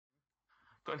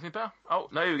Got anything better? Oh,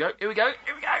 no, here we go. Here we go.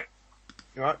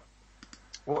 You right?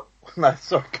 What? No,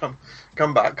 sorry,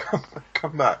 come back.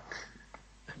 Come back.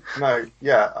 No,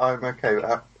 yeah, I'm okay with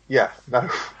that. Yeah, no,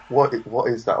 what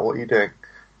is that? What are you doing?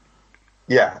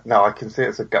 Yeah, no, I can see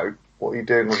it's a goat. What are you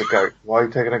doing with a goat? Why are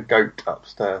you taking a goat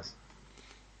upstairs?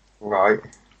 Right.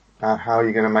 How are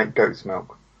you going to make goat's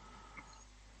milk?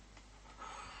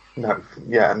 No,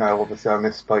 yeah, no, obviously I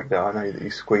misspoke there. I know that you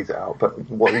squeeze it out, but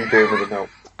what are you doing with the milk?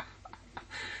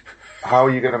 How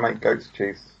are you going to make goat's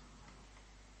cheese?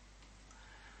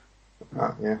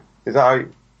 Yeah. Is that how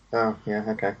you... Oh, yeah,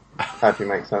 okay. How do you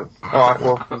make sense? Alright,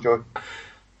 well, enjoy.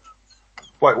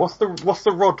 Wait, what's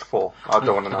the rod for? I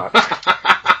don't want to know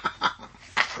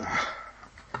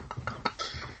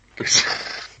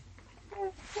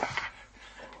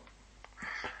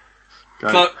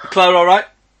it. Claire alright?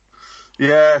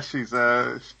 Yeah, she's,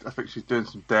 I think she's doing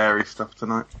some dairy stuff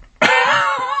tonight.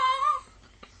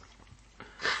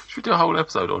 Should we do a whole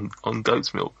episode on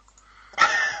goat's milk?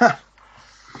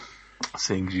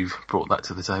 Seeing as you've brought that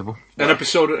to the table. An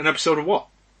episode of what?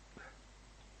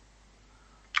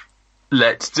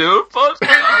 Let's do a podcast!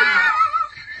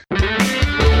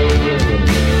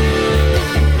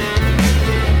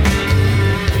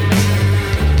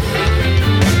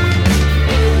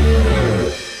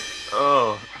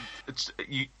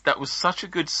 That was such a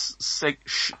good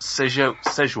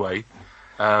segue.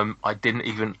 I didn't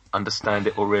even understand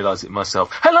it or realise it myself.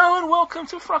 Hello and welcome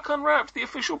to Fruck Unwrapped, the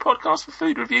official podcast for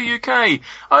Food Review UK.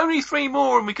 Only 3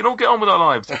 more and we can all get on with our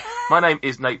lives. My name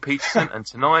is Nate Peterson and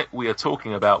tonight we are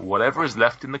talking about whatever is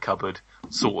left in the cupboard,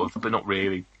 sort of, but not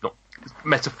really, not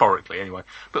metaphorically anyway.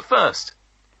 But first,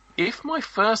 if my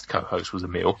first co-host was a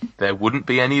meal, there wouldn't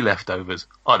be any leftovers.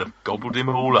 I'd have gobbled him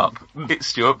all up. It's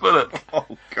Stuart Bullock.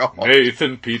 Oh, God.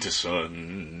 Nathan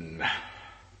Peterson.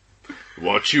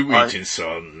 What you eating,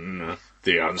 son?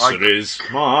 The answer is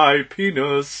my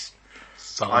penis.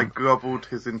 Son. I gobbled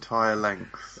his entire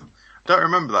length. Don't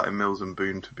remember that in Mills and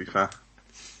Boone, to be fair.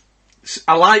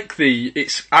 I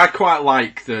quite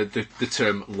like the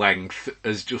term length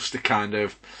as just a kind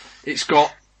of, it's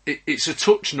a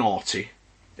touch naughty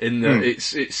in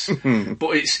that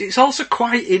but it's also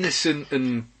quite innocent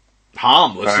and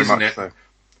harmless, Very isn't much it? So.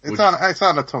 It's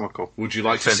anatomical. Would you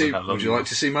like to see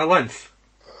my length?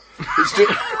 It's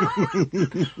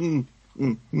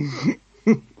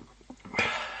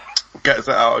Gets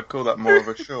it out, I'd call that more of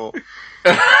a short.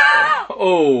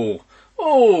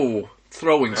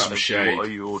 throwing some shade. What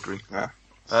are you ordering? Yeah.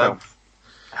 How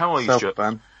are you, Stuart?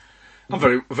 Ban. I'm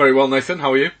very, very well, Nathan.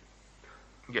 How are you?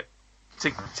 Yeah,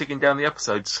 ticking down the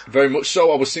episodes. Very much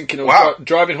so. I was thinking, I was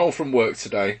driving home from work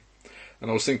today,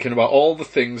 and I was thinking about all the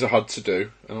things I had to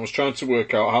do, and I was trying to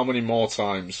work out how many more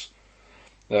times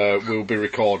we'll be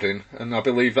recording, and I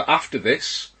believe that after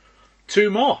this, 2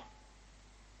 more.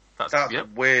 That's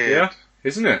weird. Yeah,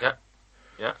 isn't it?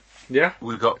 Yeah.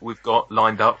 We've got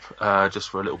lined up just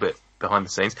for a little bit behind the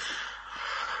scenes.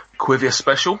 Quivia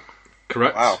special.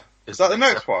 Correct. Wow. Is that the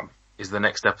next one? Is the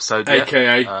next episode,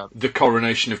 AKA the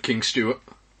coronation of King Stuart.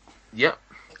 Yeah.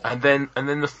 And then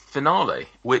the finale,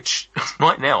 which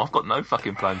right now I've got no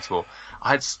fucking plans for.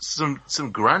 I had some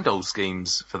grand old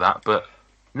schemes for that, but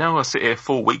now I sit here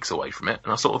 4 weeks away from it,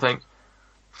 and I sort of think,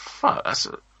 fuck, that's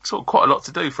sort of quite a lot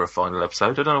to do for a final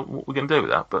episode. I don't know what we're going to do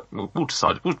with that, but we'll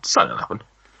decide. We'll decide it'll happen.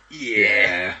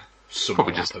 Yeah.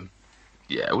 Probably just happen.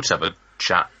 Yeah, we'll just have a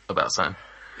chat about something.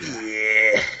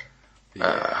 Yeah.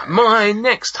 My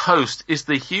next host is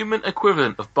the human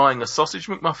equivalent of buying a sausage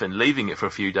McMuffin, leaving it for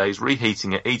a few days,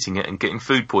 reheating it, eating it, and getting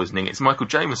food poisoning. It's Michael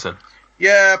Jameson.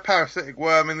 Yeah, parasitic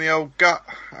worm in the old gut.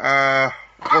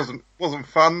 Wasn't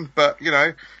fun, but you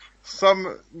know,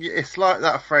 it's like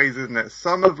that phrase, isn't it?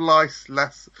 Some of life's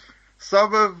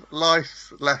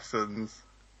lessons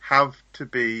have to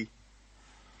be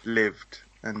lived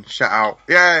and shut out.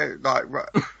 Yeah,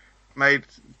 made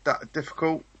that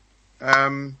difficult.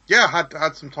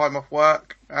 Had some time off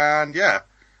work, and yeah,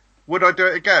 would I do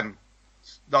it again?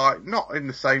 Like, not in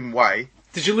the same way.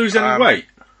 Did you lose any weight?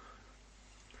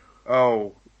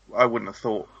 Oh, I wouldn't have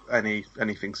thought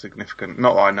anything significant.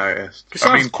 Not that I noticed. It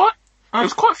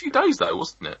was quite a few days though,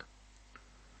 wasn't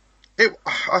it?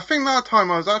 I think that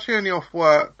time I was actually only off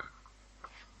work.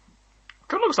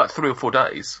 It looks like 3 or 4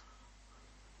 days.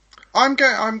 I'm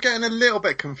getting a little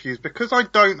bit confused because I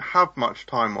don't have much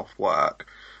time off work.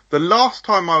 The last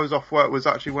time I was off work was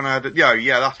actually when I had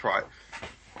yeah, that's right.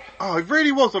 Oh, it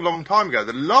really was a long time ago.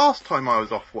 The last time I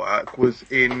was off work was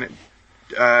in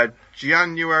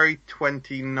January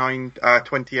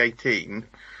 2018.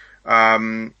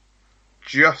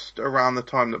 Just around the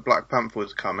time that Black Panther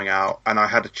was coming out, and I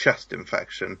had a chest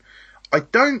infection. I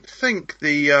don't think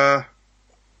the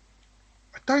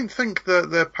don't think that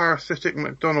the parasitic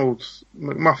McDonald's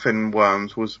McMuffin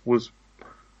worms was.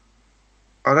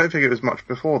 I don't think it was much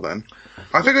before then.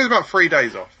 I think it was about 3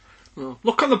 days off. Well,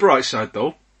 look on the bright side,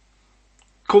 though.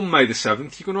 Come May the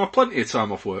 7th, you're going to have plenty of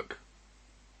time off work.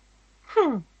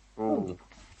 Oh,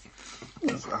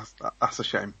 that's a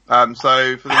shame.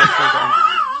 So for the next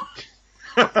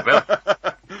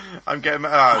program,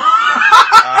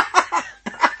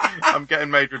 I'm getting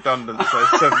made redundant. So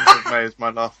 7th of May is my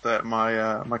last day at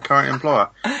my current employer,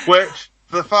 which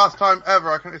for the first time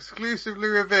ever I can exclusively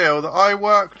reveal that I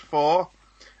worked for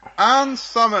Anne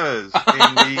Summers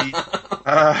in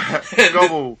the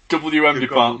Gobble WM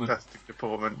department. Testing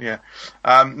department. Yeah.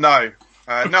 No.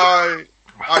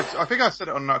 I think I said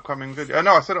it on an upcoming video.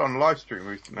 No, I said it on a live stream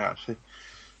recently, actually.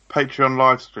 Patreon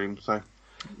live stream. So,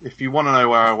 if you want to know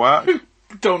where I work,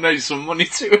 donate some money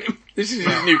to him. This is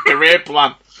his new career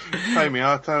plan. Pay me,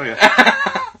 I'll tell you.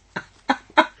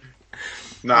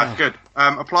 No, it's good.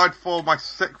 Applied for my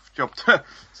 6th job.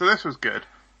 So this was good.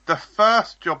 The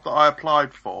first job that I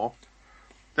applied for,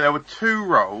 there were 2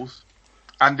 roles,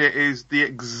 and it is the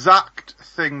exact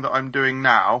thing that I'm doing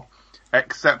now,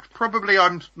 except probably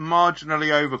I'm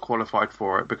marginally overqualified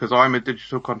for it because I'm a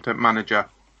digital content manager,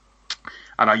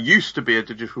 and I used to be a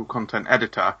digital content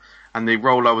editor, and the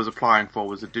role I was applying for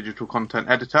was a digital content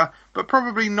editor, but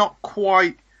probably not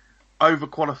quite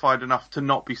overqualified enough to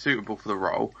not be suitable for the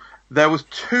role. There was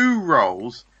 2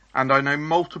 roles, and I know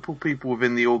multiple people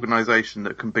within the organisation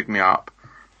that can pick me up.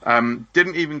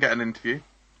 Didn't even get an interview.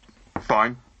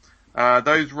 Fine.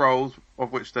 Those roles,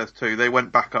 of which there's 2, they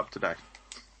went back up today.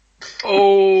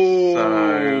 Oh,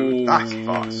 so that's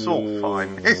fine. It's all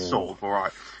fine. It's all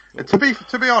alright. To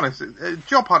be honest,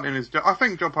 job hunting is. I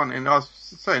think job hunting. I was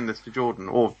saying this to Jordan,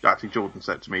 or actually Jordan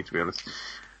said to me. To be honest,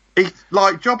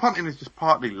 job hunting is just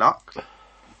partly luck.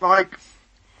 Like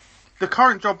the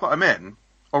current job that I'm in,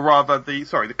 or rather the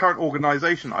current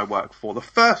organisation I work for. The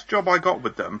first job I got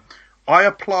with them, I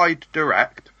applied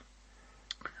direct.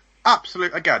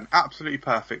 Absolutely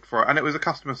perfect for it. And it was a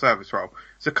customer service role.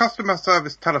 It's a customer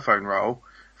service telephone role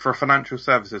for a financial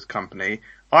services company.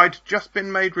 I'd just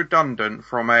been made redundant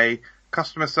from a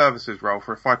customer services role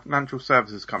for a financial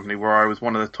services company where I was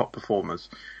one of the top performers.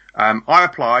 I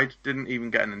applied, didn't even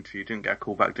get an interview, didn't get a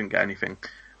call back, didn't get anything.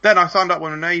 Then I signed up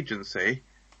with an agency,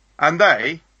 and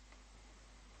then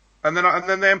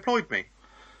they employed me.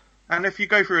 And if you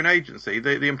go through an agency,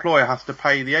 the employer has to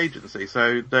pay the agency.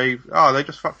 So they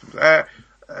just fucked them.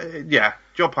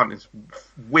 Job hunting's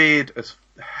weird as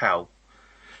hell.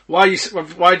 Why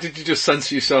did you just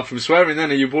censor yourself from swearing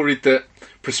then? Are you worried that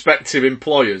prospective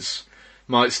employers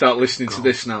might start listening to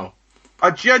this now?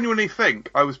 I genuinely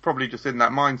think I was probably just in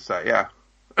that mindset, yeah.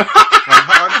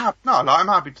 I'm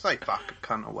happy to say fuck,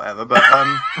 cunt or whatever, but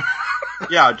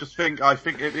yeah, I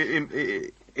think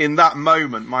in that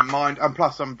moment, my mind, and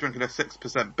plus I'm drinking a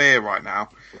 6% beer right now,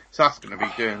 so that's going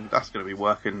to be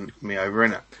working me over,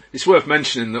 innit? It's worth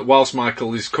mentioning that whilst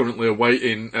Michael is currently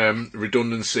awaiting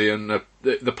redundancy and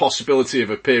the possibility of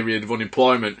a period of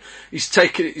unemployment, he's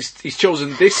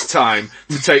chosen this time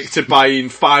to buying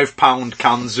 £5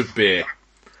 cans of beer.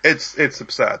 It's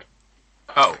absurd.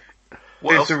 Oh,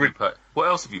 what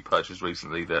else have you purchased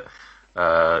recently that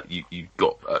you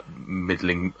got a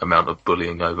middling amount of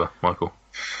bullying over, Michael?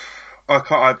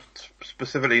 I've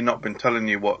specifically not been telling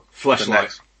you what.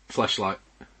 Fleshlight.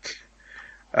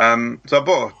 So I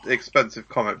bought an expensive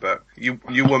comic book. You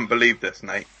wouldn't believe this,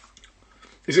 Nate.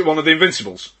 Is it one of the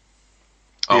Invincibles?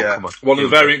 Oh, yeah. Come on. One of the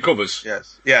variant covers?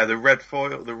 Yes. Yeah, the red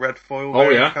foil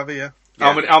variant cover, yeah.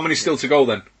 How many still to go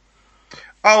then?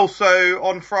 Oh, so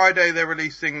on Friday they're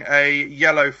releasing a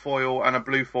yellow foil and a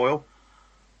blue foil.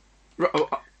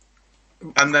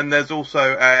 And then there's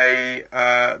also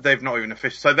they've not even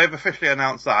so they've officially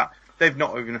announced that. They've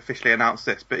not even officially announced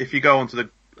this, but if you go onto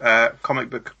the comic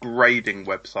book grading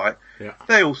website,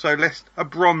 they also list a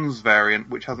bronze variant,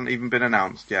 which hasn't even been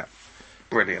announced yet.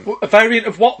 Brilliant. A variant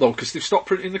of what, though? Because they've stopped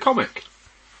printing the comic.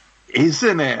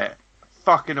 Isn't it?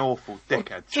 Fucking awful,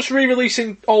 dickheads. Just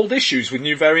re-releasing old issues with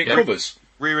new variant covers.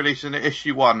 Re-releasing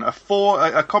issue 1, a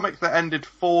comic that ended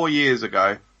 4 years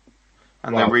ago.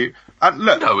 And wow. and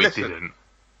look, no, it listen, didn't.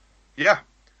 Yeah,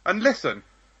 and listen,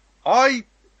 I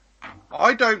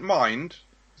don't mind.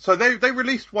 So they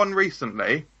released one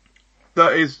recently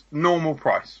that is normal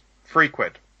price,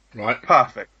 £3. Right.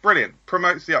 Perfect, brilliant.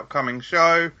 Promotes the upcoming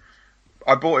show.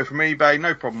 I bought it from eBay,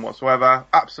 no problem whatsoever.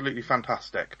 Absolutely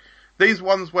fantastic. These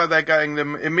ones where they're getting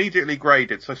them immediately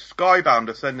graded, so Skybound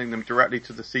are sending them directly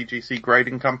to the CGC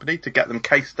grading company to get them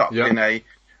cased up in a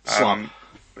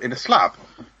slab.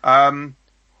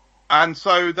 And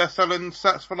so they're selling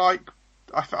sets for like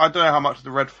I don't know how much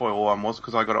the red foil one was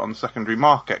because I got it on the secondary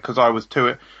market because I was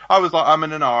like, I'm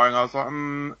in an R, and I was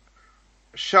like,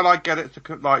 shall I get it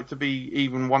to be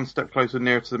even one step closer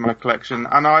near to my collection?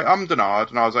 And I'm denied,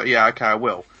 and I was like, yeah, okay, I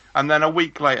will. And then a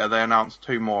week later, they announced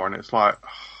 2 more, and it's like,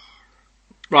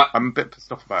 right, I'm a bit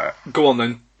pissed off about it. Go on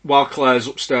then. While Claire's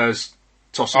upstairs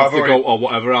tossing off the goat or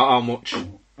whatever, how much?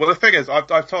 Well, the thing is,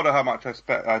 I've told her how much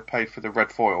I paid for the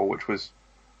red foil, which was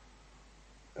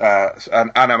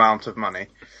an amount of money.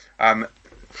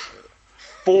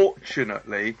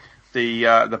 Fortunately,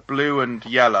 the blue and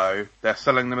yellow, they're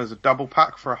selling them as a double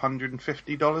pack for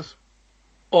 $150.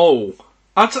 Oh,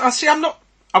 I see.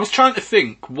 I was trying to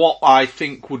think what I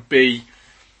think would be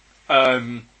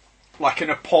like an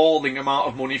appalling amount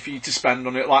of money for you to spend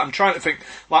on it. Like, I'm trying to think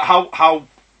like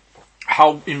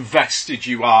how invested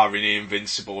you are in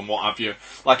Invincible and what have you.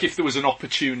 Like, if there was an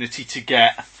opportunity to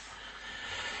get.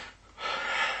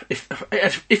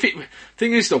 If it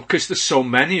thing is though, because there's so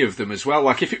many of them as well.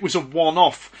 Like, if it was a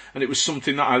one-off and it was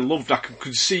something that I loved, I could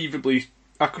conceivably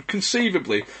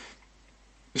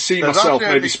see myself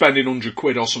maybe spending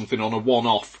 £100 or something on a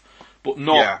one-off, but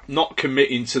not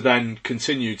committing to then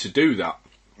continue to do that.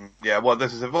 Yeah, well,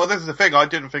 this is the thing. I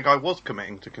didn't think I was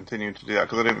committing to continuing to do that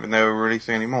because I didn't think they were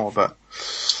releasing any more. But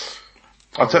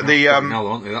I'll tell no,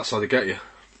 aren't they? That's how they get you.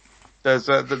 There's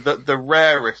the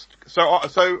rarest.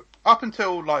 So up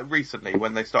until like recently,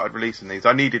 when they started releasing these,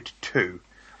 I needed 2.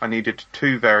 I needed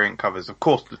 2 variant covers. Of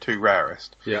course, the 2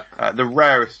 rarest. Yeah. The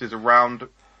rarest is around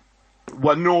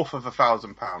north of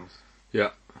 £1,000. Yeah.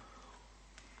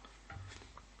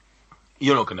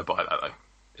 You're not going to buy that though,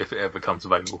 if it ever becomes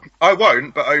available. I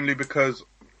won't, but only because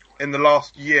in the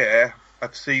last year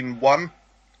I've seen 1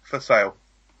 for sale,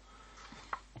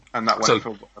 and that went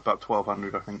for about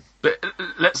 1,200, I think. But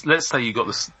let's say you got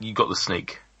the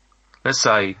sneak. Let's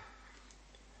say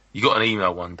you got an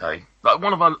email one day, like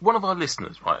one of our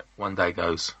listeners, right? One day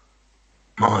goes,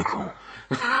 Michael,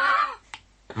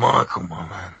 my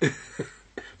man.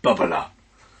 Bubba.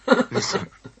 Listen,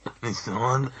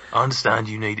 I understand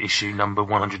you need issue number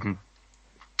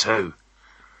 102.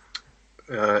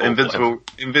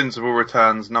 Invincible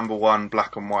Returns #1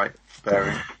 black and white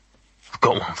variant. I've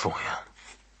got one for you.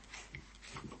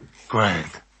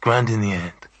 Grand in the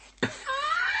end.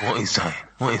 What are you saying?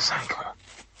 Come on.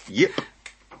 Yep.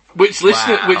 Which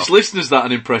listener's that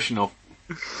an impression of?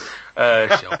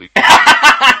 Shelby.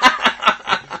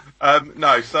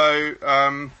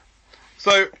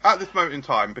 So at this moment in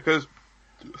time, because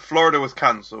Florida was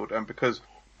cancelled and because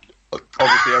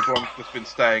obviously everyone's just been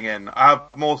staying in, I've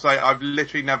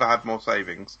literally never had more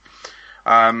savings.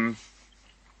 May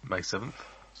 7th.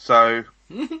 So,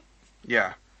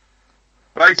 yeah.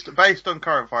 Based on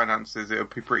current finances, it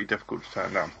would be pretty difficult to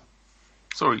turn down.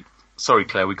 Sorry,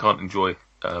 Claire, we can't enjoy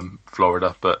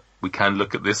Florida, but we can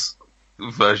look at this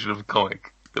version of the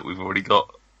comic that we've already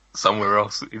got somewhere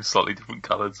else in slightly different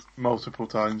colours. Multiple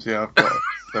times, yeah, I've got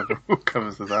several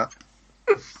covers of that.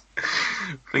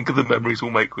 Think of the memories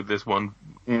we'll make with this one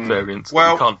variant.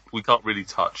 Well, we can't really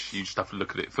touch. You just have to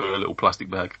look at it through a little plastic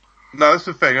bag. No, that's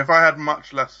the thing. If I had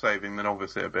much less saving, then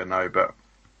obviously it'd be a no, but...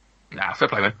 Nah, fair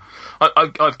play, man.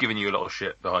 I've given you a lot of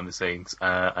shit behind the scenes,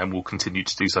 and will continue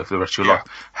to do so for the rest of your life.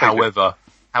 However,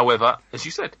 as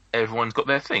you said, everyone's got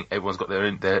their thing. Everyone's got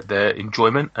their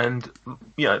enjoyment, and,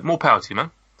 more power to you,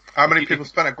 man. How many people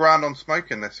spent $1,000 on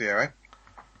smoking this year, eh?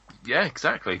 Yeah,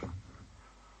 exactly.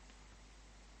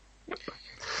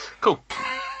 Cool.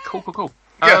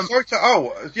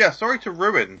 Yeah, sorry to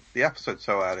ruin the episode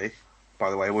so early,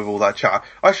 by the way, with all that chat.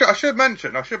 I should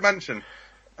mention, actually,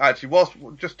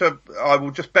 I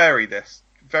will just bury this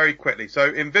very quickly.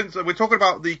 So, we're talking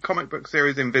about the comic book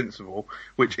series Invincible,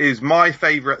 which is my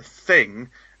favourite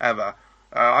thing ever.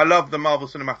 I love the Marvel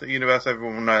Cinematic Universe.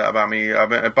 Everyone will know that about me.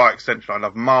 By extension, I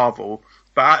love Marvel.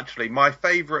 But actually, my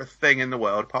favourite thing in the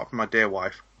world, apart from my dear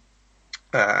wife,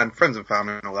 and friends and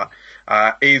family and all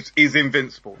that, is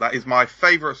Invincible. That is my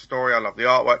favourite story. I love the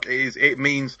artwork. It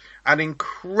means an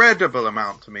incredible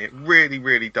amount to me. It really,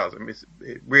 really does.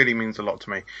 It really means a lot to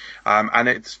me. And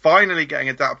it's finally getting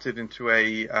adapted into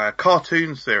a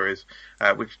cartoon series,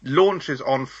 which launches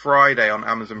on Friday on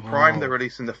Amazon Prime. They're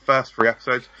releasing the first 3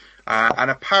 episodes. And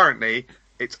apparently,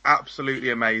 it's absolutely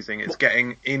amazing. It's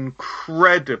getting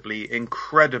incredibly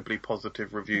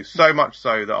positive reviews. So much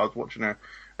so that I was watching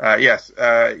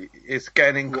it's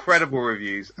getting incredible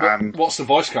reviews. And what's the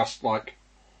voice cast like?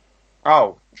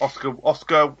 Oh,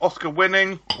 Oscar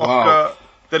winning. Wow.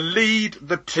 The lead,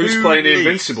 the 2 Who's playing leads.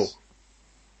 Invincible?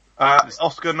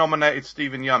 Oscar nominated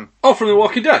Stephen Yeun. Oh, from The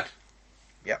Walking Dead.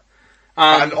 Yeah.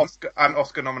 And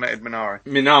Oscar nominated Minari.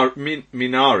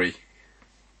 Minari.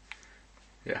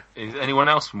 Yeah. Is anyone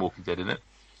else from Walking Dead in it?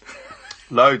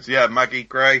 Loads, yeah. Maggie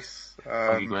Grace.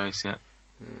 Maggie Grace, yeah.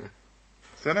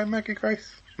 Is her name Maggie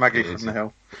Grace? Maggie It from is, the yeah.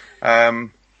 Hill.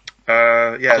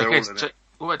 Yeah, they're all in it.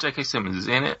 What about J.K. Simmons? Is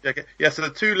he in it? Yeah, so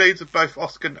the two leads are both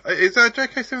Oscar. Is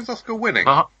J.K. Simmons Oscar winning?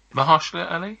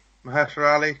 Mahershala Ali?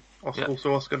 Mahershala Ali,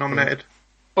 also Oscar nominated.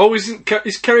 Oh, is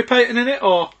Kerry Payton in it,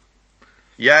 or?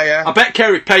 Yeah. I bet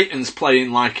Kerry Payton's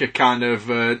playing like a kind of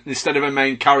instead of a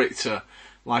main character,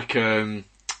 like a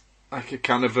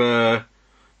kind of an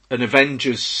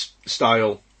Avengers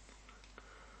style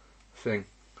thing.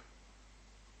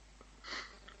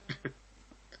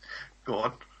 Go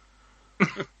on.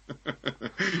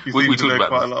 You We seem to talked know about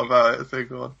quite a this. lot about it, so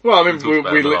go on. Well, I mean, We talked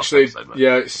about we it in the last literally,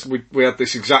 episode, mate. we had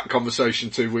this exact conversation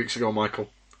 2 weeks ago, Michael.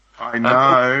 I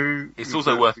know. It's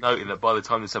also worth noting that by the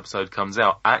time this episode comes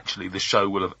out, actually the show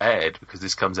will have aired because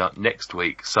this comes out next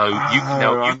week. So you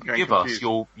I'm can getting give us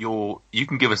confused. you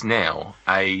can give us now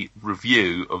a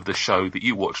review of the show that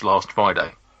you watched last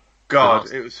Friday.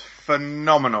 God, it was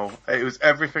phenomenal. It was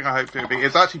everything I hoped it would be.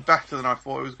 It's actually better than I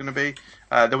thought it was going to be.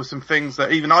 There were some things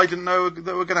that even I didn't know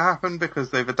that were going to happen because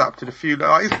they've adapted a few.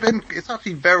 It's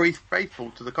actually very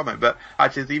faithful to the comic, but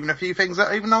actually there's even a few things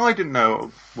that even I didn't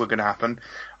know were going to happen.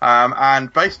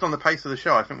 And based on the pace of the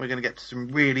show, I think we're going to get to some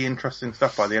really interesting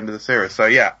stuff by the end of the series. So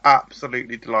yeah,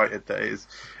 absolutely delighted that it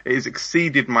has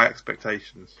exceeded my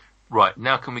expectations. Right,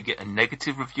 now can we get a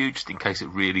negative review just in case it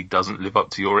really doesn't live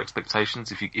up to your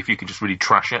expectations? If you can just really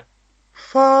trash it.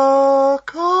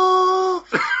 Fuck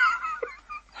off!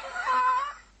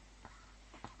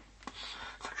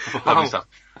 Lovely stuff.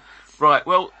 Right,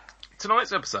 well,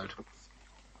 tonight's episode.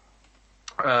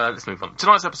 Let's move on.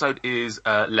 Tonight's episode is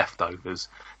Leftovers.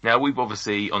 Now, we've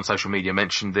obviously on social media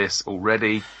mentioned this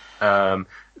already.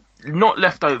 Not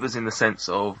leftovers in the sense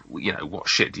of, what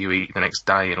shit do you eat the next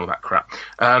day and all that crap.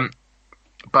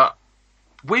 But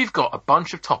we've got a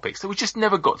bunch of topics that we just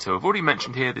never got to. I've already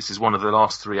mentioned here, this is one of the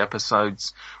last 3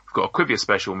 episodes. We've got a Quivia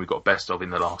special and we've got best of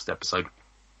in the last episode.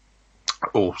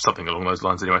 Or something along those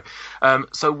lines anyway.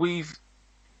 So we've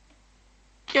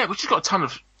just got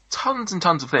tons and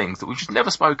tons of things that we've just never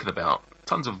spoken about.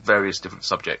 Tons of various different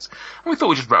subjects. And we thought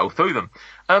we'd just rattle through them.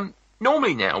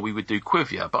 Normally now we would do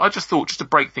Quivia, but I just thought just to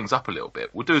break things up a little bit,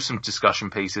 we'll do some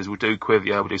discussion pieces, we'll do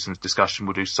Quivia, we'll do some discussion,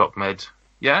 we'll do SOCMED.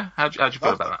 Yeah? How'd you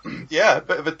feel about that? Yeah, a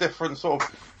bit of a different sort of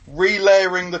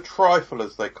relayering the trifle,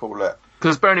 as they call it.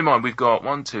 Because bearing in mind, we've got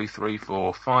 1, 2, 3,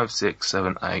 4, 5, 6,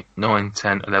 7, 8, 9,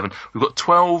 10, 11. We've got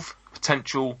 12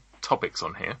 potential topics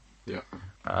on here. Yeah.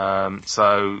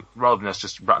 So rather than us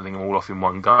just rattling them all off in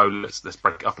one go, let's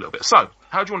break it up a little bit. So,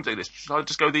 how do you want to do this? Should I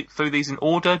just go through these in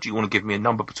order? Do you want to give me a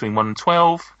number between 1 and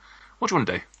 12? What do you want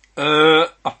to do?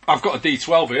 I've got a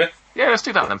D12 here. Yeah, let's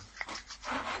do that then.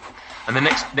 And the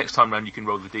next time round, you can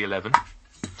roll the D11.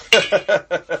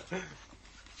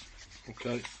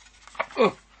 Okay.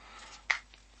 Oh.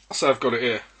 So I've got it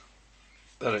here.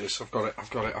 There it is. I've got it.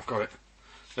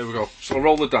 There we go. So I'll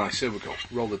roll the dice. Here we go.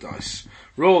 Roll the dice.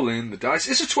 Roll in the dice.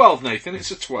 It's a 12, Nathan.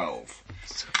 It's a 12.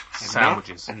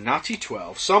 Sandwiches. A natty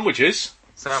 12. Sandwiches.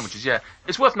 Sandwiches, yeah.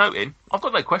 It's worth noting, I've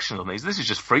got no questions on these. This is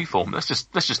just freeform. Let's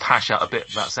just hash out a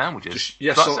bit about sandwiches. Just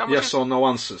yes, Like or, sandwiches? yes or no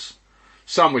answers.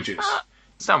 Sandwiches.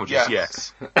 Sandwiches,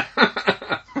 yes.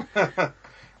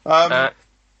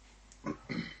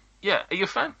 Yeah, are you a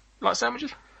fan? Like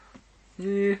sandwiches?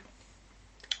 Yeah.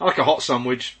 I like a hot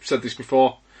sandwich. Said this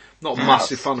before. Not a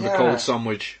massive fan of a cold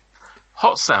sandwich.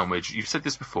 Hot sandwich, you've said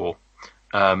this before,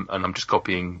 and I'm just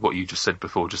copying what you just said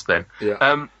before just then.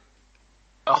 Yeah.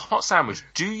 A hot sandwich,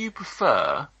 do you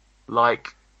prefer,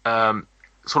 like, sort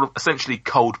of essentially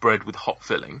cold bread with hot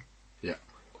filling? Yeah.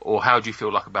 Or how do you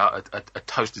feel like about a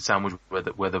toasted sandwich where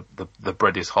the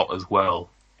bread is hot as well?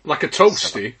 Like a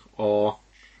toasty, or...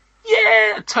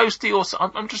 Yeah, a toasty or...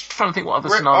 I'm just trying to think what other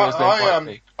scenarios there might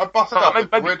be. I busted out the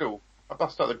maybe- griddle. I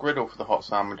busted out the griddle for the hot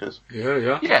sandwiches.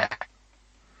 Yeah.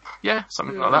 Yeah,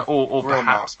 something like that. Or Real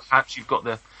perhaps you've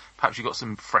got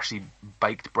some freshly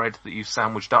baked bread that you've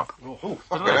sandwiched up. Oh,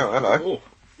 fucking hell, hello.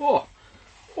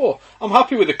 Oh, I'm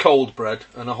happy with a cold bread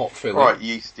and a hot filling. Right,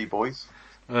 yeasty boys.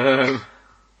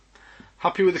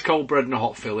 Happy with a cold bread and a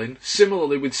hot filling.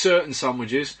 Similarly with certain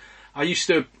sandwiches, I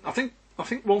think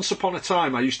once upon a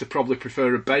time I used to probably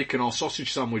prefer a bacon or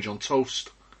sausage sandwich on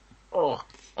toast. Oh,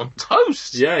 on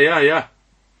toast? Yeah.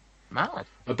 Mad.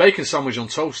 A bacon sandwich on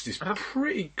toast is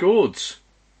pretty good.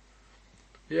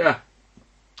 Yeah.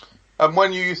 And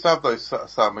when you used to have those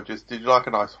sandwiches, did you like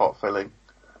a nice hot filling?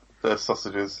 The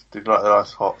sausages, did you like a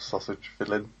nice hot sausage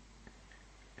filling?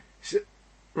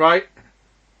 Right.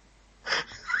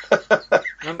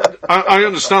 I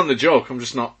understand the joke, I'm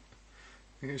just not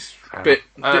It's a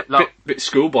bit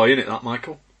schoolboy, isn't it, that,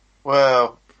 Michael?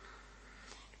 Well,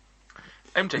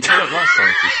 MJ, you don't like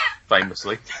sandwiches,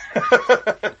 famously.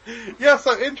 yeah.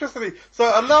 So interestingly,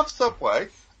 I love Subway.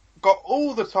 Got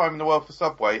all the time in the world for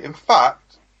Subway. In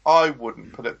fact, I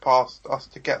wouldn't put it past us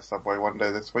to get Subway one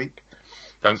day this week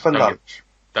for lunch.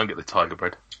 Don't get the tiger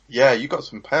bread. Yeah, you got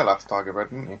some pale ass tiger bread,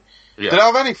 didn't you? Yeah. Did it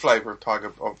have any flavour of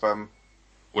tiger Wouldn't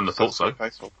have thought so.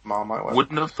 Marmite,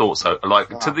 Wouldn't have thought so.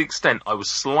 To the extent I was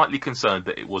slightly concerned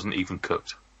that it wasn't even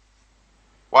cooked.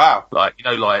 Wow.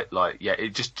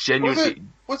 It just genuinely...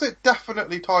 Was it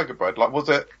definitely tiger bread?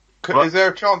 Is there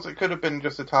a chance it could have been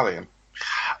just Italian?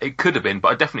 It could have been,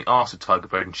 but I definitely asked for tiger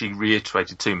bread and she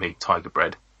reiterated to me tiger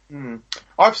bread.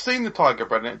 I've seen the tiger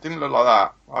bread and it didn't look like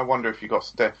that. I wonder if you got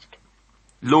stiffed.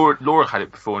 Laura had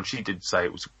it before and she did say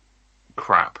it was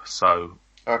crap, so...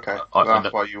 Okay,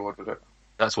 that's why you ordered it.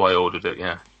 That's why I ordered it,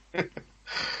 yeah.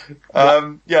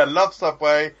 Love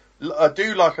Subway. I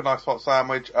do like a nice hot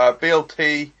sandwich.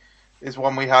 BLT is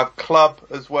one we have. Club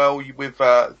as well with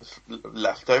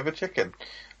leftover chicken.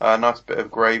 Nice bit of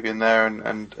gravy in there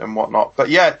and whatnot. But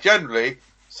yeah, generally,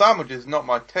 sandwiches not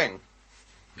my thing.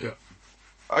 Yeah.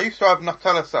 I used to have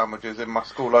Nutella sandwiches in my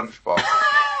school lunchbox.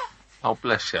 Oh,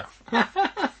 bless you.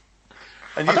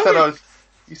 And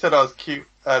you said I was cute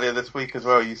earlier this week as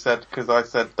well. You said, because I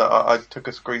said that I took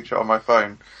a screenshot on my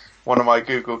phone. One of my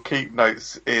Google Keep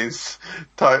notes is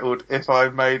titled, "If I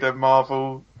Made a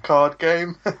Marvel Card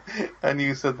Game," and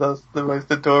you said that's the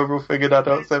most adorable thing an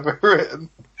adult's ever written.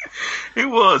 It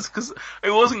was, because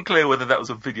it wasn't clear whether that was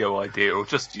a video idea or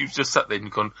just you just sat there and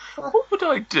you've gone, what would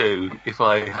I do if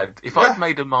I'd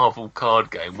made a Marvel card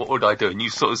game, what would I do? And you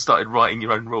sort of started writing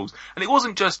your own rules. And it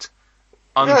wasn't just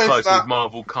unclosed with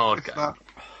Marvel card game. That.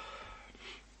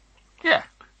 Yeah.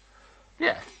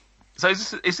 Yeah. So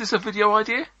is this a video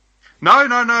idea?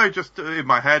 No, just in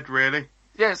my head, really.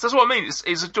 Yes, that's what I mean.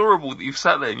 It's adorable that you've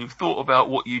sat there and you've thought about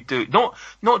what you do.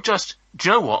 Not just, do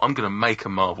you know what, I'm going to make a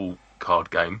Marvel card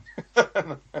game.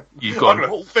 You've gone, I'm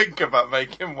going to think about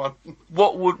making one.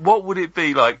 What would it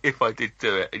be like if I did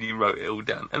do it? And you wrote it all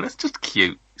down. And it's just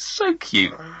cute. It's so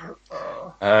cute.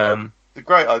 It's a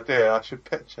great idea. I should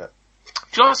pitch it.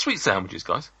 Do you like sweet sandwiches,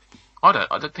 guys? I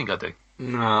don't think I do.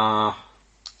 Nah.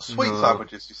 Sweet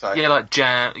sandwiches, you say? Yeah, like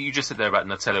jam. You just said there about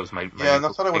Nutella was made. Yeah,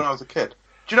 Nutella when I was a kid.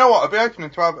 Do you know what? I'd be opening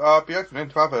to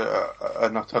have a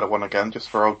Nutella one again, just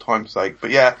for old time's sake. But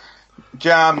yeah,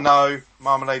 jam, no.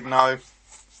 Marmalade, no.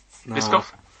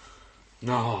 Biscoff?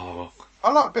 No.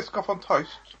 I like Biscoff on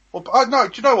toast. No,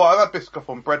 do you know what? I've had Biscoff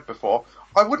on bread before.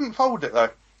 I wouldn't fold it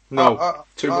though. No,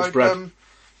 too much bread.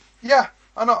 Yeah,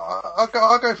 I'll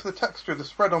go for the texture of the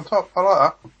spread on top. I like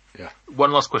that. Yeah.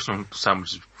 One last question on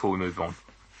sandwiches before we move on.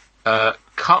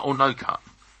 Cut or no cut?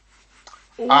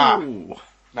 Ooh.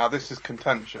 Now this is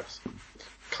contentious.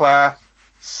 Claire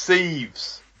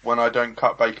sieves when I don't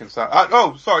cut bacon sandwich.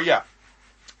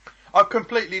 I've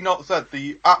completely not said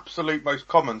the absolute most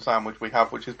common sandwich we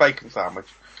have, which is bacon sandwich.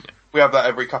 Yeah. We have that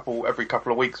every couple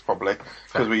of weeks probably,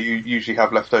 because we usually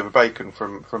have leftover bacon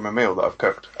from a meal that I've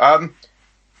cooked.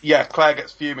 Claire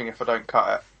gets fuming if I don't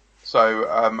cut it.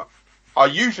 So I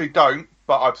usually don't,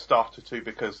 but I've started to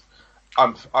because I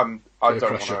don't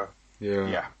want to.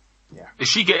 Yeah. Is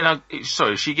she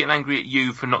getting angry at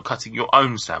you for not cutting your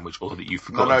own sandwich, or that you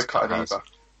forgot to cut hers? Either.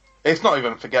 It's not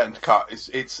even forgetting to cut.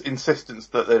 It's insistence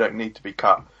that they don't need to be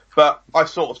cut. But I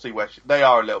sort of see where they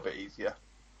are a little bit easier.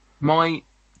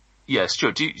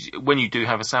 Stuart, when you do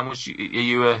have a sandwich, are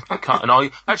you a cut?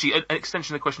 And actually, an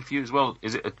extension of the question for you as well.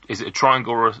 Is it a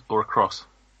triangle or a cross?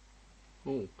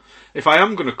 Ooh. If I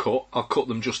am going to cut, I'll cut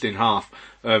them just in half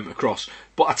across.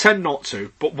 But I tend not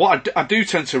to. But what I do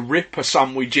tend to rip a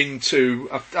sandwich into...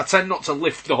 I tend not to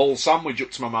lift the whole sandwich up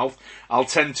to my mouth. I'll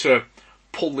tend to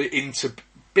pull it into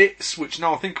bits, which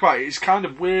now I think about it, it's kind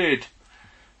of weird.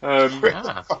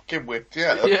 It's fucking weird,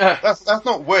 yeah. That's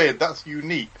not weird, that's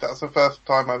unique. That's the first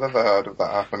time I've ever heard of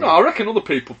that happening. No, I reckon other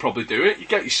people probably do it. You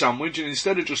get your sandwich and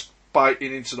instead of just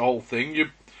biting into the whole thing,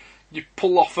 you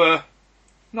pull off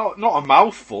not a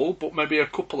mouthful, but maybe a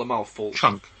couple of mouthfuls.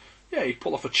 Chunk. Yeah, you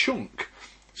pull off a chunk.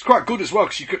 It's quite good as well,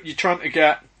 because you're trying to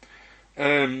get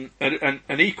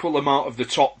an equal amount of the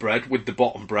top bread with the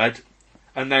bottom bread,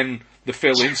 and then the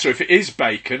filling. So if it is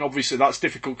bacon, obviously that's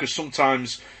difficult, because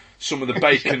sometimes some of the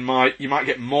bacon you might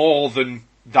get more than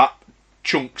that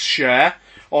chunk's share,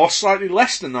 or slightly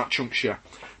less than that chunk's share.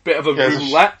 Bit of a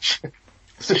roulette.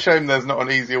 It's a shame there's not an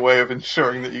easier way of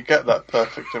ensuring that you get that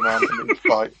perfect amount in each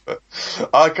bite, but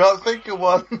I can't think of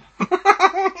one.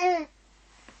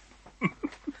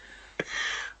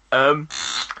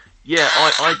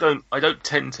 I don't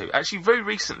tend to. Actually, very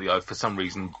recently I've, for some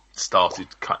reason, started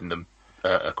cutting them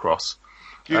across.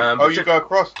 You go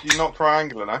across, you're not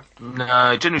triangular, no?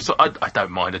 No, generally, I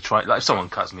don't mind a triangle. Like, if someone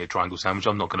cuts me a triangle sandwich,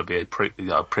 I'm not going to be a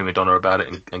prima donna about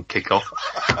it and kick off.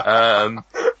 I'd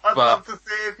love to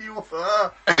see if you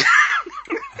were.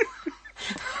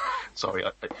 Sorry,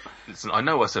 listen, I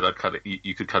know I said I'd cut it.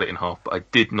 You could cut it in half, but I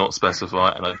did not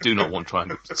specify, and I do not want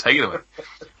triangles. Take it away.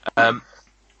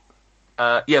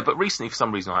 Yeah, but recently, for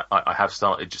some reason, I have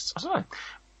started just, I don't know.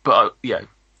 But, yeah,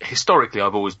 historically,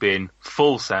 I've always been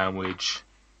full sandwich,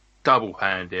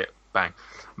 double-hand it, bang.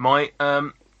 My,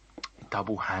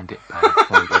 double-hand it, bang.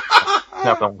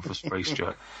 Have that one for Spray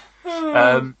Stewart.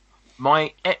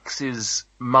 My ex's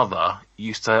mother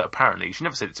used to, apparently, she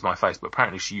never said it to my face, but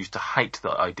apparently she used to hate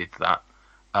that I did that,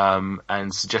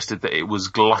 and suggested that it was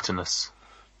gluttonous.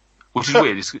 Which is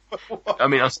weird. I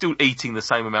mean, I'm still eating the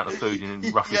same amount of food in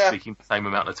roughly speaking the same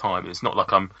amount of time. It's not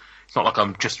like I'm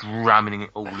just ramming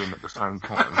it all in at the same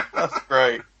time. That's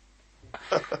great.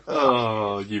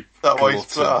 Oh, you. That way you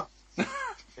split up.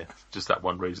 Yeah, just that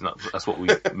one reason. That's what we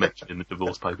mentioned in the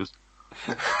divorce papers.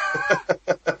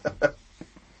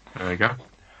 There we go.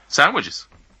 Sandwiches.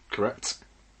 Correct.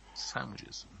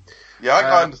 Sandwiches. Yeah,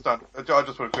 I understand. I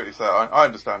just want to quickly say, I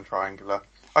understand triangular.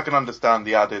 I can understand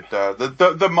the added,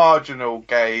 the marginal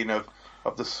gain of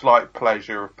the slight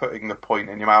pleasure of putting the point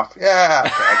in your mouth. Yeah,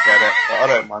 okay, I get it. But I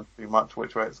don't mind too much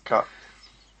which way it's cut.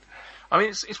 I mean,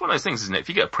 it's one of those things, isn't it? If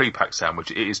you get a pre-packed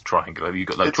sandwich, it is triangular. You've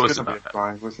got no choice about it. that.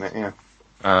 Triangle, isn't it? Yeah.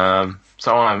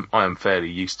 So I am fairly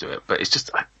used to it, but it's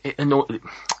just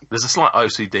there's a slight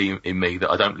OCD in me that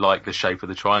I don't like the shape of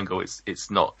the triangle. It's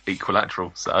not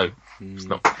equilateral, so it's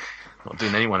not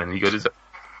doing anyone any good, is it?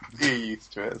 You're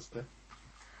used to it, isn't it?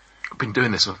 I've been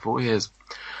doing this for 4 years.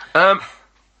 1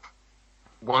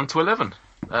 to 11.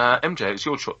 MJ, it's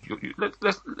your choice.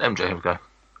 Let's MJ have a go.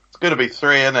 It's going to be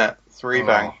 3, isn't it? 3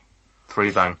 bang.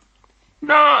 3 bang.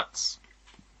 Nuts.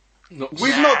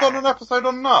 We've not done an episode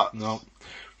on nuts. No.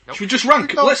 Nope. Should we just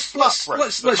rank them? Let's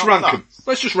rank them.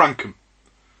 Let's just rank them.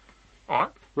 All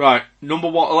right. Right. Number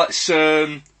 1. Let's.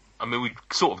 I mean, we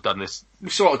sort of done this. We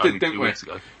sort of did, didn't 2 we? weeks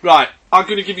ago. Right. I'm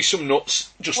going to give you some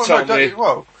nuts. Just tell me.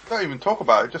 Don't even talk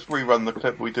about it. Just rerun the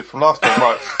clip we did from last time.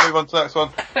 Right. Move on to the next one.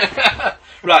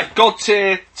 Right. God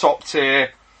tier, top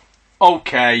tier,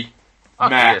 okay,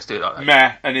 meh, let's do it like that.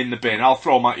 meh, and in the bin. I'll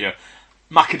throw them at you.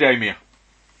 Macadamia.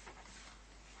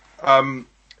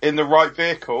 In the right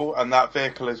vehicle, and that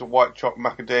vehicle is a white chocolate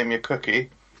macadamia cookie.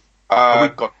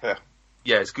 God tier.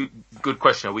 Yeah, it's good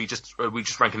question. Are we just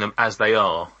ranking them as they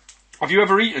are? Have you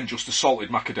ever eaten just a salted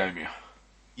macadamia?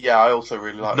 Yeah, I also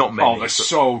really like Not them. many. Oh, they're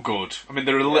so good. I mean,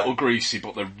 they're a little greasy,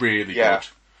 but they're really good.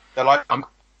 They're like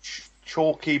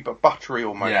chalky but buttery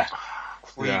almost. Yeah.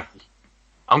 Creamy. Yeah.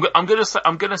 I'm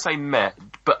gonna say meh,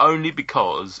 but only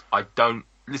because I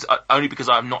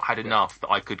have not had enough that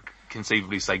I could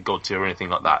conceivably say god tier or anything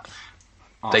like that.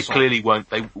 They clearly weren't.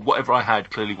 Whatever I had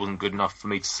clearly wasn't good enough for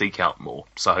me to seek out more.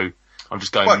 So I'm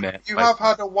just going meh. You have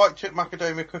had a white chip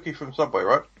macadamia cookie from Subway,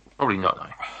 right? Probably not, no.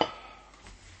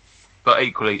 But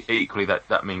equally,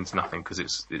 that means nothing because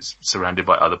it's surrounded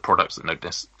by other products that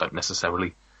don't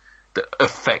necessarily that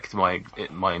affect my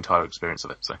entire experience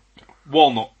of it. So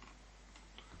walnut.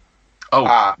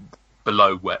 Oh,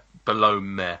 below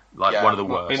meh, like one of the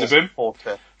worst. In the bin.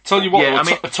 Tell you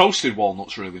what, a toasted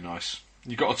walnut's really nice.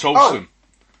 You got to toast them.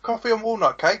 Coffee and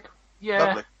walnut cake. Yeah,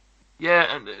 lovely.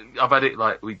 Yeah, and I've had it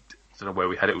like I don't know where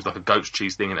we had it. It was like a goat's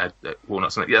cheese thing and it had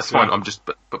walnuts in it. Yeah, that's fine. I'm just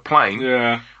but plain.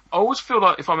 Yeah. I always feel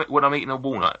like when I'm eating a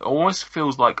walnut, it always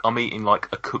feels like I'm eating like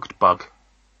a cooked bug.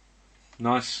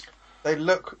 Nice. They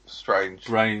look strange.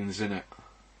 Brains in it.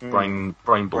 Brain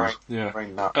balls. Yeah.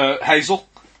 Brain nut. Hazel.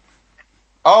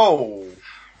 Oh,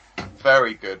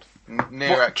 very good.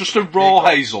 Just a raw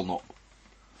hazelnut.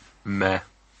 Meh.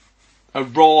 A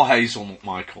raw hazelnut,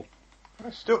 Michael.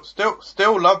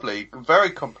 Still lovely. Very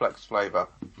complex flavour.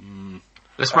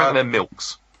 Let's rank their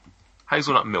milks.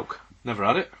 Hazelnut milk. Never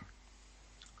had it.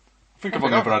 I think I've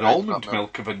only ever had almond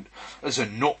milk as a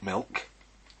nut milk.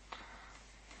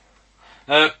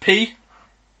 Pea.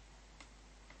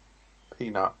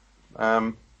 Peanut.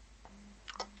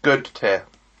 Good tier.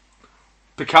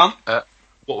 Pecan.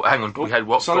 Hang on, we had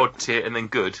what? Sorry? God tier and then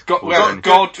good. God, excellent,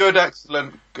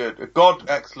 good. God,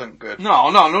 excellent, good.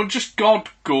 No, just God,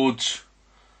 good.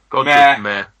 God, meh. good,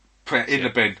 meh. In the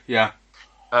bin, yeah.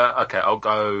 Okay, I'll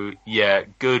go,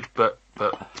 good, but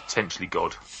potentially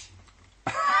God.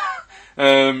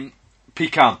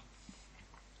 Pecan.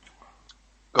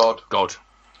 God.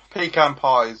 Pecan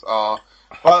pies are...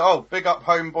 Oh, big up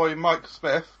homeboy Mike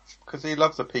Smith, because he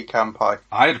loves a pecan pie.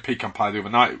 I had a pecan pie the other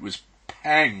night. It was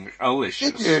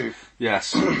pang-alicious. Did you?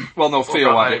 Yes. Well, no,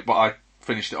 Theo had it, but I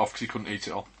finished it off because he couldn't eat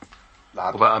it all.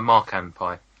 lad. What about a Marcan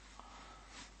pie?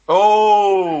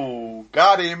 Oh,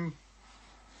 got him.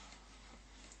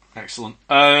 Excellent.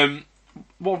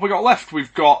 What have we got left?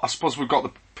 I suppose we've got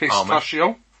the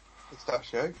pistachio.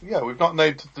 Pistachio. Yeah, we've not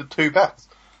named the two best.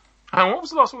 Hang on, what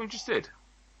was the last one we just did?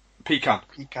 Pecan.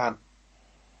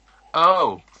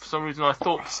 Oh, for some reason I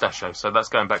thought pistachio, so that's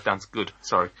going back down to good.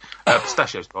 Sorry.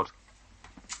 Pistachio's God.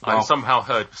 I Wow. somehow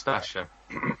heard pistachio.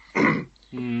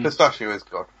 Pistachio is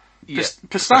God. Yeah,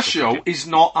 Pistachio is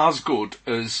not as good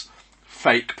as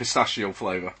fake pistachio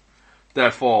flavour.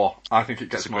 Therefore, I think it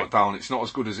gets Disagree. marked down. It's not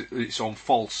as good as its own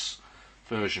false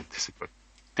version. Disagree.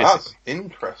 That's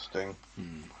interesting.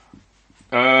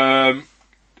 Um,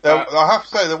 I have to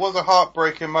say, there was a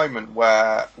heartbreaking moment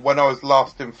where, when I was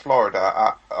last in Florida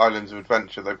at Islands of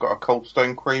Adventure, they've got a Cold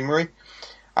Stone Creamery,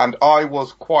 and I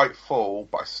was quite full,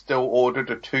 but I still ordered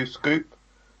a 2-scoop.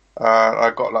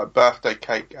 I got like birthday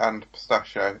cake and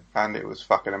pistachio, and it was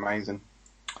fucking amazing.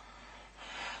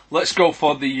 let's go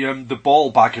for the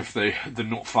ball bag of the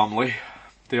nut family,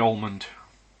 the almond.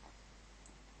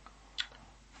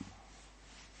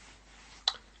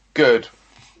 Good.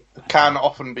 Can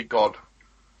often be God.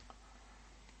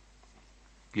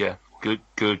 Yeah, good.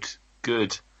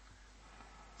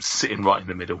 Sitting right in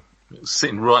the middle.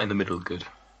 Good.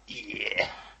 Yeah.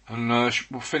 And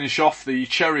we'll finish off the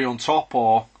cherry on top,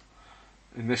 or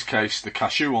in this case, the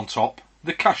cashew on top.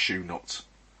 The cashew nut.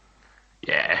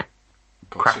 Yeah.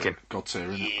 God's Cracking. God's here,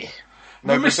 isn't it?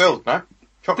 No We missed- Brazil, no?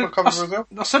 Chocolate covered I Brazil?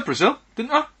 I said Brazil,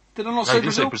 didn't I? Did I not No, say you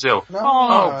didn't say Brazil? Brazil. No.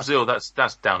 Oh, Brazil, that's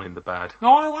down in the bad.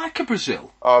 No, I like a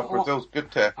Brazil. Oh, Brazil's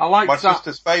good too. I like My that.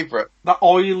 sister's favourite. That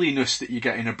oiliness that you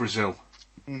get in a Brazil.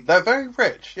 They're very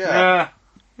rich, yeah.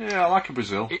 Yeah, I like a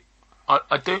Brazil.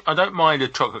 I don't mind a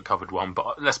chocolate covered one,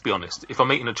 but let's be honest. If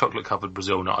I'm eating a chocolate covered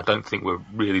Brazil nut, I don't think we're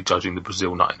really judging the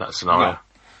Brazil nut in that scenario.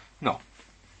 No.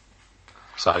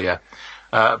 So yeah,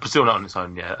 Brazil nut on its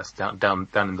own, yeah, that's down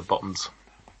in the bottoms.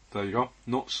 There you go.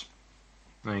 Nuts.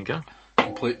 There you go.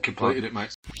 Completed it,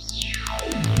 mate.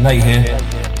 Nate here.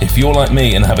 If you're like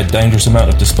me and have a dangerous amount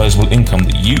of disposable income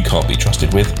that you can't be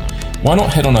trusted with, why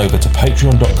not head on over to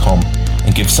patreon.com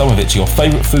and give some of it to your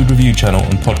favourite food review channel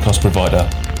and podcast provider.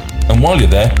 And while you're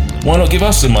there, why not give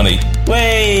us some money?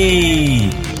 Way!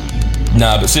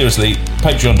 Nah, but seriously,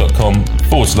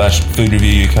 patreon.com/food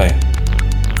review UK.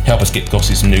 Help us get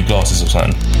Gossy some new glasses or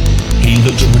something. He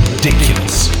looks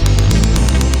ridiculous.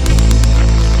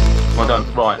 Well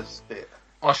done. Right, That's it.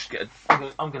 I should get.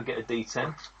 I'm going to get a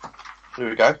D10. Here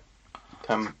we go.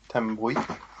 10 boy.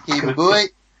 Here boy.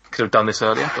 Could have done this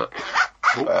earlier, but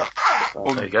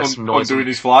there you go. Some noise. Doing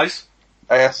his flies.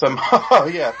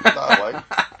 ASMR, yeah, that way.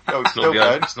 Oh, it's still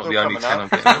going. It's not the only coming 10 I'm out.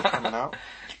 getting. Still coming out.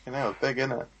 You know, big,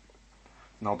 innit?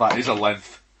 No, that is a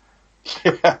length.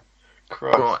 Yeah.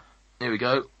 Christ. Right, here we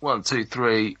go. 1, 2,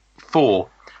 3, 4.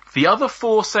 The other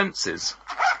 4 senses.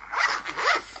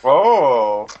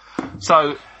 Oh.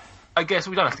 So, I guess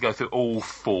we don't have to go through all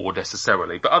 4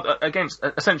 necessarily, but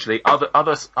essentially other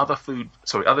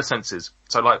senses.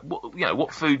 So, like,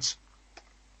 what foods,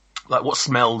 like, what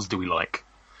smells do we like?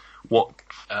 What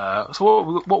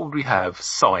would we have?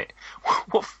 Sight.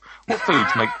 What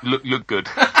foods look good?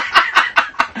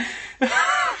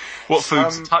 What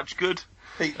foods touch good?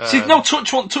 See, no,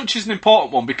 touch is an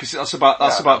important one because that's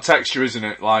about texture, isn't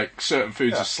it? Like certain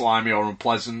foods are slimy or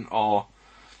unpleasant, or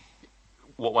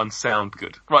what ones sound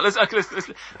good? Right, let's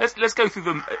go through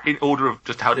them in order of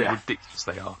just how ridiculous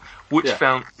they are.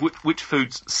 Which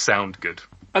foods sound good?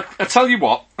 I tell you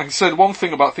what, I can say the one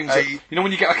thing about things that, you know,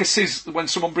 when you get like when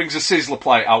someone brings a sizzler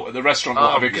plate out at the restaurant,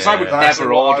 because I would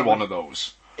never order one of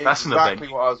those. That's an exactly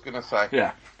event. what I was going to say.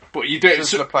 Yeah, but you do it.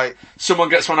 Sizzler plate. Someone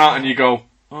gets one out and you go,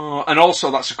 oh, and also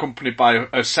that's accompanied by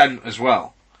a scent as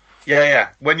well. Yeah.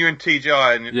 When you're in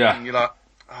TGI and Yeah. you're like,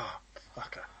 oh,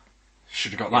 fucker.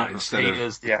 Should have got that instead of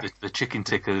The chicken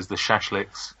tikkers, the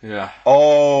shashliks. yeah.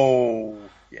 Oh.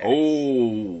 Yeah.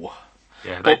 Oh.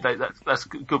 Yeah, that's a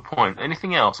good point.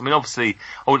 Anything else? I mean, obviously,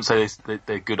 I wouldn't say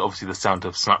they're good. Obviously, the sound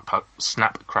of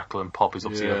snap, crackle, and pop is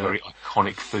obviously a very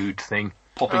iconic food thing.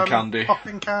 Popping candy.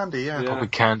 Popping candy, yeah. Popping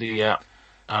candy, yeah.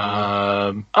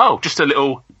 Just a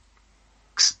little.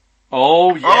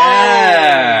 Oh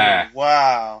yeah. Oh,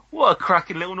 wow. What a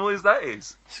cracking little noise that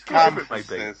is. Whatever it may be.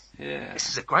 Campuses. Yeah. This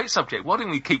is a great subject. Why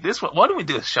didn't we keep this one? Why don't we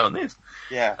do a show on this?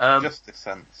 Yeah, just the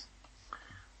sense.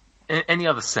 Any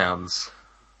other sounds?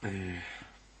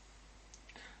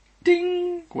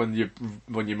 Ding when you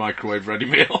microwave ready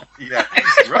meal. Yeah,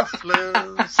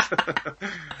 rustlers.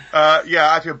 I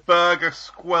had a burger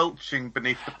squelching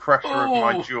beneath the pressure of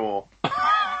my jaw.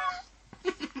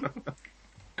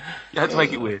 You had to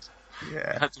make it weird.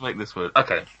 Yeah. You had to make this word.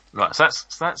 Okay, right. So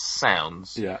that's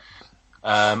sounds. Yeah.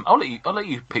 I'll let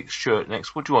you pick Stuart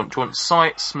next. What do you want? Do you want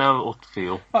sight, smell, or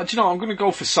feel? Do you know, I'm going to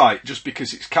go for sight just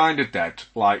because it's kind of dead.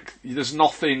 Like, there's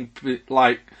nothing,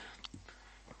 like,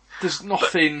 there's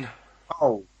nothing...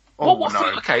 Oh, What no.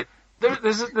 food, okay,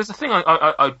 there's a thing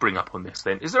I'd bring up on this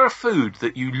then. Is there a food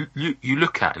that you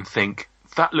look at and think,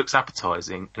 that looks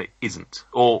appetising, and it isn't?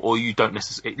 Or you don't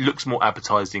necessarily... It looks more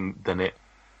appetising than it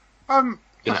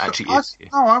actually is?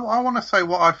 No, I want to say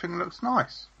what I think looks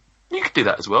nice. You could do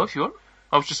that as well if you want.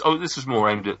 This was more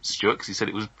aimed at Stuart because he said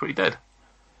it was pretty dead.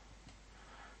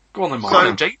 Go on then, Mike.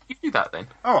 So, MJ, you do that then.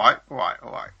 All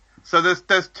right. So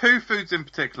there's two foods in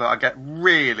particular I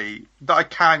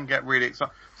can get really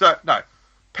excited. So no,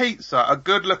 pizza. A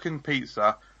good looking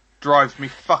pizza drives me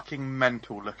fucking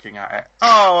mental looking at it.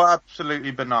 Oh,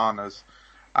 absolutely bananas.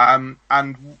 And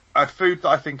a food that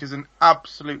I think is an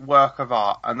absolute work of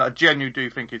art, and that I genuinely do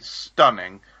think is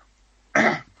stunning.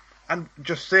 And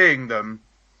just seeing them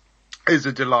is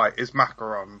a delight. Is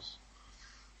macarons.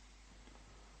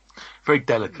 Very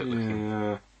delicate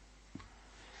looking.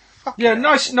 Yeah,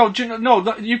 nice. No, do you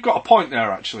know, you've got a point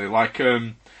there actually. Like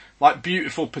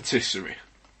beautiful patisserie.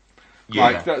 Yeah.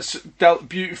 Like that's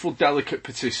beautiful, delicate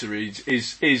patisserie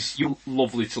is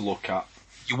lovely to look at.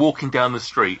 You're walking down the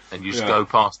street and you just go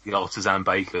past the artisan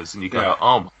bakers and you go,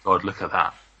 oh my god, look at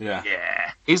that. Yeah.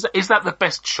 Yeah. Is that the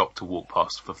best shop to walk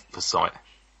past for sight?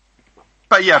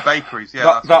 But yeah, bakeries.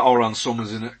 Yeah, that or on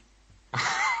Summers, isn't it?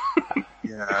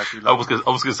 Yeah, I do I love was going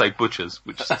to say butchers,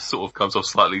 which sort of comes off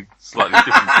slightly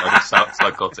different side of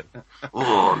psychotic.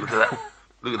 Oh,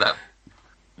 look at that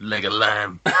leg of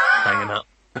lamb hanging up.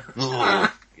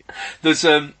 Oh. There's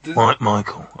Right,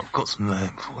 Michael, I've got some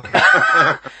lamb for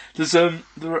you.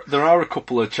 there are a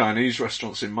couple of Chinese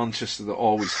restaurants in Manchester that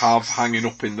always have hanging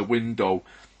up in the window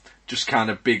just kind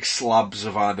of big slabs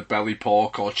of either belly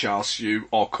pork or char siu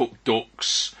or cooked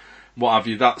ducks, what have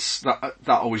you. That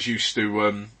always used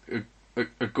to a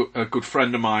good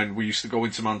friend of mine. We used to go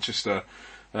into Manchester.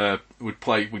 We'd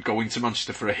go into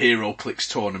Manchester for a HeroClix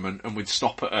tournament, and we'd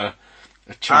stop at a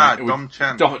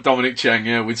Dominic Cheng.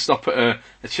 Yeah, we'd stop at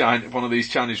one of these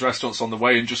Chinese restaurants on the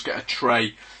way and just get a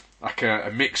tray, like a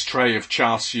mixed tray of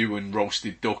char siu and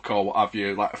roasted duck or what have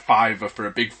you, like a $5 for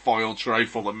a big foil tray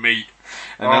full of meat,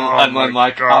 and then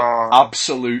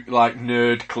absolute like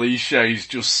nerd cliches,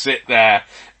 just sit there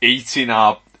eating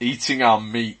our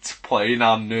meat, playing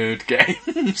our nerd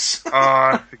games.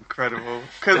 Oh, that's incredible.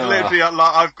 Because literally,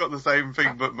 I've got the same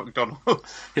thing, but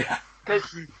McDonald's. Yeah.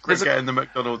 We're getting the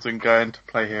McDonald's and going to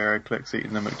play HeroClix,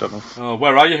 eating the McDonald's. Oh,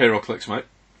 where are your HeroClix, mate?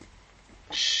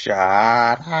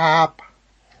 Shut up.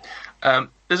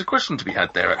 There's a question to be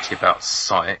had there actually about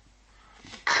sight.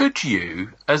 Could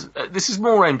you, this is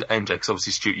more aimed at MJ, because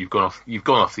obviously Stuart, you've gone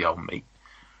off the old meat.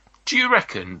 Do you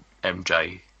reckon,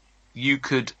 MJ, you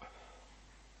could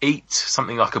eat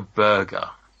something like a burger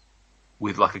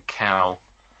with like a cow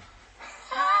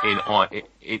in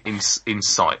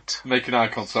sight? Making eye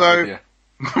contact with you.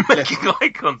 Making eye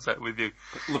contact with you.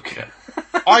 Look at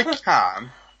I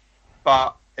can,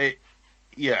 but it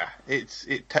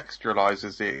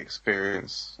texturalizes the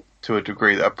experience to a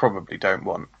degree that I probably don't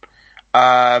want.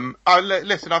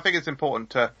 Listen, I think it's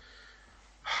important to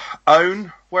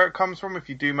own where it comes from if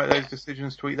you do make those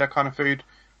decisions to eat that kind of food.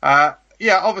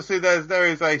 Obviously there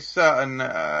is a certain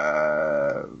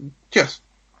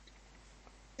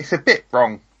it's a bit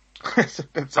wrong. It's a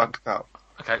bit fucked up.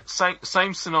 Okay,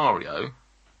 same scenario,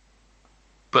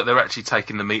 but they're actually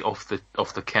taking the meat off the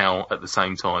cow at the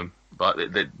same time. But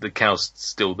the cow's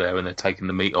still there, and they're taking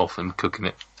the meat off and cooking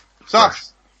it. So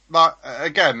that's like,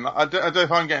 again, I don't know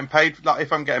if I'm getting paid. Like,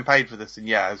 if I'm getting paid for this, then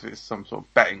yeah, if it's some sort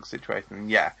of betting situation, then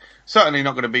yeah, certainly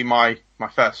not going to be my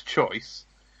first choice.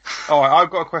 All right, I've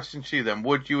got a question to you then.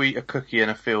 Would you eat a cookie in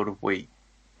a field of wheat?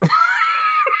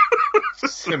 It's a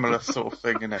similar sort of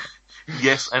thing, isn't it?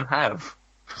 Yes, and have.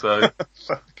 So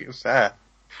fucking fair.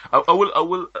 I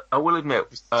will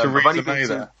admit, I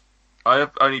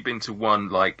have only been to one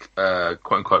quote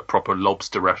unquote proper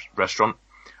lobster restaurant,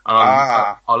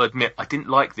 and I'll admit I didn't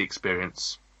like the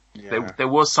experience. Yeah. There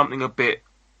was something a bit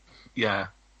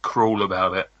cruel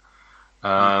about it.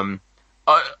 I'm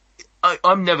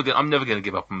never gonna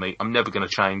give up on meat. I'm never gonna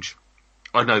change.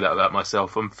 I know that about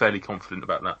myself. I'm fairly confident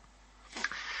about that.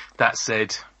 That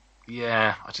said,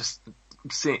 I just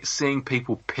seeing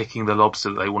people picking the lobster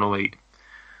that they want to eat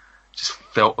just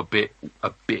felt a bit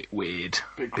weird.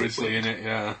 Bit grisly in it,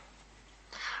 yeah.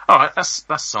 All right, that's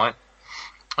sight.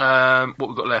 What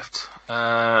we've got left?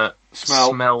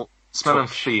 Smell and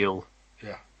feel.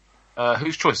 Yeah.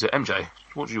 Whose choice is it? MJ,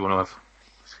 what do you want to have?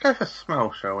 Let's go for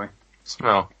smell, shall we?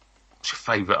 Smell. What's your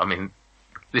favourite? I mean,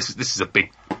 this is a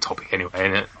big topic anyway,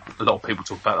 isn't it? A lot of people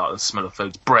talk about like, the smell of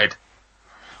foods. Bread.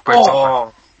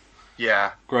 Oh,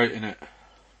 yeah. Great, innit?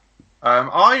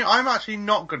 I'm actually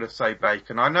not going to say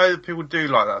bacon. I know that people do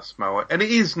like that smell, and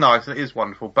it is nice and it is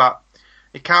wonderful, but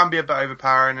it can be a bit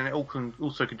overpowering, and it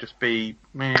also could just be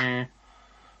meh.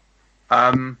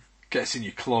 Gets in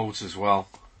your clothes as well.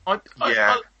 I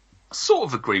sort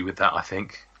of agree with that. I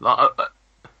think, like,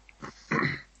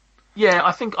 yeah,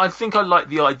 I think I like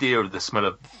the idea of the smell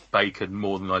of bacon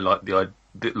more than I like the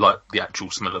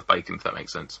actual smell of bacon. If that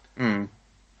makes sense. Mm.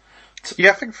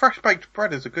 Yeah, I think fresh baked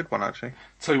bread is a good one, actually.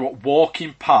 Tell you what,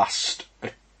 walking past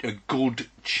a good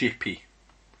chippy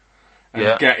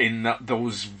and getting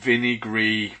those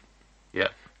vinegary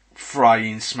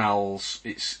frying smells,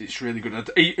 it's really good.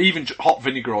 Even hot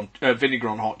vinegar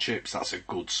on hot chips, that's a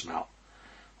good smell.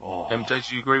 Oh. MJ,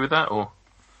 do you agree with that, or?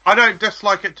 I don't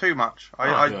dislike it too much.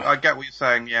 I get what you're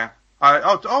saying, yeah.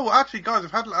 Actually, guys,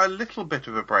 I've had a little bit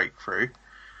of a breakthrough.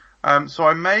 So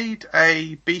I made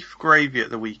a beef gravy at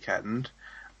the weekend,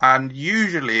 and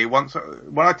usually when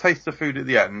I taste the food at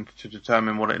the end to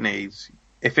determine what it needs,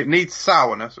 if it needs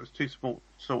sourness or it's too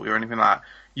salty or anything like that,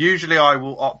 usually I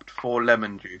will opt for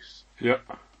lemon juice. Yep.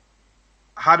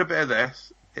 Had a bit of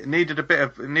this. It needed a bit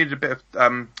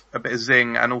of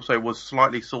zing, and also was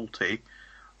slightly salty.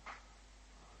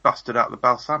 Busted out the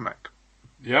balsamic.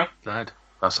 Yeah, glad.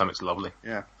 Balsamic's lovely.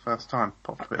 Yeah, first time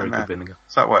popped a bit Very in there. good vinegar.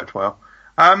 So that worked well.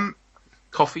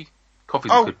 Coffee.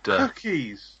 Coffee's a good.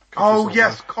 Cookies. Oh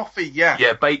yes, coffee. Yeah.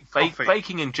 Yeah, Coffee.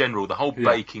 baking in general. The whole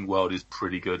baking world is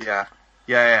pretty good.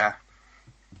 Yeah.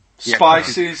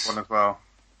 Spices. One as well.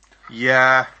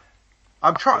 Yeah.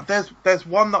 I'm trying. There's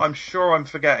one that I'm sure I'm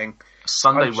forgetting.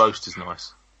 Sunday roast is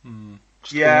nice.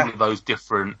 Just all of those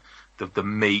different, the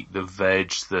meat, the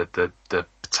veg, the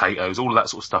potatoes, all of that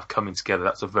sort of stuff coming together.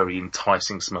 That's a very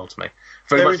enticing smell to me.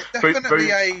 There is definitely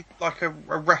a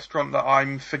restaurant that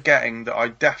I'm forgetting that I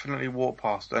definitely walk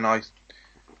past and I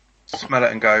smell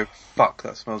it and go, fuck,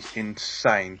 that smells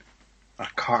insane. I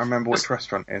can't remember which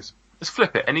restaurant it is. Let's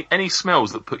flip it. Any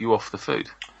smells that put you off the food?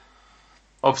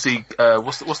 Obviously,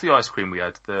 what's the ice cream we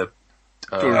had? The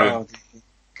durian,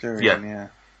 yeah.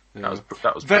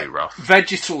 That was pretty rough.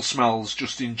 Vegetal smells,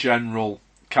 just in general,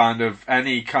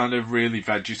 any kind of really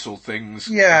vegetal things.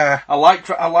 Yeah. I like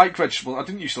vegetables. I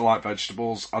didn't used to like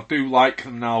vegetables. I do like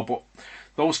them now, but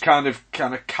those kind of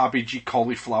cabbagey,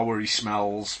 cauliflowery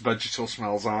smells, vegetal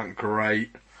smells aren't great.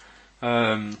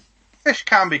 Fish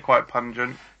can be quite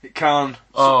pungent. It can.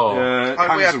 We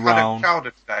had around.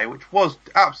 chowder today, which was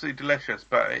absolutely delicious,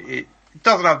 but it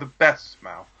doesn't have the best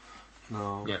smell.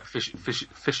 No. Yeah,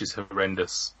 fish is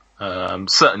horrendous.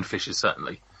 Certain fishes,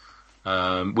 certainly.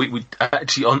 We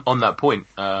actually, on that point,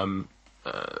 Laura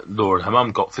and her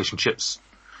mum got fish and chips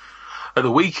at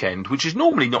the weekend, which is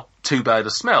normally not too bad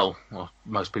a smell. Well,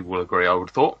 most people will agree, I would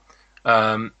have thought.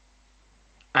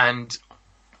 And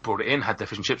brought it in, had their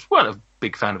fish and chips. Weren't a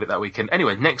big fan of it that weekend.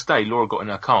 Anyway, next day, Laura got in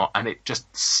her car and it just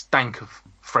stank of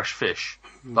fresh fish.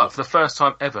 Like, for the first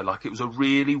time ever, like, it was a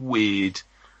really weird,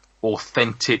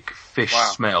 authentic fish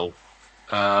smell.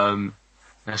 And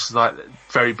it's like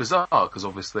very bizarre because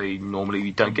obviously normally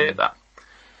you don't get that.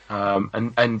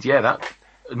 And yeah, that,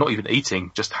 not even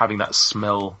eating, just having that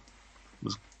smell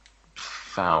was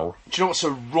foul. Do you know what's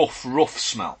a rough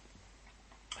smell?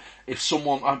 If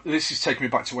someone, this is taking me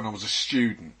back to when I was a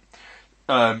student.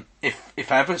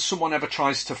 If ever someone ever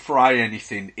tries to fry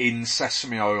anything in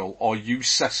sesame oil or use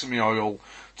sesame oil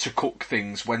to cook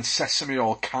things, when sesame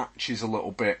oil catches a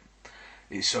little bit,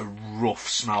 it's a rough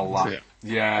smell. That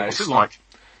yeah, what's it's it like?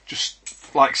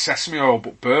 Just like sesame oil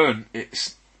but burnt.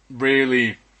 It's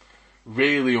really,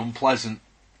 really unpleasant.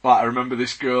 Like, I remember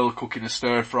this girl cooking a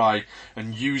stir fry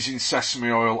and using sesame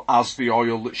oil as the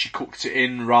oil that she cooked it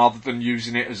in, rather than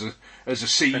using it as a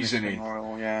seasoning.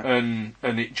 Oil, yeah. And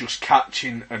it just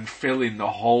catching and filling the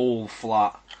whole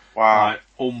flat. Wow. Like,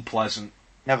 unpleasant.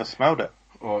 Never smelled it.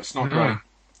 Oh, it's not great.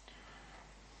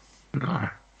 No,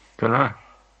 don't know.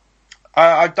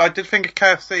 I did think of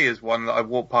KFC as one that I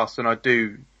walk past and I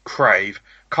do crave.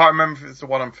 Can't remember if it's the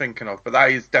one I'm thinking of, but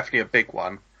that is definitely a big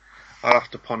one. I'll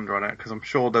have to ponder on it because I'm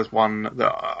sure there's one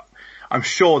that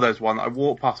I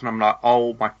walk past and I'm like,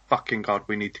 oh my fucking god,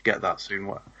 we need to get that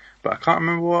soon. But I can't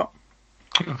remember what.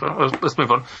 Let's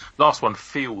move on. Last one,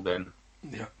 feel then.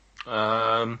 Yeah.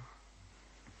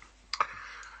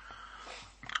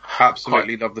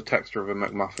 Absolutely love the texture of a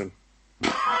McMuffin.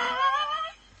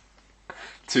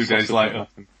 2 days later.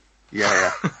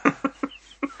 Yeah.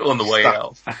 On the way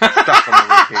out. Stuck on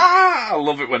the repeat. I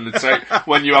love it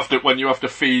when you have to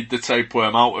feed the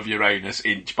tapeworm out of your anus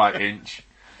inch by inch.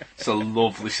 It's a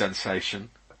lovely sensation.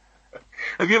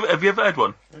 Have you ever had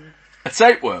one? A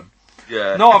tapeworm?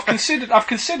 Yeah. No, I've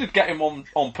considered getting one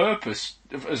on purpose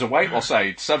as a weight loss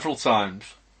aid several times.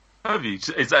 Have you?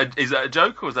 Is that a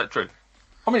joke or is that true?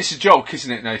 I mean, it's a joke,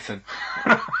 isn't it, Nathan?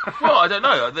 Well, I don't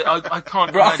know. I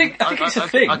can't. But I think it's a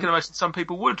thing. I can imagine some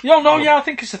people would. Yeah, I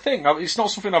think it's a thing. It's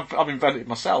not something I've invented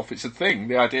myself. It's a thing.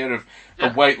 The idea of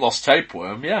a weight loss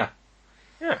tapeworm. Yeah.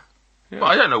 Well,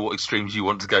 I don't know what extremes you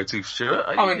want to go to, Stuart.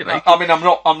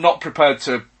 I'm not prepared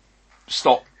to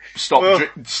stop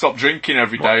drinking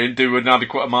every day and do an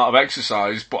adequate amount of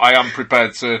exercise, but I am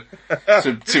prepared to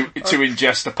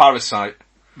ingest a parasite.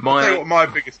 I'll tell you what my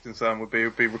biggest concern would be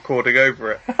recording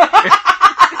over it.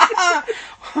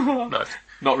 No,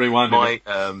 not rewinding.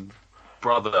 My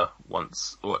brother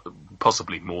once, or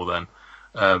possibly more than,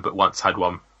 but once had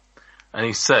one. And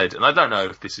he said, and I don't know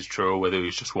if this is true or whether he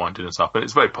was just winding us up, and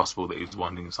it's very possible that he was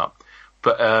winding us up,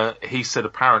 but he said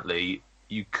apparently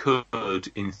you could,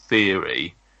 in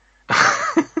theory, now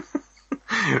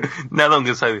I'm going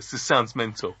to say this sounds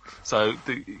mental, so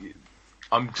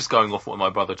I'm just going off what my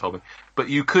brother told me, but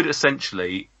you could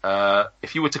essentially,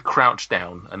 if you were to crouch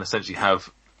down and essentially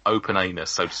have open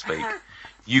anus, so to speak,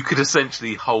 you could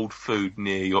essentially hold food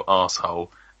near your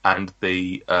arsehole, and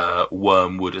the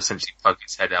worm would essentially poke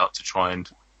its head out to try and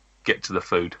get to the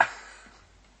food.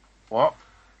 What?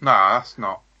 No, that's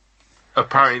not.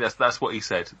 Apparently, that's what he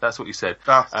said. That's what he said.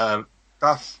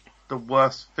 That's the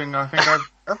worst thing I think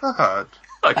I've ever heard.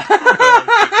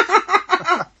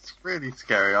 It's really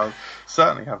scary. I'll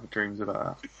certainly have dreams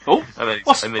about that. Oh,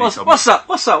 what's that?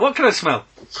 What's that? What can I smell?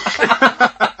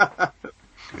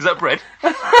 Is that bread?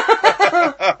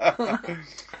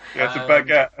 Yeah, it's a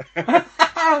baguette.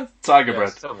 Tiger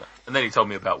bread. And then he told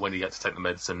me about when he had to take the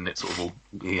medicine, and it sort of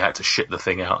he had to shit the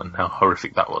thing out, and how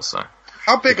horrific that was. So,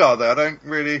 how big are they? I don't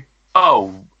really.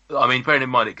 Oh, I mean, bearing in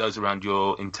mind it goes around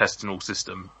your intestinal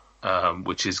system,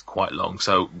 which is quite long.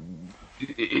 So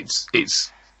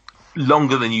it's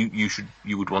longer than you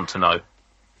would want to know.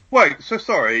 Wait, so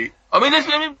sorry. I mean,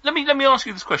 let me ask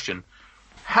you this question: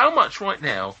 how much right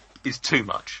now is too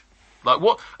much? Like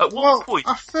what? At what point?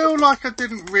 I feel like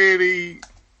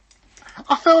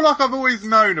I've always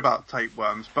known about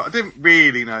tapeworms, but I didn't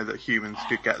really know that humans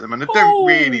could get them, and I don't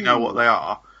really know what they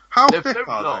are. How thick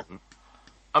are they?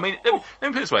 I mean, let me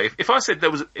put it this way: if I said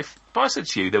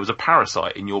to you there was a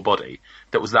parasite in your body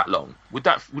that was that long,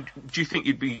 do you think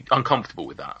you'd be uncomfortable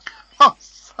with that? Oh,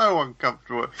 so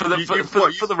uncomfortable. For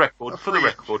the record,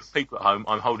 people at home,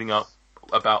 I'm holding up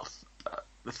about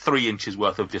 3 inches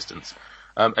worth of distance,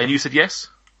 and you said yes.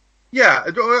 Yeah.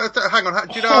 Hang on.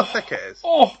 Do you know how thick it is?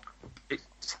 Oh,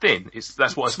 it's thin.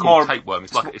 That's what it's called, tapeworm.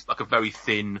 It's like a very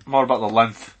thin. More about the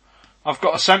length. I've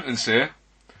got a sentence here.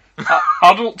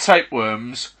 Adult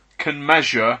tapeworms can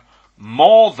measure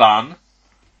more than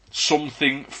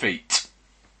something feet.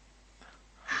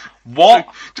 What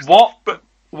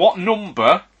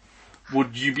number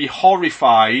would you be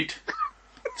horrified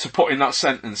to put in that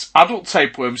sentence? Adult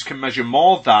tapeworms can measure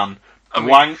more than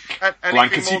blank,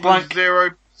 blankety blank.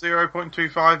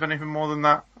 0.25, anything more than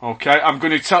that? Okay, I'm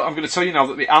going to tell you now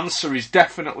that the answer is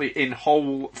definitely in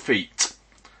whole feet.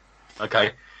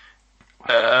 Okay.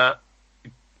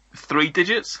 3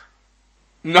 digits?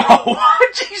 No!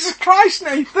 Jesus Christ,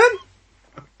 Nathan!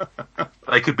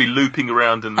 They could be looping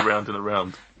around and around and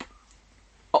around.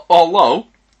 Although,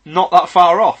 not that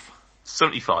far off.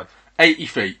 75. 80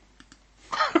 feet.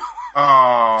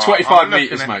 Oh, 25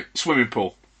 metres, mate. Swimming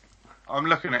pool. I'm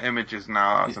looking at images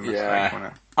now. That's a mistake,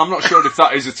 wasn't it? I'm not sure if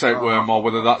that is a tapeworm or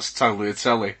whether that's totally a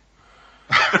telly.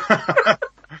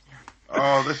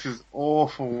 Oh, this is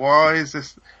awful. Why is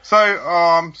this? So,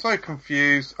 I'm so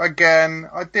confused. Again,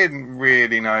 I didn't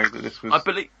really know that this was... I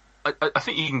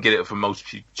think you can get it from a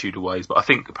multitude of ways, but I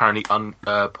think apparently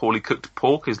poorly cooked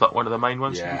pork is like one of the main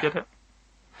ones you can get it.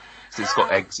 So it's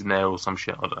got eggs in there or some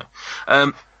shit, I don't know.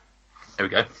 There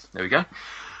we go.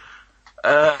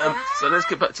 So let's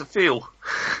get back to feel.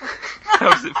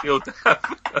 How does it feel to have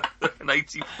an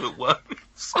 80-foot worm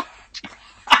inside you?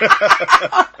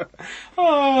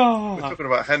 We're talking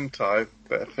about hentai,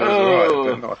 but it feels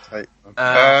alright, but not a tape.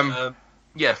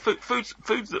 Yeah, foods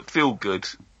that feel good.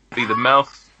 Either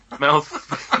mouth, nothing else.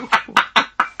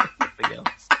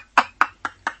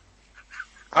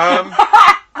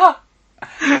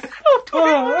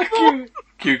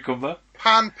 Cucumber.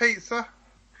 Pan pizza.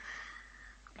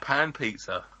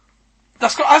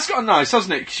 That's got a nice,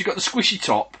 hasn't it? Because you've got the squishy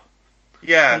top.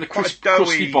 Yeah, and the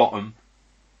crusty bottom.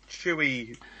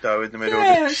 Chewy dough in the middle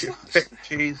Yeah, with thick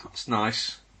cheese. That's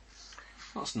nice.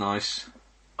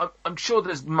 I'm sure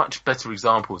there's much better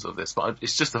examples of this, but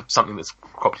it's just something that's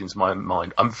cropped into my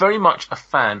mind. I'm very much a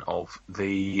fan of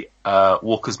the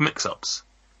Walker's mix-ups.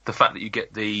 The fact that you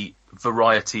get the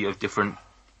variety of different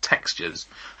textures.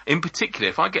 In particular,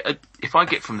 if I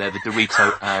get from there the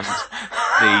Dorito and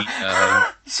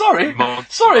the sorry,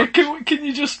 can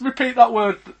you just repeat that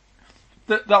word?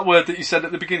 That word that you said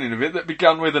at the beginning of it that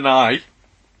began with an I.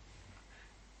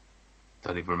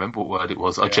 Don't even remember what word it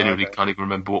was. I genuinely can't even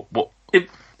remember what.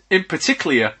 In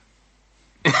particular.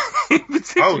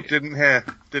 Oh, didn't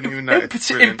even know. In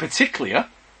particular.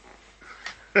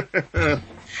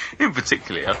 In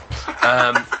particular,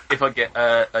 if I get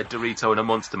a Dorito and a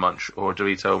Monster Munch, or a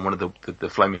Dorito and one of the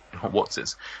Flaming Hot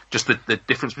What's-its, just the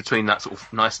difference between that sort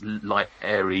of nice, light,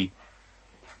 airy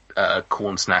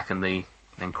corn snack and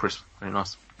then crisp, very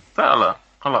nice. I like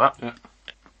that. Yeah.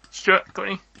 Stuart, got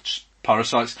any?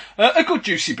 Parasites. A good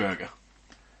juicy burger.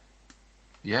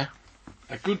 Yeah.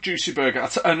 A good juicy burger.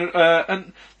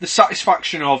 And the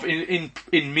satisfaction of, in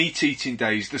meat eating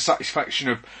days, the satisfaction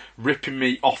of ripping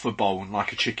meat off a bone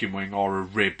like a chicken wing or a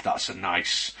rib, that's a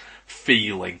nice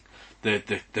feeling.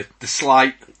 The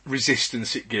slight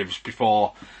resistance it gives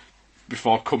before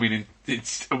coming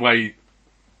away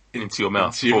into your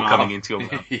mouth, before coming into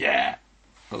your mouth. Yeah.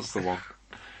 That's the one.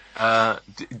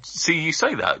 See, you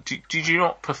say that. Did you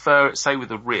not prefer it, say,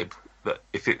 with a rib, that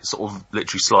if it sort of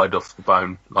literally slide off the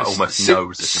bone, like almost no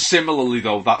resistance? Similarly,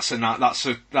 though,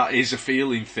 that is a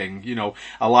feeling thing. You know,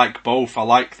 I like both. I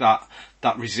like that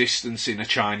resistance in a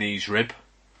Chinese rib,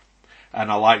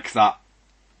 and I like that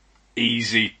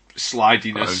easy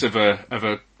slidiness of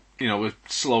a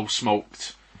slow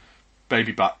smoked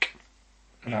baby back.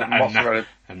 And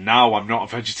now I'm not a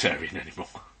vegetarian anymore.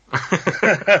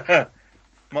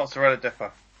 Mozzarella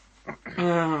dipper.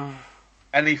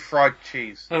 Any fried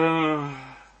cheese.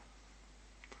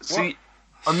 See,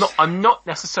 I'm not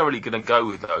necessarily going to go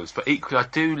with those, but equally I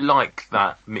do like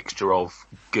that mixture of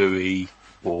gooey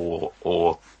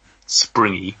or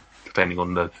springy, depending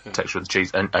on the texture of the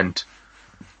cheese, and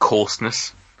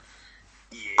coarseness,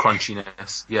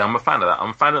 crunchiness. Yeah, I'm a fan of that.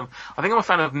 I think I'm a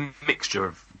fan of mixture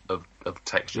of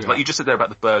textures. Yeah. Like you just said there about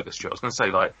the burger, Stuart. I was going to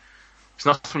say, like, it's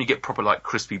nice when you get proper, like,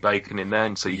 crispy bacon in there,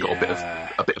 and so you got a bit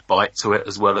of bite to it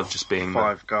as well of just being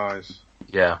Five Guys.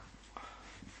 Yeah.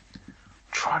 I'm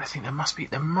trying to think,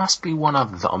 there must be one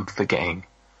other that I'm forgetting.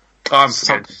 I'm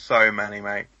forgetting so many,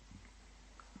 mate.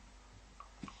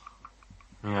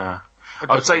 Yeah.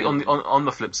 I would say on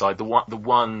the flip side, the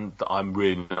one that I'm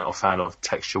really not a fan of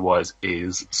texture wise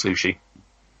is sushi.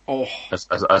 Oh.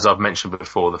 As I've mentioned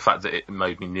before, the fact that it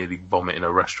made me nearly vomit in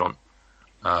a restaurant.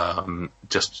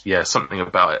 Something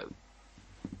about it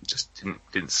just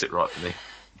didn't sit right with me.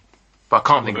 But I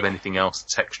can't think of anything else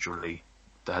texturally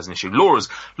that has an issue. Laura's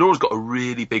got a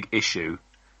really big issue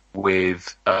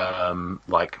with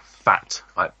like fat,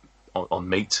 like on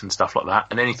meat and stuff like that,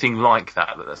 and anything like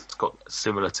that's got a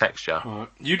similar texture.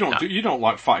 You don't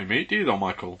like fatty meat, do you, though,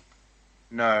 Michael?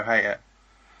 No, hate it.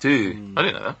 Do you? I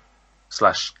didn't know that.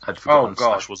 Slash had forgotten.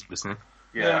 Slash wasn't listening.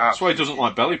 Yeah, that's why he doesn't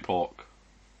like belly pork.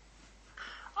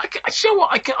 I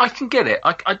can get it.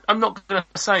 I'm not going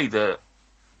to say that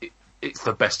it's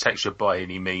the best texture by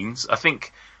any means. I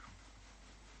think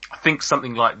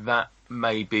something like that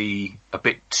may be a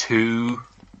bit too.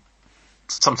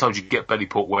 Sometimes you get belly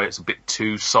pork where it's a bit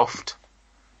too soft,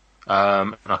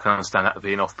 and I can understand that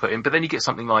being off-putting. But then you get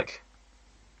something like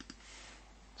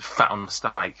fat on the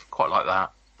steak, quite like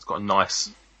that. It's got a nice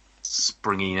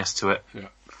springiness to it,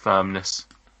 firmness.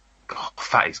 God,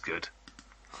 fat is good.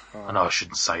 I know I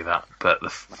shouldn't say that, but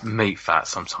the meat fat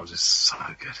sometimes is so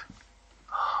good.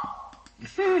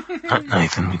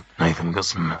 Nathan got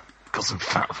some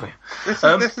fat for you.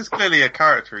 This is clearly a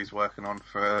character he's working on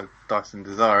for Dyson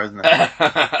Desire, isn't it?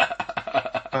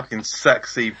 Fucking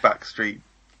sexy backstreet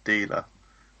dealer.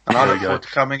 And I look forward to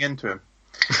coming into him.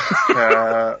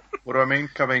 What do I mean?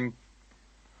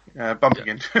 Bumping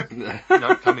into him.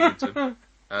 No, coming into him.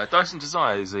 Dyson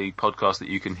Desire is a podcast that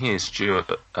you can hear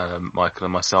Stuart, Michael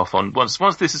and myself on. Once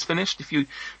this is finished, if you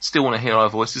still want to hear our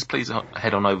voices, please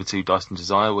head on over to Dyson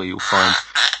Desire, where you'll find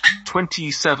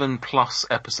 27 plus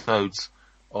episodes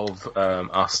of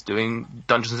us doing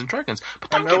Dungeons and Dragons.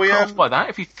 But don't get put off by that.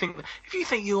 If you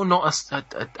think you're not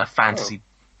a fantasy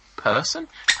person,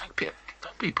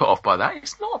 don't be put off by that.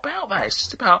 It's not about that. It's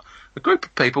just about a group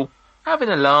of people having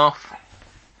a laugh.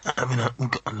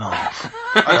 We've got a laugh.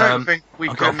 I don't think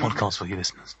I've got a podcast for you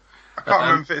listeners. I can't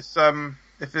remember if it's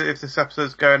if this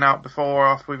episode's going out before or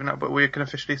after we've been out, but we can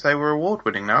officially say we're award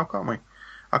winning now, can't we?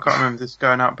 I can't remember if this is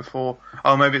going out before.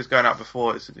 Oh, maybe it's going out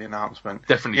before it's the announcement.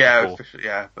 Definitely before. Officially,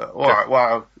 yeah, but alright,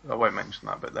 well, I won't mention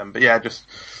that bit then. But yeah, just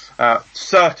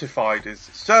Certified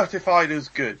as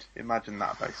good. Imagine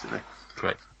that, basically.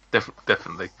 Correct.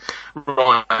 Definitely.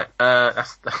 Right.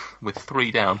 That's with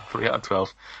 3 down, 3 out of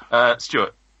 12.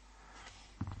 Stuart,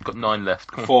 got 9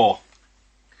 left. Come on.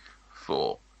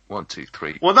 4. 1, 2,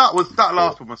 3. Well, that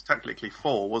last one was technically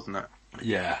 4, wasn't it?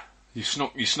 Yeah. You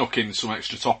snuck in some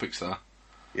extra topics there.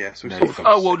 Yeah. So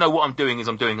oh well, no. What I'm doing is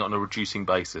I'm doing it on a reducing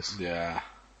basis. Yeah.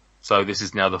 So this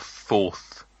is now the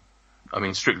 4th. I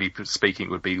mean, strictly speaking, it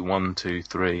would be 1, 2,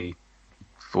 3,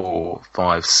 4,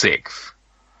 5, 6.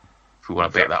 If we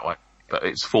want to be it that way, but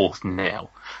it's 4th now.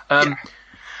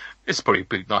 It's probably a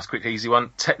big, nice, quick, easy one.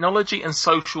 Technology and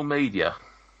social media.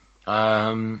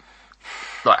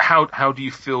 Like how do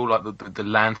you feel like the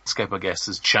landscape, I guess,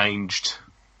 has changed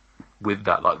with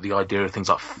that? Like the idea of things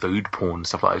like food porn and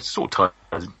stuff like that. It sort of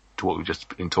ties to what we've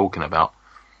just been talking about.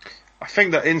 I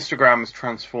think that Instagram has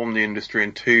transformed the industry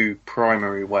in 2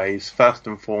 primary ways. First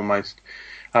and foremost,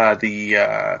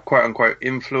 the quote-unquote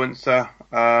influencer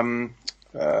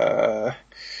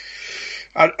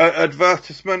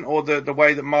advertisement, or the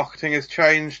way that marketing has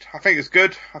changed. I think it's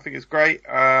good. I think it's great.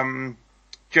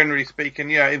 Generally speaking,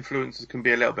 yeah, influencers can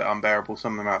be a little bit unbearable.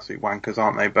 Some of them are absolute wankers,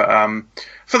 aren't they? But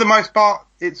for the most part,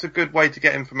 it's a good way to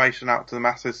get information out to the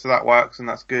masses, so that works and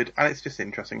that's good. And it's just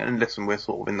interesting. And listen, we're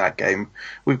sort of in that game.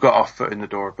 We've got our foot in the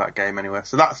door of that game anyway,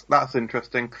 so that's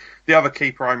interesting. The other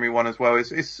key primary one as well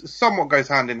is somewhat goes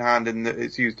hand in hand in that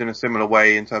it's used in a similar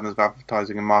way in terms of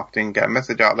advertising and marketing, get a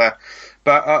message out there.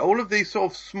 But all of these sort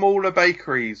of smaller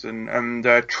bakeries and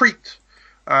treat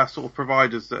sort of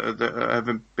providers that have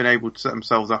been able to set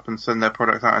themselves up and send their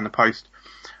products out in the post,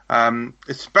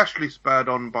 especially spurred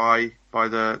on by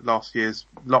the last year's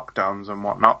lockdowns and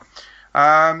whatnot.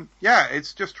 Yeah,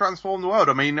 it's just transformed the world.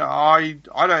 I mean, I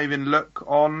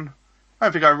don't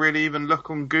think I really even look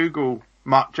on Google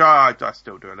much. I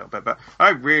still do a little bit, but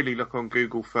I don't really look on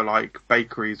Google for like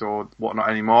bakeries or whatnot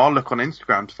anymore. I'll look on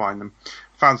Instagram to find them.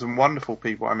 Found some wonderful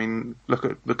people. I mean, look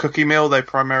at the Cookie Mill. They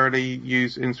primarily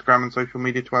use Instagram and social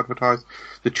media to advertise.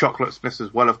 The Chocolate Smiths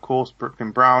as well, of course.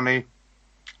 Brooklyn Brownie,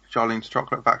 Charlene's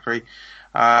Chocolate Factory.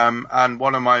 And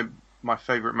one of my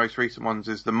favourite, most recent ones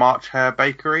is the March Hare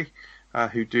Bakery,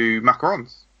 who do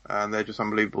macarons. And they're just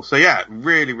unbelievable. So yeah,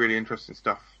 really, really interesting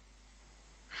stuff.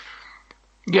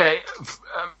 Yeah,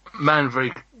 man,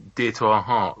 very dear to our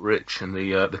heart, Rich, and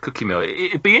the Cookie Mill.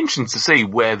 It'd be interesting to see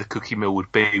where the Cookie Mill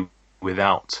would be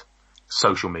without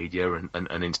social media and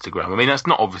Instagram. I mean, that's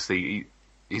not obviously,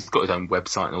 he's got his own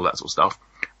website and all that sort of stuff,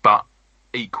 but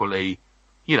equally,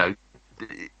 you know,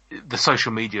 the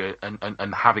social media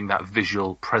and having that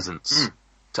visual presence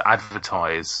to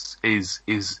advertise is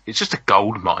it's just a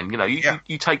gold mine. You know,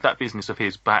 you take that business of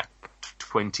his back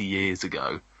 20 years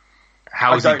ago.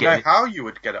 I don't know how you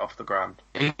would get it off the ground.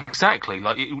 Exactly.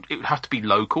 Like it would have to be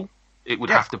local. It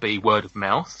would have to be word of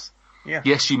mouth. Yeah.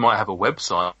 Yes, you might have a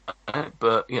website,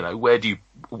 but you know,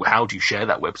 how do you share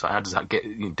that website? How does that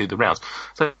do the rounds?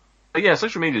 So, yeah,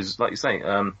 social media is, like you say,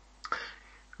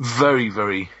 very,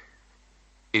 very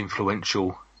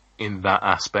influential in that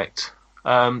aspect.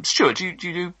 Stuart, do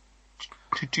you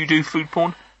do food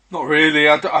porn? Not really.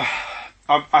 I've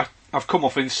come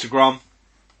off Instagram.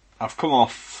 I've come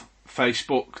off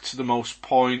Facebook for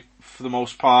the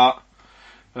most part.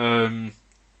 I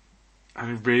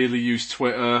really use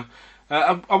Twitter.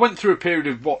 I went through a period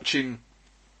of watching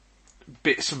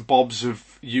bits and bobs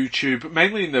of YouTube,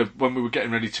 mainly when we were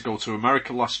getting ready to go to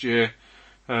America last year,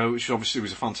 which obviously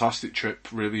was a fantastic trip.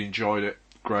 Really enjoyed it.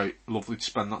 Great, lovely to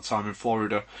spend that time in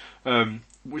Florida.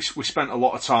 We spent a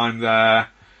lot of time there,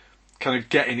 kind of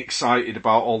getting excited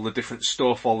about all the different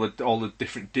stuff, all the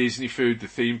different Disney food, the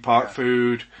theme park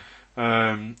food.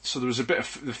 So there was a bit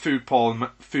of the food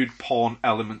porn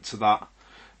element to that.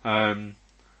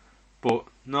 But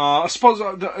no, I suppose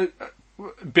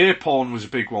beer porn was a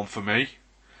big one for me,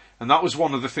 and that was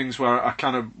one of the things where I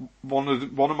kind of one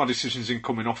of my decisions in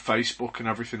coming off Facebook and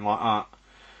everything like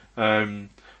that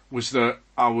was that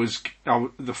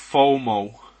the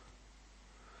FOMO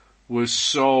was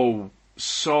so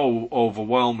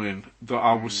overwhelming that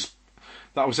I was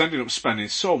ending up spending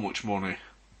so much money.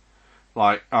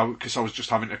 Like, because I was just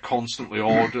having to constantly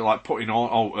order, like putting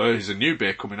on, here's a new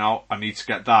beer coming out, I need to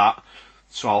get that,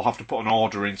 so I'll have to put an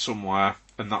order in somewhere,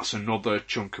 and that's another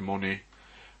chunk of money.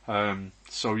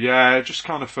 So yeah, just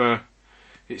kind of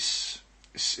it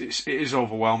is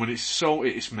overwhelming.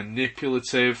 It's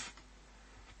manipulative.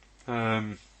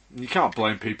 You can't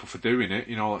blame people for doing it.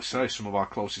 You know, let's say some of our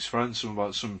closest friends,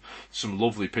 some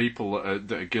lovely people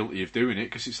that are guilty of doing it,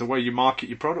 because it's the way you market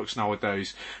your products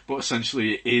nowadays. But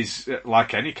essentially, it is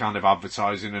like any kind of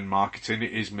advertising and marketing.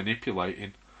 It is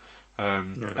manipulating.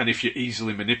 And if you're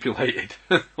easily manipulated,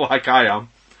 like I am,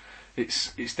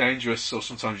 it's dangerous. So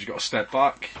sometimes you've got to step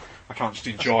back. I can't just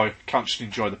enjoy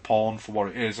the porn for what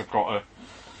it is. I've got to.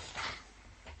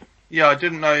 Yeah, I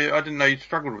didn't know you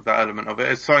struggled with that element of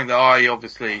it. It's something that I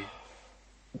obviously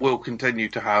will continue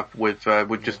to have with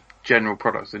just general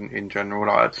products in general.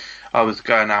 Like, I was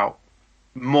going out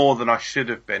more than I should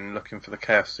have been looking for the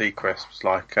KFC crisps.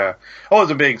 Like, I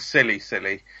wasn't being silly,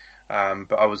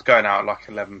 but I was going out at like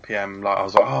 11 PM. Like, I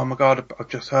was like, oh my god, I've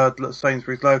just heard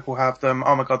Sainsbury's Local have them.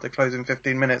 Oh my god, they're closing in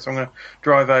 15 minutes. I'm going to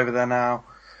drive over there now.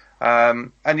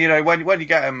 And you know, when you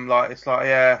get them, like, it's like,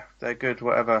 yeah, they're good,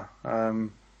 whatever.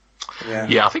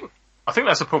 Yeah, I think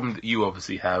that's a problem that you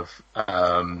obviously have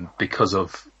because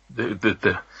of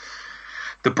the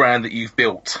brand that you've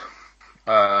built.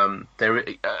 And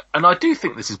I do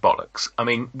think this is bollocks. I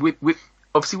mean, with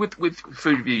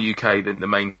Food Review UK, the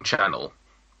main channel,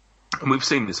 and we've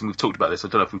seen this and we've talked about this. I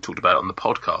don't know if we've talked about it on the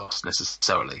podcast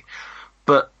necessarily,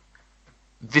 but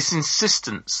this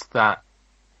insistence that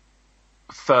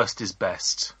first is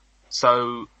best.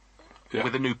 So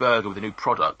with a new burger, with a new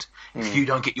product, if you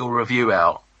don't get your review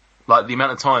out, like the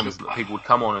amount of times that people would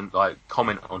come on and like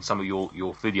comment on some of your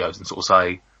videos and sort of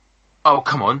say, "Oh,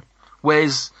 come on,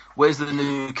 where's the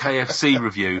new KFC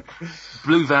review?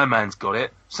 Blue Van Man's got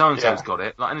it, so and so's got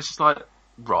it." Like, and it's just like,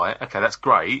 right, okay, that's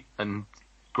great and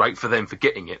great for them for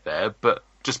getting it there, but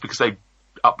just because they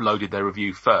uploaded their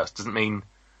review first doesn't mean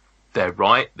they're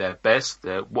right, they're best,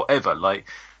 they're whatever. Like,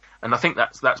 and I think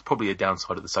that's probably a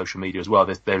downside of the social media as well.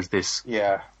 There's this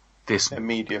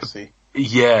immediacy.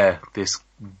 Yeah, this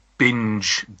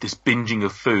binging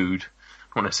of food,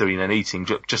 not necessarily in an eating,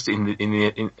 just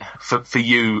for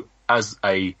you as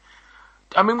a.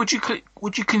 I mean, would you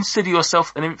consider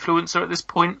yourself an influencer at this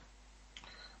point?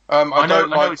 I know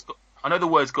the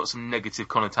word's got some negative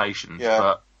connotations. Yeah,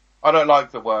 but I don't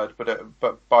like the word,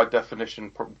 but by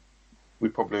definition, we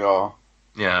probably are.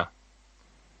 Yeah.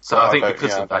 So I think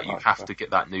because of that, you have to get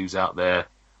that news out there,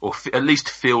 or at least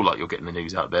feel like you're getting the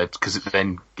news out there, because it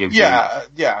then gives you.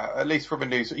 Yeah, at least from a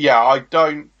news. Yeah, I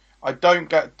don't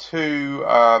get too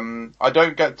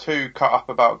cut up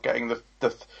about getting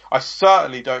I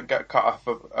certainly don't get cut up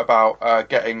about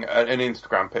getting an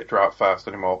Instagram picture out first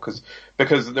anymore,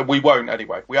 because we won't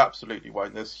anyway. We absolutely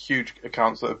won't. There's huge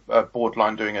accounts that are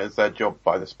borderline doing it as their job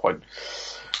by this point.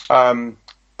 Similarly,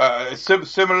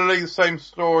 the same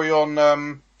story on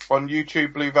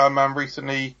YouTube. Blue Van Man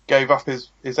recently gave up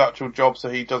his actual job, so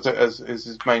he does it as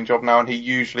his main job now, and he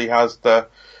usually has the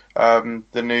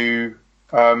new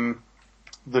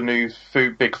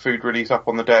big food release up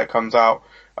on the day it comes out.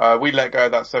 We let go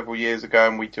of that several years ago,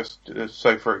 and we just,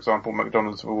 so for example,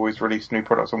 McDonald's have always released new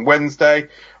products on Wednesday.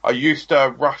 I used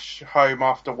to rush home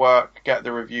after work, get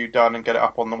the review done and get it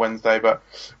up on the Wednesday, but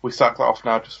we sacked that off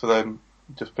now just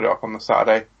put it up on the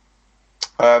Saturday.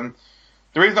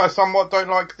 The reason I somewhat don't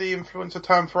like the influencer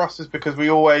term for us is because we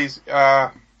always,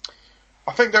 I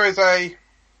think there is a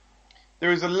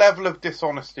level of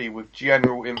dishonesty with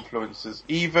general influencers,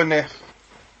 even if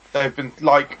they've been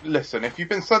like, listen, if you've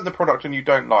been sent the product and you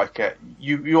don't like it,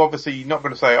 you obviously, you're not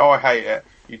going to say, oh, I hate it.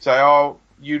 You'd say, oh,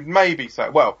 you'd maybe say,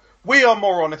 well, we are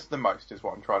more honest than most is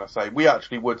what I'm trying to say. We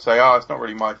actually would say, oh, it's not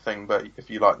really my thing, but if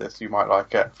you like this, you might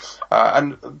like it.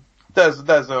 And there's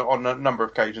on a number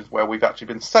of occasions where we've actually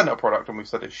been sent a product and we've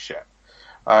said it's shit.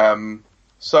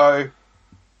 So,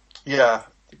 yeah.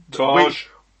 Tosh.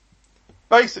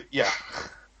 Basically,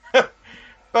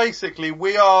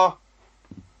 we are.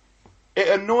 It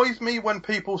annoys me when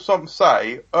people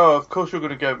say, "Oh, of course you're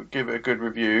going to give it a good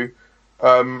review.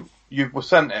 You were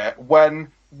sent it,"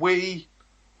 when we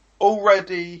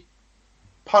already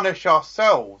punish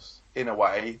ourselves in a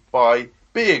way by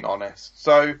being honest.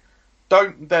 So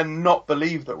don't then not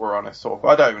believe that we're honest. Sort of.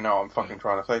 I don't even know what I'm fucking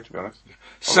trying to say, to be honest.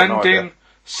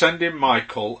 Sending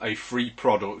Michael a free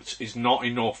product is not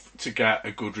enough to get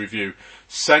a good review.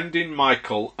 Sending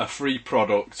Michael a free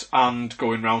product and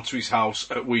going round to his house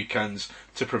at weekends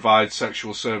to provide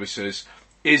sexual services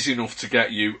is enough to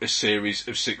get you a series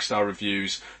of 6-star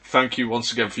reviews. Thank you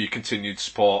once again for your continued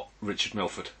support, Richard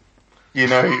Milford. You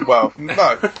know, well,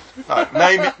 no.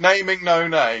 Naming no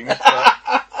names,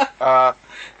 but,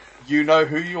 you know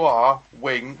who you are,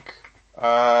 wink,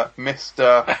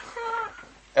 Mr.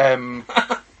 M.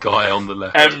 Guy on the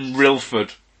left. M.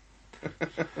 Rilford.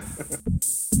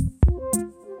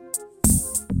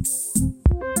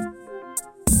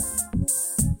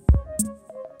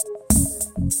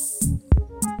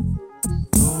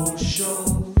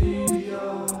 Social media,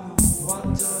 what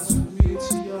does it mean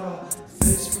to ya?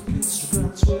 Facebook, Instagram,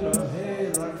 Twitter,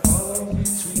 hey, like, follow,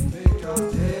 retweet, make our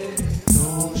day.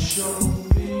 Social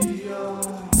media,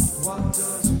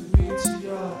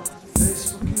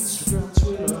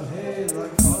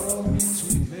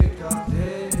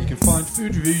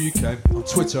 Food Review UK, on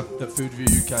Twitter at Food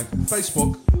Review UK,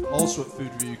 Facebook also at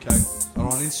Food Review UK, and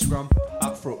on Instagram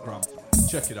at Fruitgram.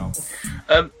 Check it out.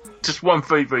 Just one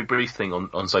very, very brief thing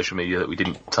on social media that we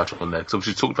didn't touch on there, because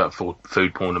obviously we talked about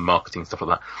food porn and marketing and stuff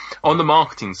like that. On the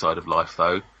marketing side of life,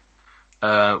 though,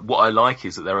 what I like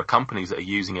is that there are companies that are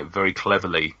using it very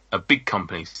cleverly. Big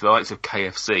companies, the likes of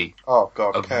KFC, Oh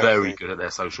god, are KFC. very good at their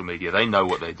social media. They know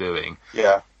what they're doing.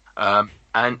 Yeah. And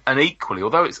equally,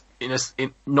 although it's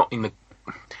not in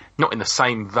the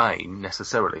same vein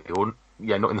necessarily, or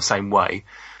not in the same way,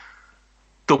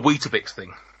 the Weetabix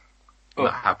thing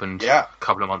that happened a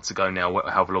couple of months ago now,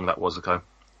 however long that was ago,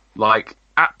 like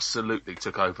absolutely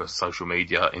took over social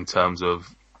media in terms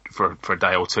of for a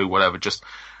day or two, whatever. Just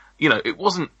it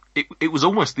wasn't. It was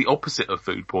almost the opposite of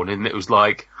food porn, and it was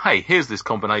like, hey, here's this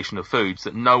combination of foods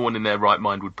that no one in their right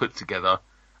mind would put together.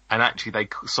 And actually, they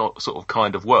sort of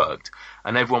kind of worked,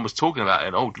 and everyone was talking about it.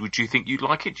 And, oh, do you think you'd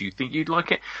like it? Do you think you'd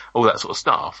like it? All that sort of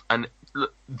stuff. And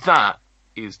that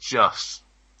is just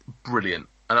brilliant.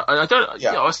 And I don't,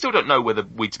 I still don't know whether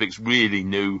Weetabix really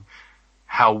knew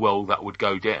how well that would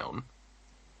go down.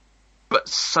 But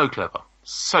so clever,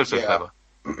 so clever.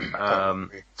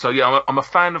 I'm a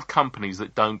fan of companies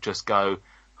that don't just go,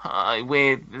 "Hi,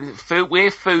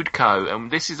 we're Food Co, and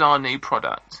this is our new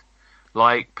product."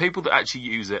 Like, people that actually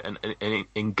use it and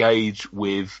engage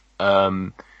with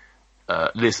listeners,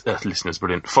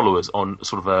 brilliant, followers on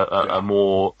sort of a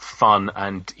more fun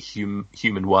and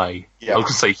human way. Yeah. I was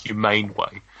going to say humane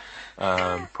way.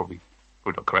 Probably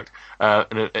not correct.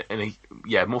 In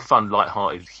a more fun,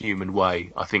 light-hearted, human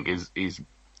way, I think is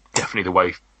definitely the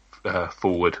way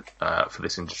forward for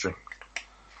this industry.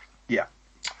 Yeah.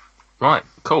 Right,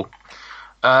 cool.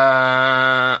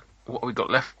 What have we got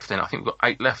left then? I think we've got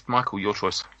 8 left. Michael, your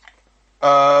choice.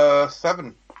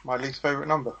 7. My least favourite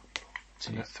number.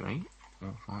 2, 3,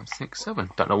 4, 5, 6, 7.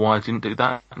 Don't know why I didn't do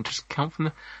that and just count from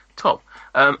the top.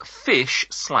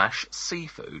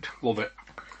 Fish/seafood. Love it.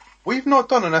 We've not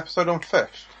done an episode on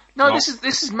fish. No,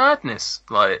 this is madness.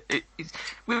 Like,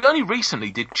 we only recently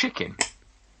did chicken.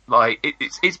 Like,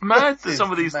 it's mad that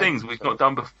some of these things we've not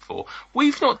done before.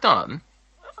 We've not done.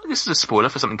 This is a spoiler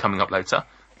for something coming up later.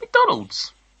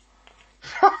 McDonald's.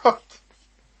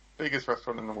 Biggest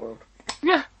restaurant in the world.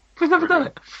 Yeah, we've never done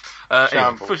it.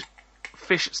 Anyway,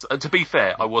 fish. To be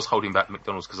fair, I was holding back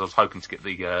McDonald's because I was hoping to get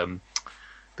the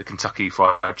Kentucky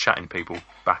Fried Chatting people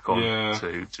back on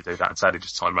to do that. And sadly,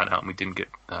 just time ran out and we didn't get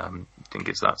to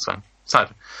that. So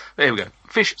sadly, there we go.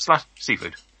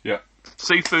 Fish/seafood. Yeah.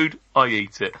 Seafood, I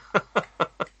eat it. I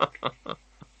don't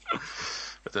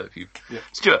know if you. Yeah.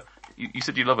 Stuart. You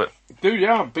said you love it. Do,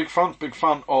 yeah. I'm big fan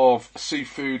of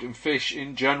seafood and fish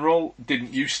in general.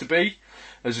 Didn't used to be.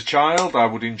 As a child, I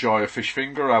would enjoy a fish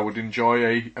finger. I would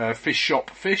enjoy a fish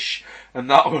shop fish, and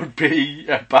that would be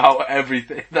about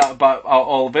everything. About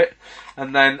all of it.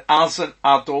 And then, as an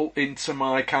adult, into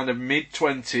my kind of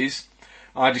mid-20s,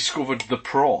 I discovered the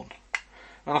prawn,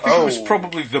 and I think it was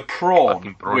probably the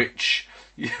prawn which.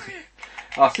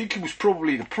 I think it was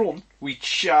probably the prawn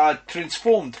which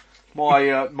transformed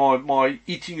my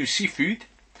eating of seafood.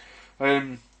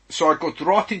 So I got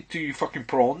right into fucking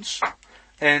prawns,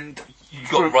 and you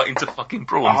got right into fucking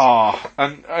prawns.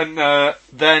 And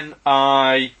then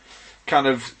I kind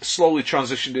of slowly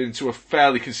transitioned into a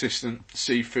fairly consistent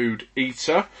seafood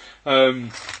eater.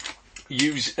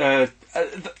 Use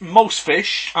most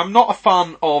fish. I'm not a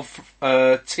fan of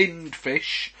tinned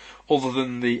fish, other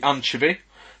than the anchovy,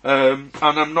 and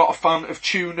I'm not a fan of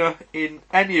tuna in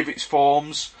any of its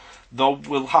forms. Though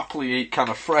we'll happily eat kind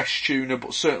of fresh tuna,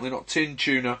 but certainly not tinned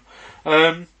tuna.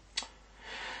 I've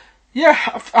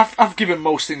given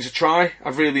most things a try. I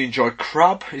really enjoy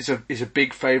crab. is a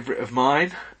big favourite of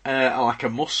mine. I like a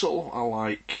mussel.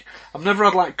 I've never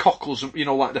had like cockles,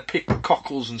 like the pickled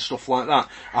cockles and stuff like that.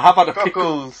 I have had a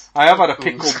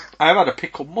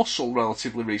pickled mussel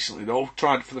relatively recently though.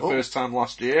 Tried it for the first time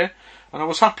last year, and I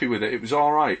was happy with it. It was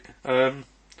all right.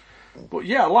 But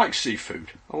yeah, I like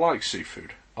seafood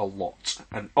a lot,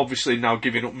 and obviously now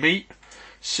giving up meat,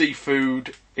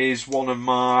 seafood is one of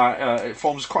my. It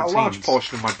forms quite a large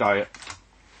portion of my diet.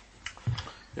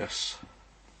 Yes.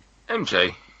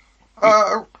 MJ.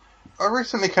 I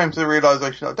recently came to the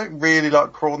realisation I don't really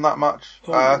like prawn that much.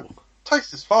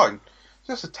 Taste is fine. It's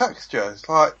just a texture. It's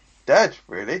like dead,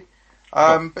 really.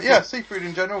 But yeah, seafood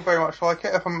in general, very much like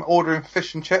it. If I'm ordering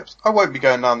fish and chips, I won't be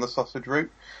going down the sausage route.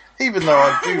 Even though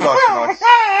I do like a nice...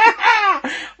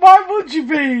 Why would you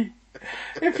be?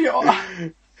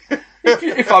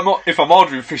 If I'm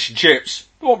ordering fish and chips,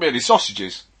 there won't be any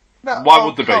sausages. No, Why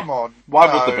would there be? Come on.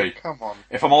 Why would there be? Come on.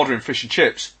 If I'm ordering fish and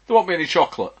chips, there won't be any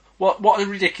chocolate. What a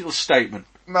ridiculous statement.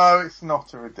 No, it's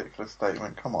not a ridiculous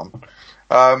statement. Come on.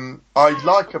 I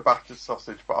like a battered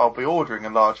sausage, but I'll be ordering a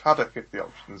large haddock if the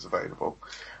option's available.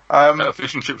 At a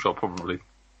fish and chip shop, probably.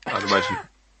 I'd imagine.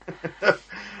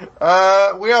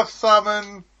 We have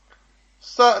salmon,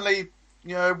 certainly,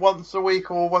 once a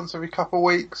week or once every couple of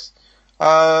weeks.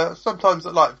 Sometimes,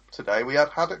 like today, we had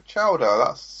haddock chowder.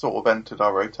 That's sort of entered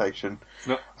our rotation.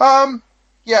 Yep.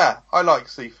 Yeah, I like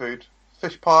seafood.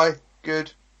 Fish pie,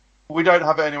 good. We don't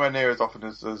have it anywhere near as often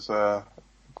as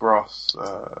grass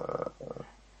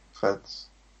feds.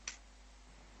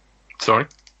 Sorry?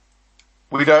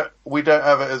 We don't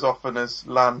have it as often as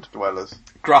land dwellers.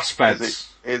 Grass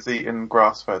feds is eating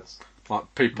grass feds.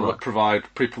 like people that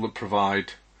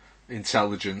provide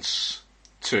intelligence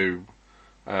to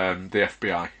the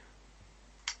FBI.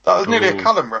 That was nearly a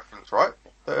Callum reference, right?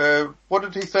 What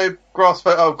did he say? Grass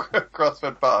fed. Oh, grass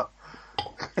fed butter.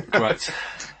 Correct.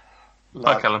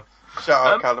 Hi, Callum. Shout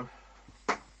out,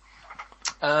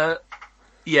 Callum.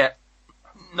 Yeah,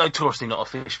 notoriously not a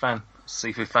fish fan,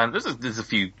 seafood fan. There's a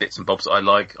few bits and bobs that I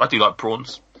like. I do like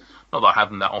prawns. Not that I have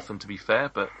them that often, to be fair,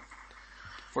 but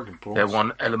Fucking prawns. they're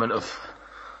one element of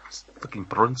fucking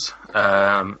prawns.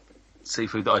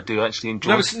 Seafood that I do actually enjoy.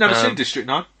 Never seen District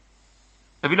 9?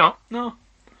 Have you not? No.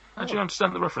 How do you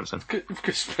understand the reference then?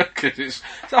 Because I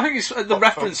think the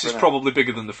reference is probably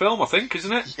bigger than the film, I think,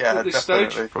 isn't it? Yeah, at this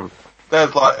definitely. stage. Probably.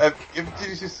 There's like,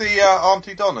 did you see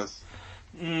Auntie Donna's?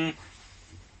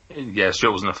 Yeah,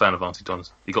 Stuart wasn't a fan of Auntie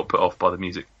Donna's. He got put off by the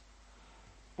music.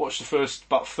 Watched the first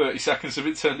about 30 seconds of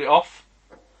it, turned it off.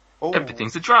 Oh.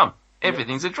 Everything's a drum.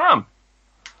 Everything's a drum.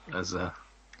 As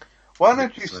Why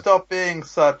don't you stop being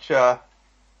such a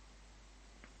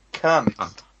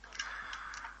cunt?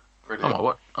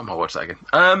 Brilliant. I might watch that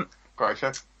again. Great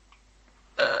show.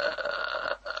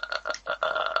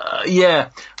 Yeah.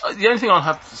 The only thing I'll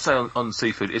have to say on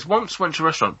seafood is once went to a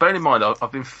restaurant. Bearing in mind,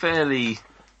 I've been fairly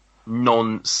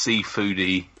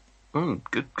non-seafoody.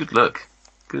 Good look.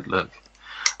 Good look.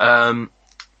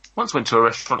 Once went to a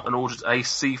restaurant and ordered a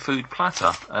seafood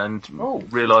platter and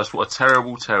realised what a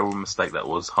terrible, terrible mistake that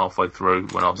was halfway through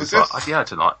when I was just like, I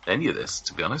don't like any of this,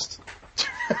 to be honest.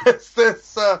 Is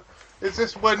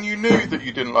this when you knew that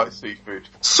you didn't like seafood?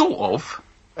 Sort of.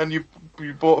 And you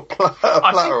bought a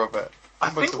platter of it? I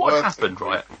think what had happened,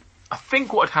 right? I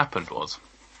think what had happened was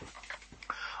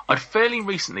I'd fairly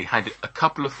recently had a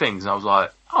couple of things and I was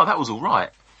like, oh, that was alright.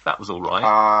 That was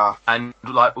alright. And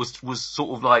like was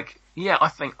sort of like, yeah, I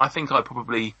think I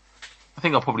probably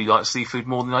like seafood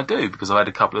more than I do because I had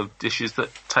a couple of dishes that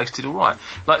tasted alright.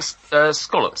 Like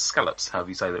scallops, however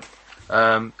you say that.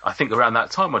 I think around that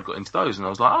time I'd got into those and I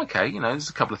was like, okay, there's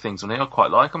a couple of things on here I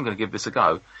quite like, I'm going to give this a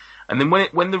go. And then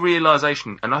when the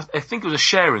realisation, and I think it was a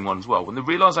sharing one as well, when the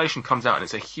realisation comes out and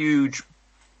it's a huge,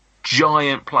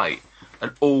 giant plate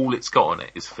and all it's got on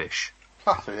it is fish.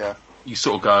 Classic, yeah. You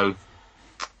sort of go,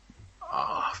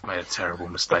 I've made a terrible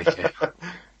mistake here.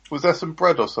 Was there some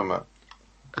bread or something?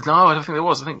 No, I don't think there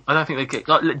was. I don't think they get,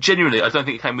 like, genuinely, I don't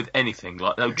think it came with anything,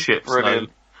 like no chips,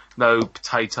 no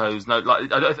potatoes, no, like,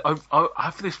 I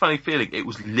have this funny feeling it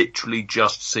was literally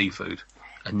just seafood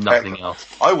and nothing else.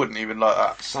 I wouldn't even like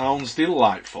that. Sounds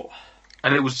delightful.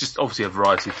 And it was just obviously a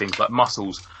variety of things, like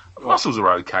mussels. Mussels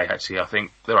are okay, actually, I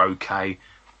think. They're okay.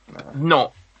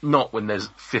 No. Not when there's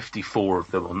 54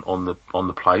 of them on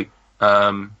the plate.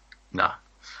 Nah.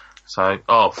 So,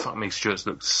 fuck me, Stuart's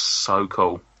looked so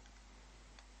cool.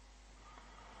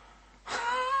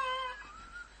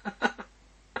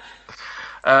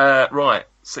 Right,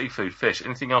 seafood, fish.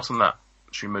 Anything else on that?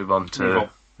 Should we move on to...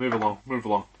 Move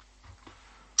along.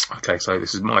 Okay, so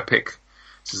this is my pick.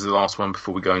 This is the last one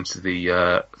before we go into the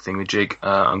thingamajig.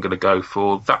 I'm going to go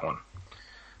for that one.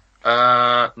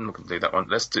 I'm not going to do that one.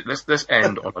 Let's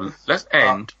end on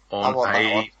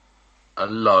a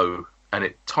low, and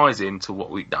it ties into what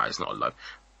we. No, it's not a low.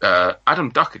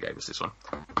 Adam Ducker gave us this one.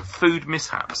 Food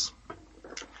mishaps.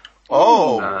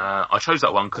 I chose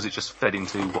that one because it just fed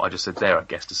into what I just said there, I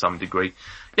guess, to some degree.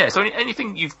 Yeah. So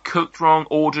anything you've cooked wrong,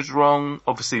 ordered wrong.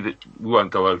 Obviously, that we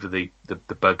won't go over the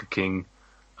Burger King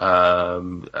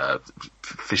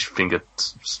fish finger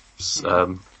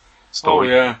story. Oh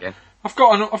yeah. Again. I've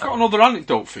got another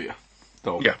anecdote for you,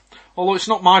 though. Yeah. Although it's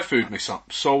not my food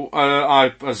mishap. So,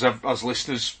 as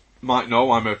listeners might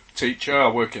know, I'm a teacher.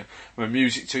 I'm a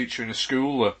music teacher in a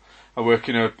school. I work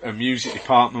in a music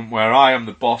department where I am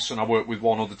the boss, and I work with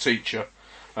one other teacher.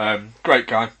 Great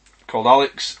guy called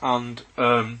Alex, and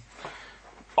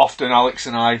often Alex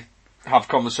and I have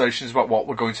conversations about what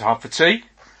we're going to have for tea.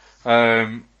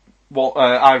 As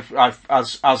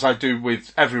I do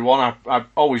with everyone, I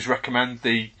always recommend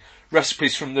the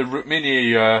recipes from the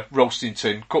Rukmini roasting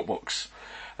tin cookbooks.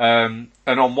 And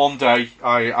on one day,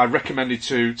 I recommended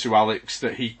to Alex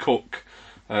that he cook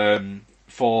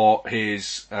for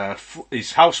his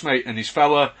housemate and his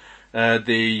fella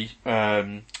the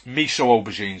miso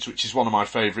aubergines, which is one of my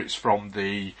favourites from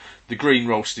the green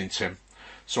roasting tin.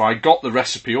 So I got the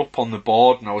recipe up on the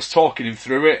board, and I was talking him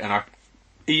through it, and I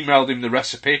emailed him the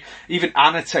recipe, even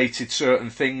annotated certain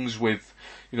things with,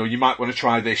 you might want to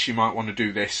try this, you might want to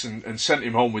do this, and sent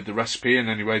him home with the recipe. And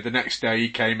anyway, the next day he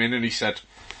came in and he said,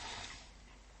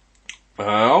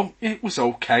 well, it was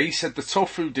okay. He said the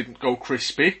tofu didn't go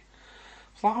crispy. I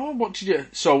was like, oh, what did you...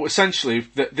 So essentially,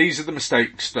 these are the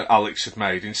mistakes that Alex had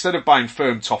made. Instead of buying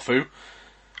firm tofu,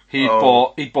 he'd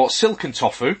bought silken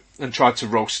tofu and tried to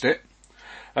roast it.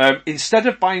 Instead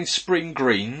of buying spring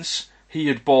greens, he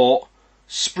had bought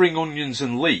spring onions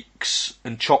and leeks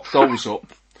and chopped those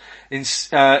up.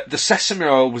 The sesame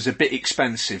oil was a bit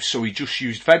expensive, so he just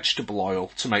used vegetable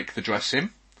oil to make the dressing.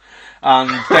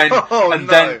 And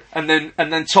then,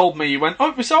 and then told me, he went,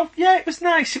 it was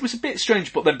nice, it was a bit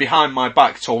strange, but then behind my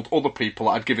back told other people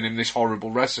that I'd given him this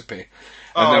horrible recipe.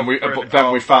 And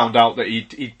then we found out that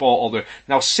he'd bought all the...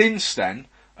 Now since then,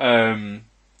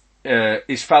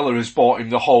 his fella has bought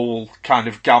him the whole kind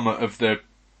of gamut of the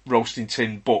roasting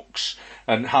tin books,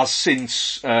 and has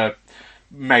since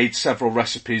made several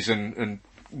recipes, and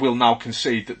will now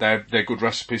concede that they're good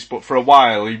recipes. But for a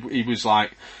while he was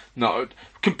like, no,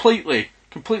 completely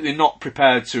not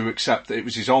prepared to accept that it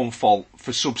was his own fault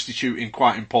for substituting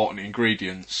quite important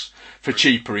ingredients for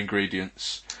cheaper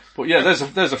ingredients. But yeah,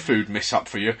 there's a food mishap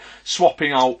for you.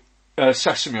 Swapping out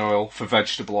sesame oil for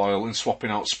vegetable oil and swapping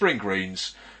out spring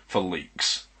greens for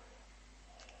leeks.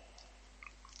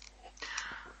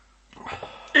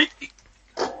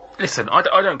 Listen,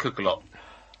 I don't cook a lot,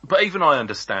 but even I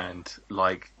understand,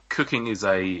 like, cooking is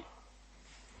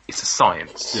it's a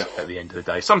science at the end of the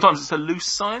day. Sometimes it's a loose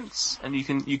science, and you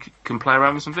can play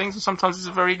around with some things, and sometimes it's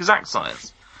a very exact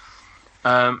science.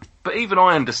 But even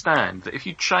I understand that if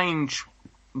you change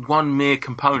one mere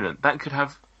component, that could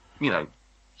have,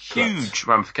 huge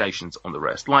ramifications on the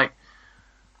rest. Like,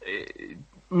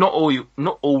 not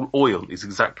all oil is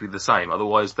exactly the same.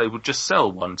 Otherwise, they would just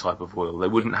sell one type of oil. They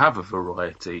wouldn't have a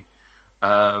variety.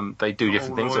 They do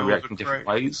different things. They react in different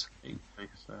ways.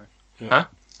 Huh?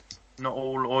 Not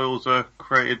all oils are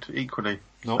created equally.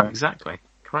 No, exactly,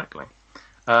 correctly.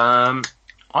 Just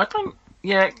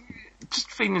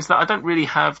feelings that I don't really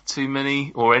have too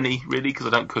many or any really, because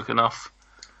I don't cook enough.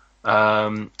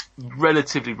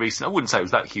 Relatively recent, I wouldn't say it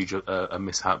was that huge a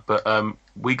mishap, but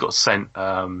we got sent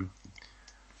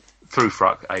through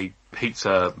Fruck a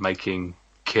pizza making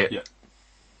kit. Yeah.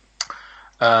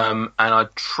 And I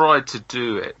tried to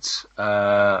do it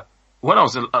when I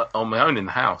was on my own in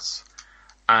the house,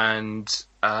 and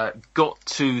got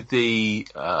to the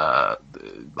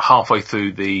halfway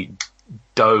through the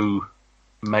dough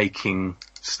making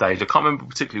stage. I can't remember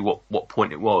particularly what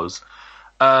point it was,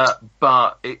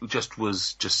 but it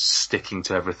was just sticking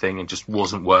to everything and just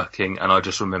wasn't working. And I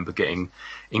just remember getting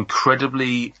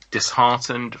incredibly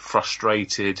disheartened,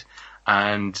 frustrated,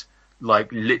 and like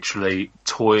literally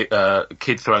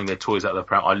kid throwing their toys out of the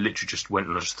pram. I literally just went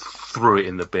and just threw it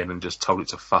in the bin and just told it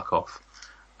to fuck off.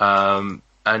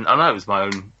 And I know it was my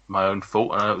own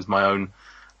fault. I know it was my own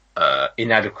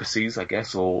inadequacies, I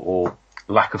guess, or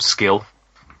lack of skill.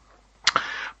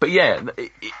 But yeah,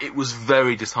 it was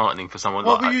very disheartening for someone.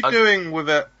 What were you doing with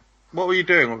it? What were you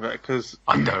doing with it? Because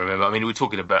I don't remember. I mean, we were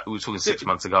talking 6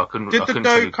 months ago. Did the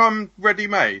dough come ready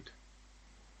made?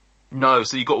 No.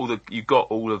 So you got all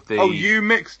of the. Oh, you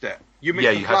mixed it. You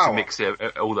had to mix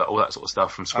it, all that sort of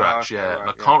stuff from scratch. Right,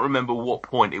 I can't remember what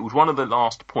point. It was one of the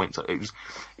last points. It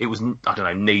was I don't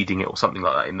know, kneading it or something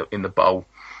like that in the bowl,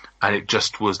 and it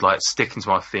just was like sticking to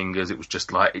my fingers. It was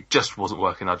just like it just wasn't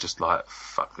working. I just like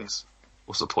fuck this.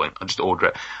 What's the point? I just order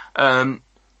it. And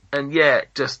yeah,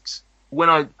 just when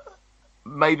I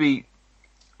maybe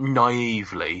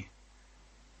naively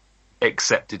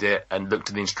accepted it and looked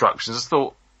at the instructions, I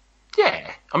thought,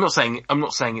 yeah, I'm not saying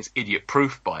it's idiot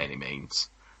proof by any means,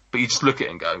 but you just look at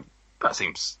it and go, that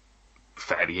seems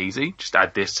fairly easy. Just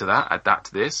add this to that, add that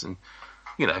to this, and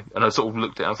and I sort of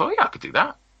looked at it and I thought, yeah, I could do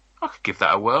that. I could give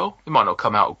that a whirl. It might not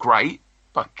come out great,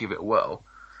 but I could give it a whirl.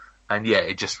 And yeah,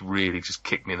 it just really just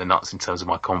kicked me in the nuts in terms of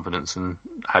my confidence, and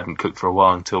hadn't cooked for a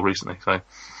while until recently. So,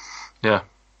 yeah.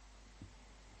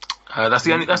 That's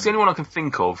the only one I can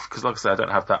think of, because like I said, I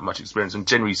don't have that much experience, and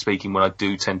generally speaking, when I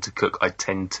do tend to cook, I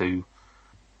tend to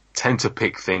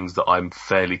pick things that I'm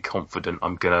fairly confident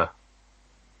I'm gonna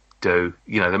do.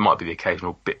 There might be the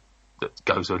occasional bit that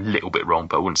goes a little bit wrong,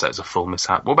 but I wouldn't say it's a full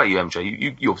mishap. What about you,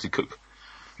 MJ? You obviously cook.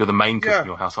 You're the main cook in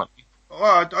your house, aren't you? Well,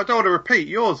 I don't want to repeat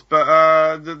yours,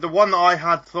 but the one that I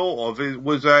had thought of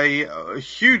was a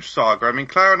huge saga. I mean,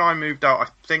 Claire and I moved out, I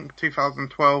think,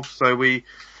 2012, so we've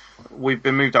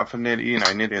been moved out for nearly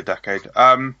a decade.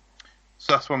 So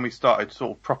that's when we started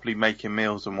sort of properly making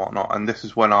meals and whatnot. And this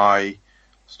is when I'd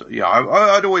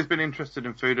always been interested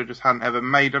in food. I just hadn't ever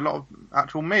made a lot of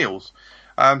actual meals.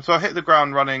 So I hit the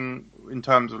ground running in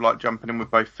terms of like jumping in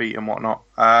with both feet and whatnot.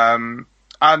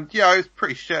 And yeah, it was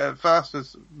pretty shit at first,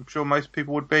 as I'm sure most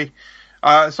people would be.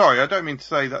 Sorry, I don't mean to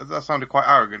say that. That sounded quite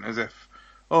arrogant, as if,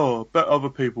 I bet other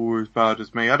people were as bad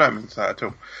as me. I don't mean to say that at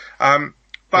all.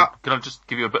 But can I just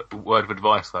give you a word of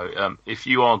advice though? If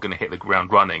you are going to hit the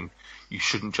ground running, you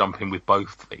shouldn't jump in with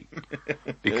both feet,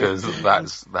 because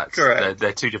that's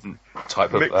they're two different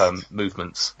type of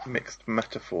movements. Mixed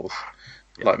metaphors,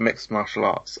 like mixed martial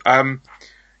arts.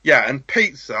 Yeah, and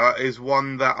pizza is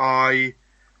one that I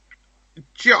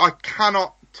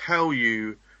cannot tell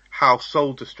you how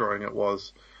soul destroying it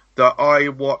was. That I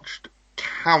watched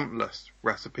countless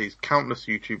recipes, countless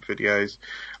YouTube videos.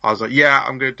 I was like, yeah,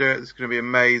 I'm going to do it. It's going to be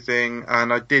amazing.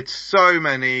 And I did so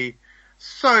many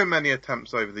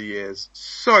attempts over the years.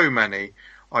 So many.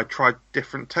 I tried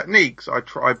different techniques. I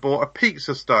bought a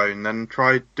pizza stone, then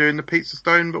tried doing the pizza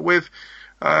stone, but with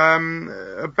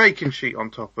a baking sheet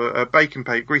on top, a baking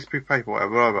paper, greaseproof paper,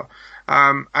 whatever.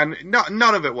 And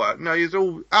none of it worked. No, it was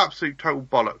all absolute total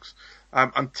bollocks.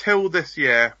 Until this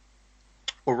year,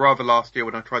 or rather last year,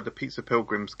 when I tried the Pizza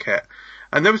Pilgrims kit.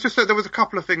 And there was a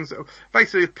couple of things.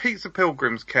 Basically, the Pizza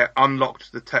Pilgrims kit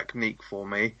unlocked the technique for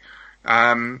me.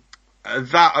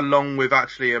 That, along with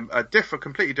actually a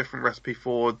completely different recipe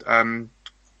for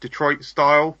Detroit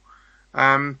style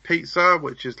pizza,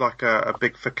 which is like a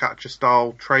big focaccia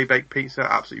style tray baked pizza.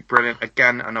 Absolutely brilliant.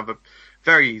 Again, another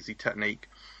very easy technique.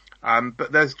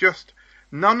 But there's just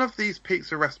none of these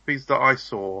pizza recipes that I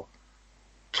saw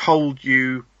told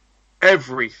you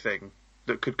everything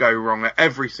that could go wrong at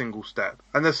every single step.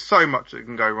 And there's so much that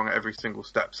can go wrong at every single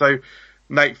step. So,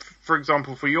 Nate, for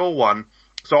example, for your one,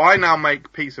 so I now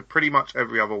make pizza pretty much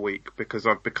every other week because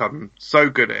I've become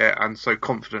so good at it and so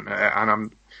confident at it,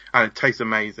 and it tastes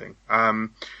amazing.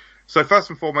 So first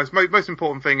and foremost, most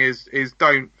important thing is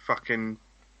don't cook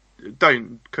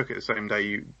it the same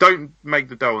day. Don't make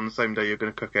the dough on the same day you're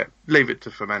going to cook it. Leave it to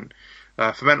ferment.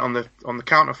 Ferment on the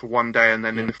counter for 1 day and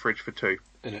then in the fridge for 2.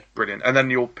 Brilliant. And then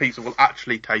your pizza will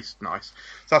actually taste nice.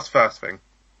 So that's the first thing.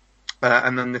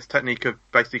 And then this technique of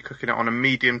basically cooking it on a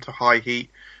medium to high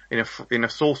heat in a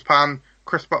saucepan,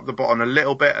 crisp up the bottom a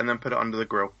little bit, and then put it under the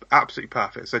grill. Absolutely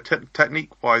perfect. So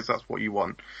technique-wise, that's what you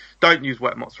want. Don't use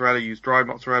wet mozzarella. Use dry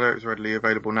mozzarella. It's readily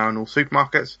available now in all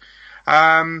supermarkets.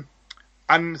 And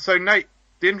so, Nate,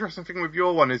 the interesting thing with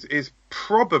your one is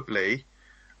probably,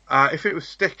 if it was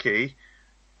sticky,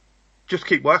 just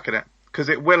keep working it. Because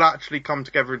it will actually come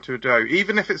together into a dough.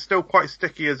 Even if it's still quite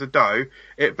sticky as a dough,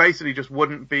 it basically just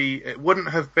wouldn't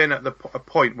have been at a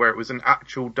point where it was an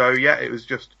actual dough yet. It was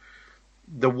just,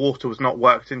 the water was not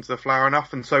worked into the flour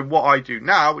enough. And so what I do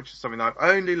now, which is something that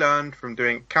I've only learned from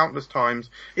doing countless times,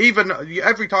 even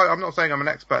every time, I'm not saying I'm an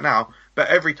expert now, but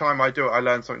every time I do it, I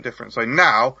learn something different. So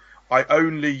now I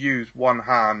only use one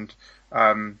hand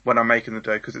when I'm making the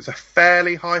dough, because it's a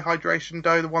fairly high hydration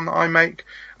dough, the one that I make.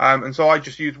 And so I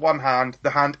just use one hand. The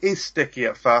hand is sticky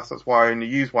at first, that's why I only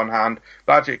use one hand,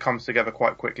 but actually it comes together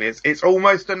quite quickly. It's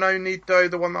almost a no-knead dough,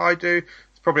 the one that I do.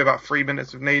 It's probably about 3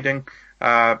 minutes of kneading,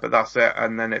 but that's it.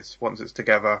 And then once it's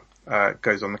together, it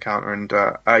goes on the counter. And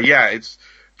it's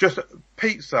just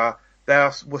pizza.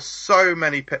 There were so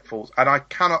many pitfalls, and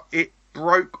it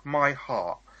broke my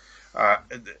heart.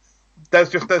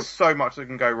 There's so much that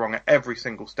can go wrong at every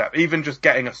single step. Even just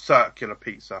getting a circular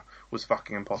pizza was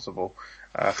fucking impossible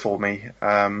for me.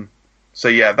 So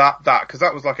yeah, because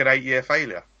that was like an 8-year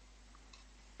failure.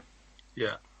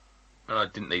 Yeah, and I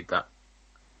didn't need that.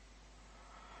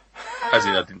 As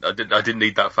in, I didn't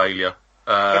need that failure.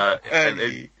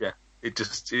 It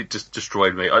just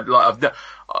destroyed me.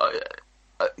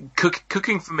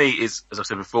 Cooking for me is, as I've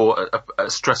said before,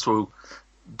 a stressful.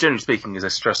 Generally speaking, is a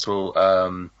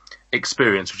stressful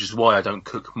experience, which is why I don't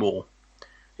cook more.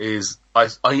 I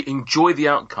enjoy the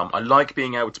outcome. I like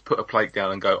being able to put a plate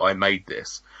down and go, I made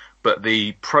this. But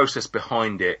the process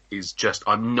behind it is just,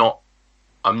 I'm not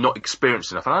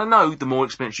experienced enough. And I know the more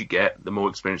experience you get, the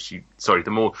more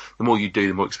you do,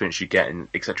 the more experience you get, and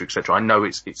et cetera, et cetera. I know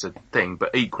it's a thing,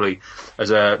 but equally,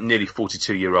 as a nearly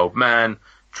 42-year-old man,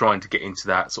 trying to get into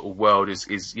that sort of world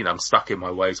is, I'm stuck in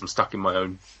my ways. I'm stuck in my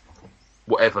own,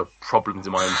 whatever problems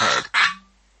in my own head.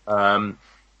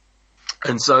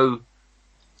 And so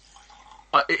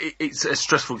it's a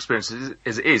stressful experience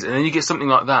as it is, and then you get something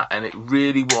like that, and it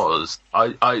really was.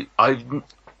 I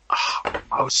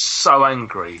was so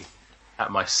angry at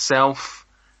myself,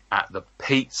 at the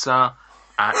pizza,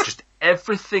 at just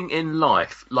everything in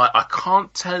life. Like, I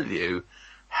can't tell you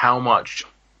how much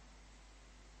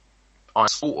I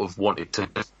sort of wanted to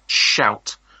just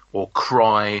shout or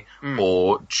cry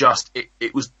or just it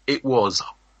was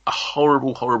a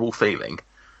horrible feeling.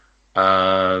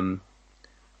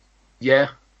 Yeah,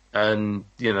 and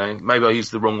maybe I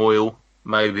used the wrong oil.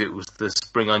 Maybe it was the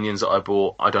spring onions that I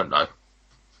bought. I don't know.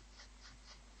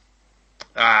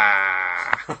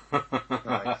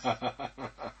 Nice.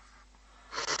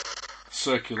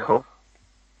 Circular. Cool.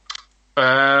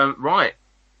 Right.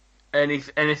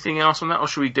 Anything else on that, or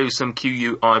should we do some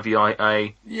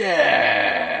QUIVIA?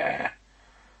 Yeah.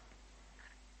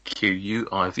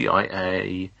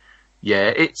 QUIVIA.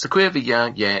 Yeah, it's a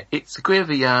quivia. Yeah, it's a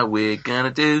quivia. We're gonna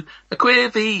do a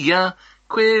quivia.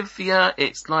 Quivia.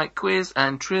 It's like quiz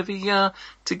and trivia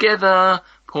together.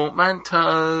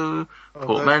 Portmanteau.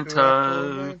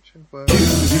 Portmanteau.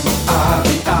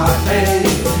 Q-U-I-V-I-A.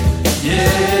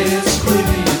 Yeah, it's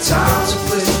Quivia time, so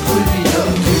play Quivia.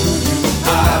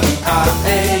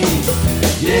 Q-U-I-V-I-A.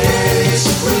 Yeah, it's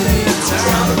Quivia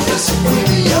time, so play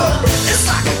Quivia. It's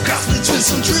like a cross between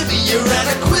some trivia and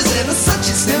a quiz and a such.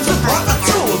 It stands for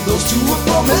portmanteau of those two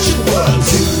aforementioned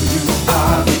words.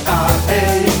 Q-U-I-V-I-A.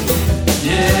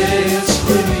 Yeah, it's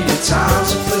Quivia time,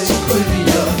 so play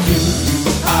Quivia.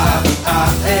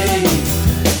 Q-U-I-V-I-A.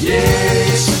 Yeah,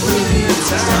 it's Quivia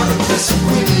time, so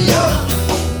play Quivia.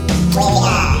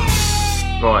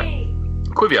 Right,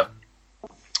 Quivia.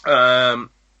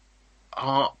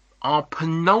 Our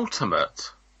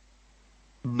penultimate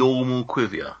normal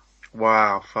Quivia.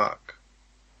 Wow, fuck.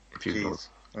 If you will. Jeez.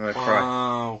 I'm gonna cry.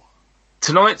 Wow.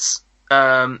 Tonight's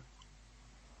Quivia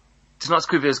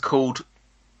is called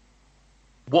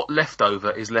 "What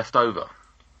Leftover is Left Over."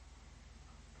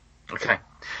 Okay,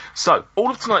 so all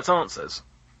of tonight's answers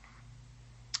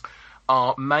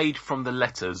are made from the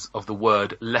letters of the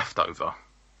word leftover.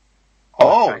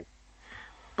 Oh! Okay.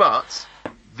 But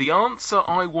the answer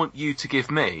I want you to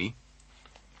give me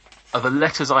are the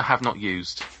letters I have not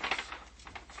used.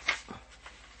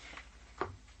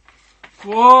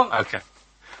 What? Okay.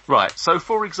 Right, so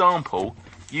for example,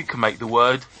 you can make the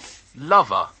word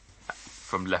lover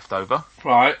from leftover.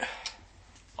 Right.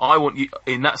 I want you,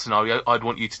 in that scenario, I'd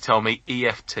want you to tell me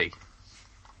EFT.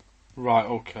 Right,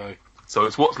 okay. So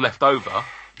it's what's left over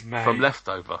Mate. from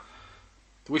leftover.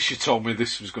 Wish you told me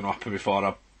this was going to happen before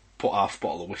I put half a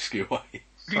bottle of whiskey away.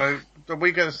 So, are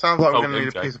we going to sound like we're Oh, going to need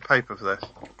a MJ. piece of paper for this?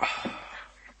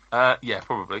 Yeah,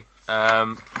 probably.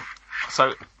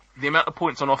 So the amount of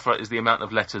points on offer is the amount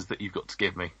of letters that you've got to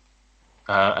give me.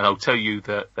 And I'll tell you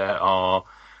that there are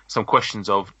some questions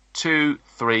of 2,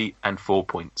 3, and 4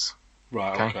 points.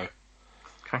 Right, Okay.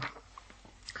 okay.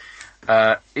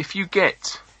 Okay. If you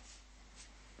get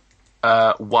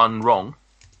one wrong,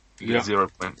 you get Yeah. 0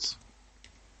 points.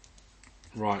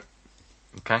 Right.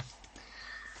 Okay.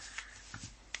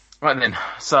 Right then.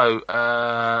 So,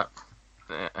 hang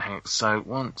on. So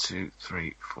 1, 2,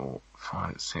 3, 4,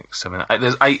 5, 6, 7, 8.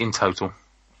 There's 8 in total.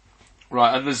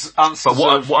 Right, and there's answers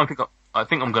But of... I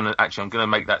think I'm gonna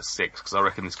make that 6 because I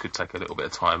reckon this could take a little bit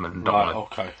of time and don't Right,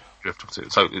 want to okay. drift off to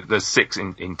it. So there's 6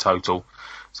 in total.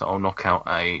 So I'll knock out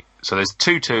so there's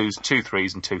 2 2s, 2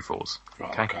 3s, and 2 4s.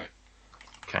 Right, Okay. okay.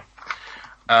 Okay.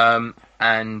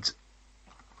 And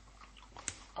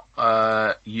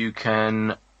you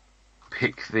can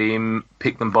pick them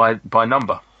by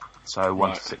number. So 1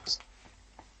 Right. to 6.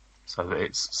 So that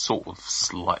it's sort of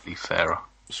slightly fairer.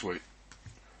 Sweet.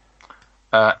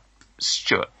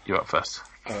 Stuart, you're up first.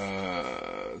 2.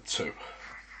 2.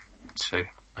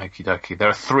 Okie dokie. There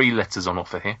are 3 letters on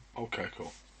offer here. Okay,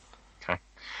 cool. Okay.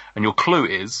 And your clue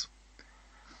is,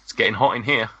 it's getting hot in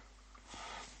here.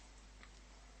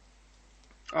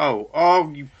 No,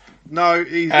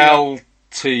 easy.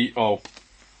 LTO.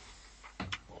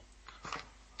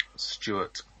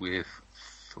 Stuart with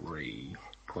 3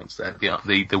 points there.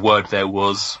 The word there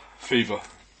was, Fever.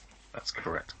 that's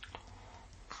correct.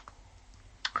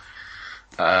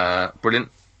 Brilliant.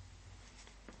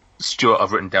 Stuart,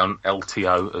 I've written down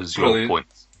LTO as your Brilliant.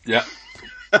 points. Yeah.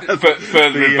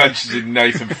 Further adventures in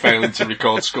Nathan failing to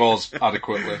record scores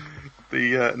adequately.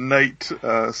 The Nate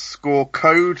score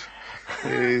code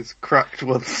is cracked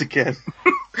once again.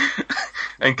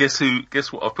 And guess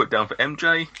what I've put down for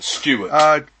MJ? Stuart.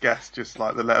 I'd guess just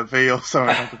like the letter V or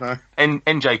something, I don't know.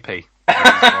 NJP.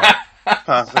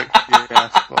 Perfect. Yeah,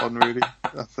 spot on, really.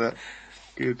 That's it.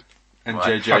 Good. and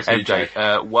Right. JJ.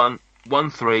 MJ. 1,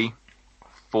 3,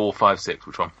 4, 5, 6.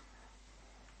 Which one?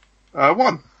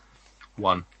 1.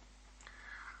 1.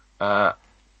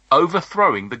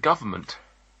 Overthrowing the government.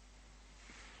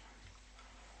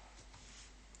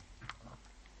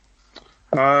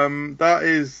 That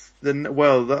is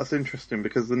that's interesting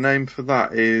because the name for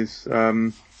that is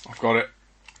I've got it.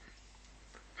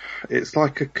 it's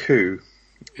like a coup.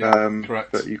 Yeah,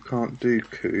 correct. But you can't do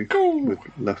coup Coup. with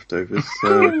leftovers.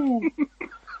 So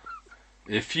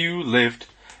If you lived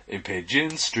in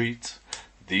Pigeon Street,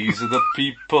 these are the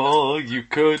people you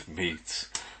could meet.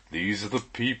 These are the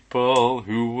people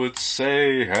who would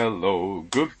say hello,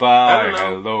 goodbye,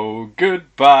 hello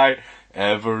goodbye,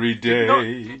 every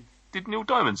day. Did Neil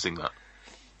Diamond sing that?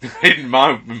 In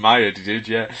my head he did,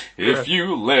 yeah. If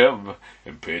you live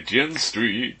in Pigeon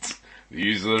Street,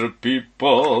 these are the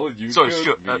people you Sorry, could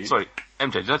Stuart, meet. sorry,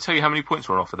 MJ, did I tell you how many points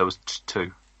were on offer? There was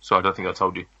 2. Sorry, I don't think I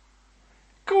told you.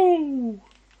 Cool.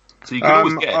 So you can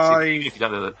always guess,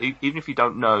 even if you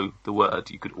don't know the word,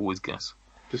 you could always guess.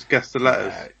 just guess the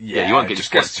letters. Yeah, you won't get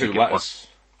just your guess points if you 2 get letters.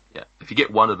 Yeah, if you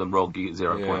get one of them wrong, you get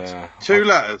 0 points. 2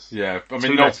 letters. Yeah, I mean,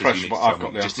 2 no letters you pressure, need but to I've tell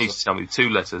got me. the Just need answer. to tell me 2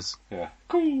 letters. Yeah.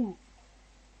 Cool.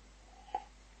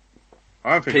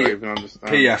 I don't think I even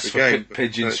understand P.S. the for game.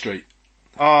 Pigeon Street.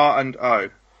 R and O.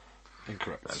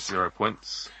 Incorrect. That's 0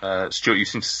 points. Stuart, you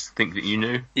seem to think that you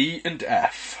knew. E and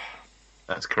F.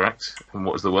 That's correct. And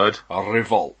what was the word?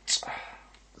 Revolt.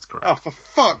 That's correct. Oh, for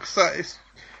fuck's sake!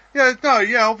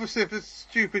 Obviously, if it's a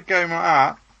stupid game like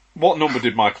that, What number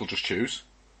did Michael just choose?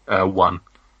 1.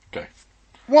 Okay.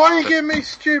 why are you giving me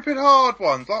stupid hard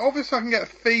ones? Like, obviously, I can get a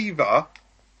fever.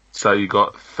 So you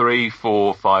got 3,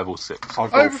 4, 5, or 6. I'll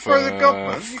go Overthrow for the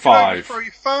government. You can 5. overthrow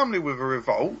your family with a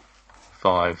revolt.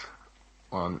 5.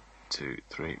 1, 2,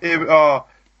 3.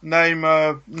 Name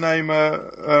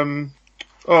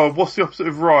what's the opposite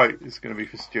of right? It's going to be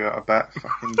for Stuart, I bet.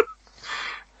 Fucking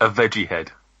A veggie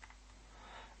head.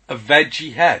 A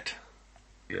veggie head.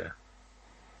 Yeah.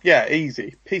 yeah,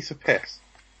 easy. Piece of piss.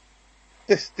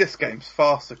 This game's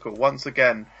farcical. Once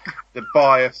again, the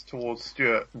bias towards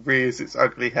Stuart rears its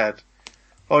ugly head.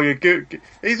 Oh, you're good.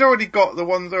 He's already got the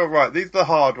ones that are right. These are the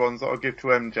hard ones that I'll give to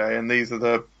MJ, and these are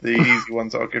the easy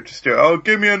ones that I'll give to Stuart. Oh,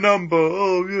 give me a number.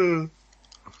 Oh, yeah.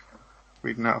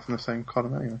 Reading out from the same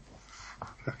column anyway.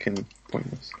 Fucking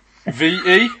pointless.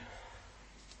 VE.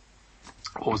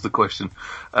 What was the question?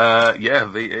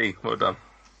 VE. Well done.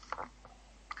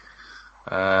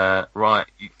 Right.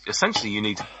 Essentially, you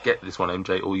need to get this one,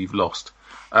 MJ, or you've lost.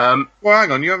 Well,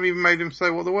 hang on. You haven't even made him say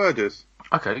what the word is.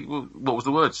 Okay. Well, what was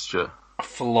the word, Stuart?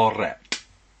 Floret.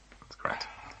 That's correct.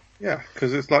 Yeah,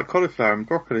 because it's like cauliflower and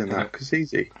broccoli and that, because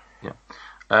easy.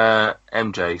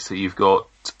 MJ, so you've got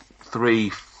 3,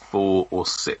 4, or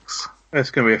 6. It's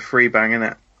going to be a free bang,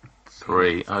 innit?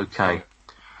 3. Okay.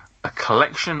 A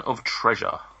collection of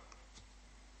treasure.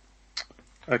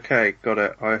 Okay, got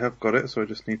it. I have got it, so I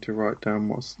just need to write down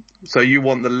what's... So you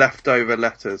want the leftover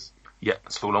letters? Yeah,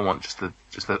 that's all I want. Just the.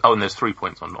 Oh, and there's 3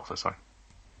 points on offer. Sorry.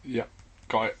 Yeah,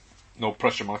 got it. No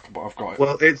pressure, Michael, but I've got it.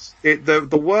 Well,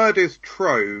 the word is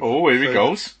trove. Oh, here he so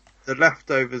goes. The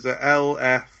leftovers are L,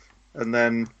 F, and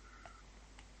then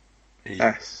E.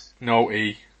 S. No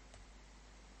E.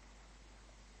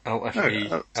 LFE.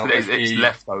 No, It's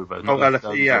leftover. Oh, not LFES.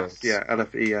 leftovers. Yeah,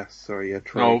 LFES. Sorry, yeah, No.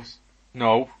 troves.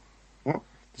 No. What?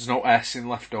 There's no S in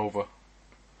leftover.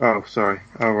 Oh, sorry.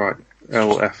 Oh, right.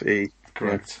 LFE.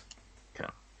 Correct.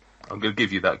 I'm going to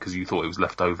give you that because you thought it was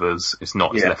leftovers. It's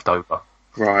not. It's Yeah. leftover.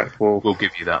 Right, well... We'll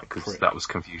give you that because that was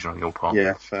confusion on your part.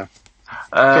 Yeah, fair.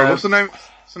 Sorry, what's the name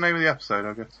of the episode,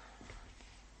 I guess?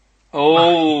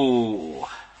 Oh.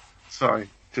 Sorry,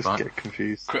 just Right. get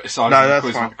confused. Criticising No, the that's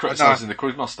quiz, fine. criticising the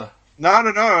quizmaster. No, I'm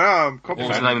What was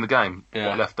confident. the name of the game? Yeah.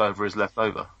 What leftover is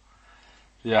leftover.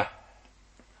 Yeah.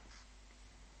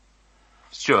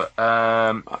 Stuart,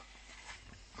 4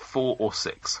 or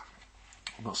 6?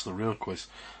 That's the real quiz.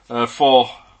 4.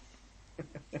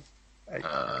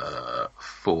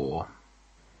 4.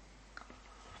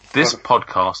 This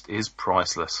podcast is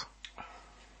priceless.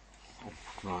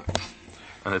 Right.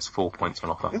 And it's 4 points on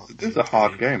offer. This is a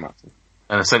hard game, actually.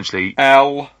 And essentially,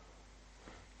 LTOV.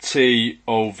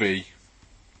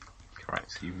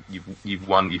 correct. You've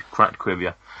won. You've cracked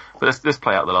Quivia. But let's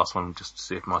play out the last one just to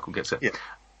see if Michael gets it.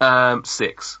 Yeah.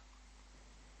 6.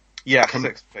 Yeah,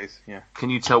 6, please. Yeah. Can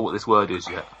you tell what this word is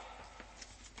yet?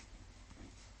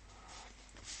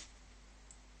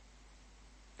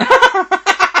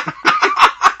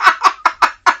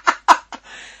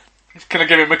 Can I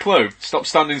give him a clue? Stop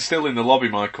standing still in the lobby,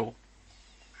 Michael.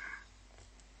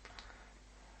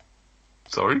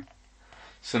 Sorry?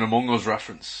 It's an Among Us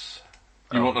reference.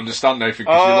 You won't understand, Nathan,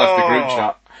 because you left the group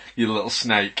chat, you little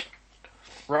snake.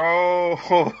 Rolls.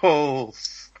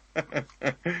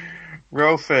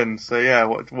 Rolf in. So yeah,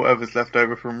 whatever's left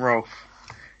over from Rolf.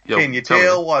 Yo, Can you tell me.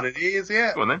 tell what it is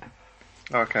yet? Go on then.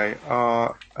 Okay,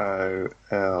 ROLF.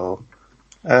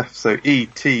 So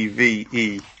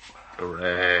ETVE.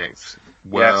 Correct.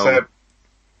 Well, Yeah, so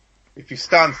if you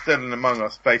stand still in Among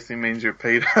Us, basically means you're a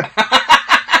pedo.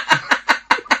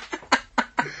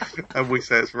 And we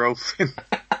say it's Rolfing.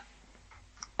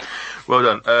 well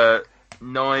done.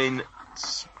 9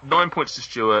 points to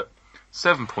Stuart,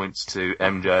 7 points to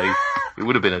MJ. It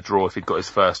would have been a draw if he'd got his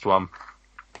first one,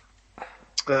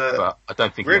 but I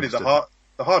don't think he Really, understood.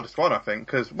 the hardest one, I think,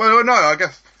 because no, I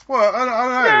guess. Well,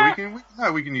 I don't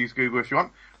know. We can use Google if you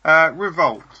want.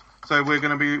 Revolt. So we're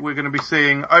going to be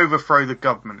seeing overthrow the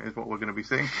government is what we're going to be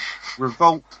seeing.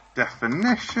 Revolt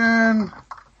definition.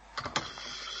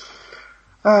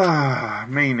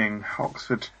 Meaning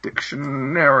Oxford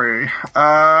Dictionary.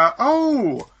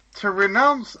 To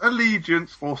renounce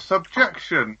allegiance or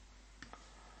subjection.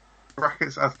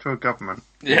 Brackets as to a government.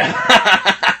 Yeah.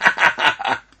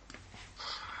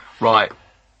 Right.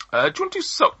 Do you want to do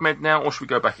Sock Med now, or should we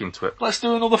go back into it? Let's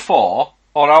do another 4.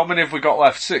 Or how many have we got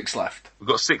left? 6 left. We've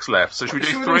got 6 left, so should we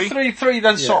do 3? 3,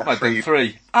 then Sockmed, then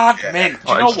 3. Admin. Do you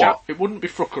Right, know Stuart. what? It wouldn't be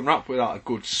Fruck Rap without a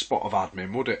good spot of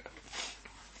admin, would it?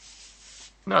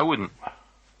 No, I wouldn't.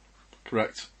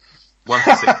 Correct. 1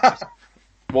 to 6.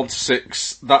 1 to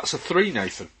 6. That's a 3,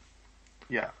 Nathan.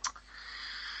 Yeah.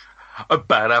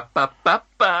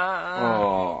 Ba-da-ba-ba-ba.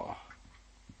 Oh.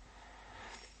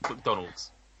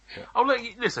 McDonald's. Yeah. I'll let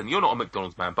you listen. You're not a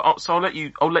McDonald's man, but I'll let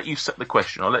you set the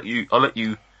question. I'll let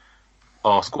you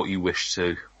ask what you wish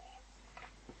to.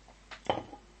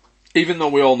 Even though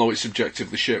we all know it's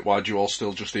subjectively shit, why do you all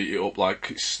still just eat it up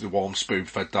like it's the warm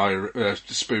spoon-fed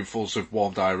spoonfuls of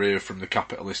warm diarrhea from the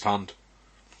capitalist hand?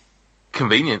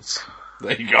 Convenience,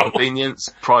 There you go. convenience,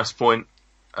 price point,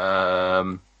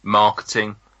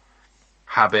 marketing,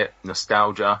 habit,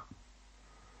 nostalgia.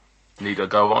 Need I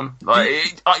go on?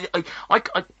 Like,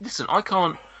 I listen. I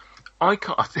can't.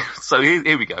 So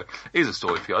here we go. Here's a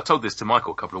story for you. I told this to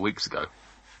Michael a couple of weeks ago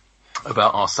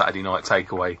about our Saturday night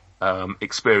takeaway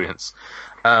experience,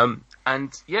 and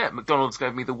yeah, McDonald's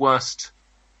gave me the worst.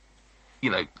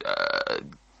 You know,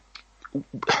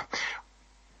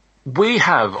 we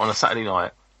have on a Saturday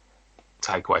night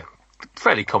takeaway,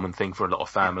 fairly common thing for a lot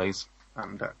of families.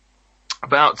 And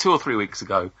About 2 or 3 weeks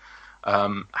ago,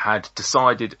 had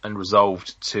decided and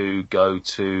resolved to go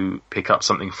to pick up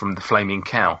something from the Flaming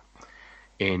Cow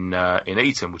in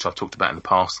Eton, which I've talked about in the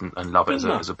past and love it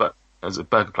as a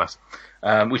burger place.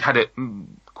 We'd had it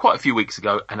quite a few weeks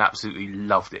ago and absolutely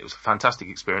loved it. It was a fantastic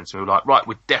experience. We were like, right,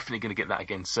 we're definitely going to get that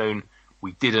again soon.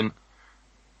 We didn't.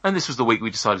 And this was the week we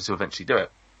decided to eventually do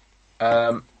it.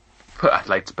 Put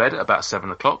Adelaide to bed at about 7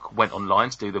 o'clock, went online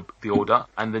to do the order,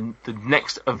 and then the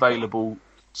next available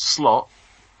slot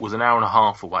was an hour and a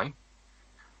half away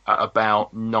at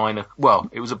about 9. Well,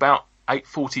 it was about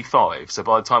 8:45. So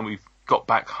by the time we got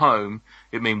back home,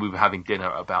 it meant we were having dinner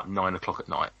at about 9 o'clock at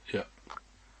night. Yeah.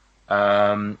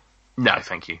 No,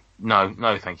 thank you.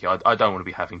 No, thank you. I don't want to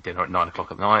be having dinner at 9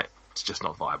 o'clock at night. It's just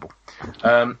not viable.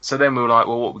 So then we were like,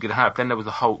 well, what are we going to have? Then there was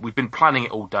we'd been planning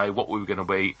it all day, what we were going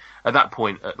to eat. At that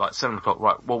point, at like 7 o'clock,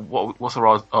 right, well, what's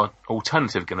our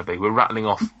alternative going to be? We're rattling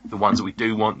off the ones that we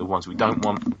do want, the ones we don't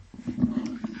want.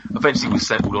 Eventually we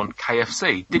settled on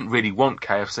KFC. Didn't really want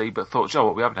KFC, but thought,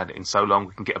 what, we haven't had it in so long,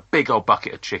 we can get a big old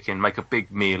bucket of chicken, make a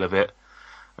big meal of it,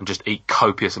 and just eat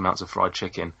copious amounts of fried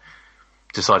chicken.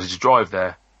 Decided to drive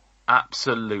there.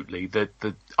 Absolutely.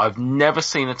 I've never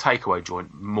seen a takeaway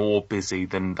joint more busy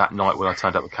than that night when I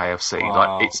turned up at KFC.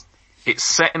 Wow. Like, it's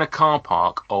set in a car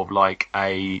park of like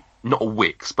not a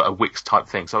Wickes, but a Wickes type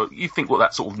thing. So you think what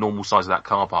that sort of normal size of that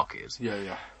car park is.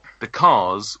 Yeah. The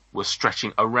cars were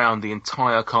stretching around the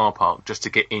entire car park just to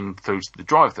get in through to the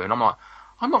drive-thru. And I'm like,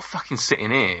 I'm not fucking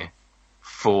sitting here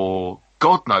for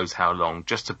God knows how long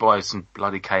just to buy some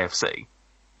bloody KFC.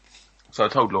 So I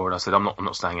told Laura, and I said, I'm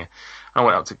not staying here. And I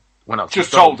went up to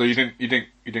Just the told her, you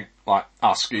didn't like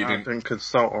ask, you I didn't. didn't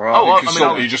consult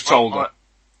her. You just told her.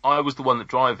 I was the one that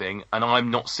driving, and I'm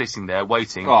not sitting there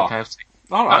waiting Oh. for KFC.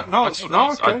 All right,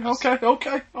 okay.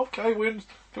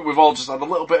 I think we've all just had a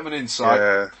little bit of an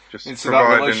insight just into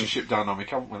that relationship dynamic,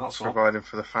 haven't we? That's all. providing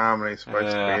for the family, it's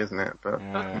supposed to be, isn't it? But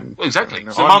Exactly.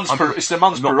 It's the man's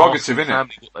I'm not prerogative, asking isn't it?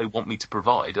 family what they want me to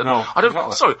provide. And No, I don't.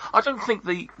 exactly. Sorry, I don't think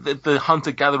the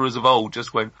hunter-gatherers of old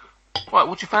just went, right,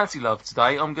 what do you fancy, love,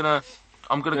 today? I'm gonna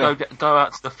go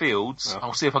out to the fields.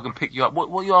 I'll see if I can pick you up.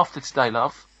 What are you after today,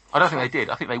 love? I don't think they did.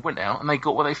 I think they went out and they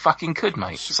got what they fucking could,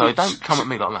 mate. So don't come at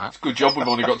me like that. Good job we've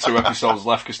only got 2 episodes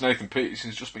left because Nathan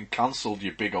Peterson's just been cancelled,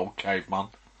 you big old caveman.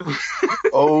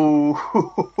 Oh.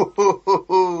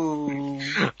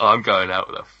 I'm going out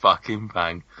with a fucking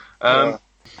bang. Yeah.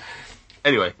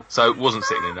 Anyway, so wasn't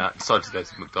sitting in that. Decided to go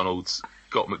to McDonald's.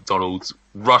 Got McDonald's.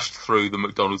 Rushed through the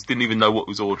McDonald's. Didn't even know what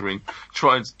was ordering.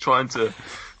 Trying to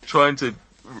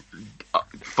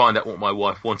find out what my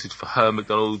wife wanted for her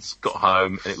McDonald's. Got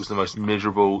home and it was the most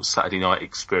miserable Saturday night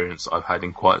experience I've had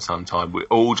in quite some time. We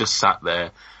all just sat there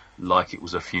like it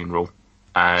was a funeral,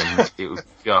 and it was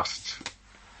just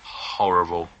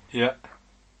horrible. Yeah.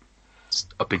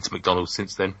 I've been to McDonald's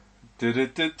since then. Did you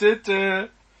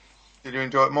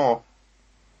enjoy it more?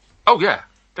 Oh yeah,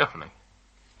 definitely.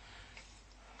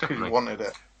 Because you wanted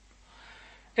it.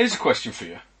 Here's a question for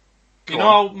you. You Go know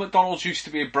on. how McDonald's used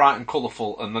to be bright and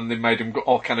colourful, and then they made them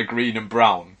all kind of green and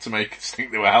brown to make us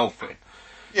think they were healthy?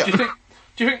 Yeah. Do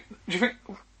you think,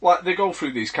 like, they go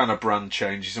through these kind of brand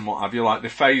changes and what have you? Like, they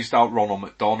phased out Ronald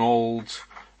McDonald,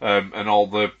 and all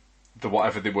the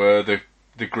whatever they were, the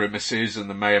Grimaces and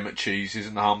the Mayor McCheeses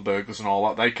and the hamburgers and all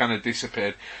that. They kind of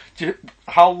disappeared.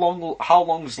 How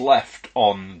long's left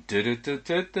on? Because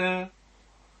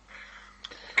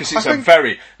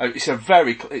it's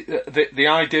the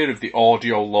idea of the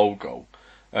audio logo,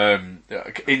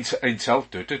 Intel,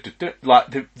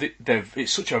 like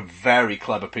it's such a very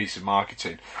clever piece of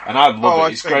marketing, and I love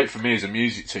it. It's great for me as a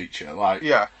music teacher. Like,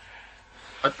 Yeah.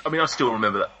 I mean, I still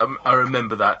remember that. I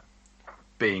remember that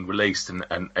being released and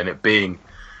it being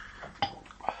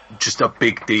just a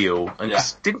big deal. And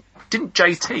didn't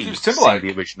JT see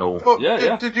the original? Well,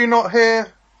 Yeah. Did you not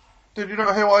hear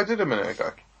what I did a minute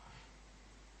ago?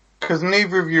 Because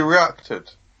neither of you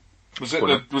reacted. was it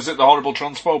the horrible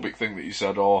transphobic thing that you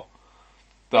said, or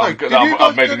No, that did you I've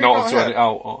guys made a get it note not to edit here?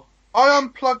 out? Or? I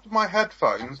unplugged my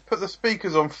headphones, put the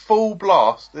speakers on full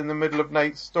blast in the middle of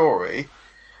Nate's story,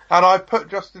 and I put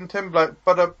Justin Timberlake,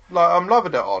 but I'm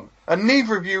loving it on. And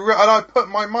neither of you, and I put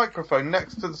my microphone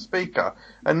next to the speaker,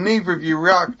 and neither of you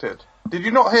reacted. Did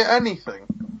you not hear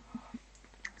anything?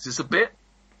 Is this a bit?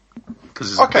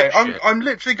 Because Okay, I'm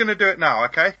literally going to do it now.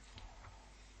 Okay.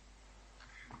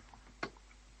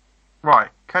 Right.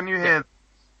 Can you hear?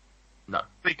 No.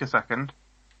 Speak a second.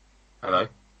 Hello.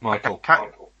 Michael.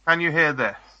 Can you hear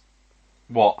this?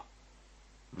 What?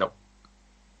 Nope.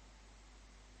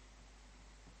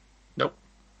 Nope.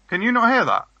 Can you not hear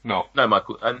that? No. No,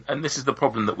 Michael, and this is the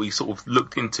problem that we sort of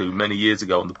looked into many years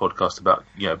ago on the podcast about,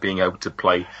 being able to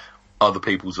play other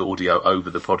people's audio over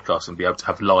the podcast and be able to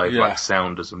have live like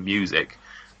sound as a music.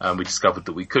 We discovered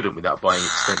that we couldn't without buying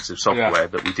expensive software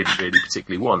that we didn't really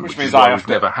particularly want, which means is why I we've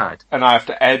never had. And I have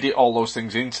to edit all those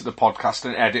things into the podcast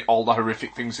and edit all the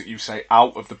horrific things that you say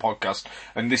out of the podcast.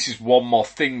 And this is one more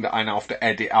thing that I now have to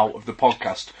edit out of the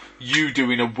podcast. You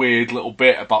doing a weird little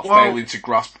bit about failing to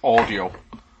grasp audio.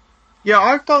 Yeah,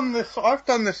 I've done this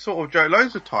sort of joke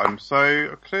loads of times,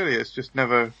 so clearly it's just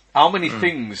never... How many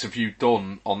things have you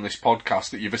done on this podcast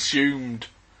that you've assumed...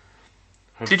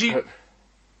 Did you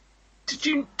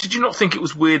not think it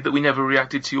was weird that we never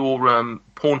reacted to your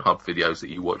Pornhub videos that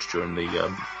you watched during the...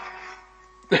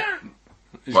 Right,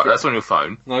 that's on your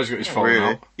phone. No, he's got his phone Really?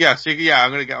 out. Yeah, so I'm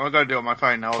gonna do it on my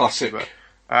phone now. Classic. But,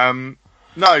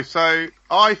 no, so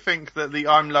I think that the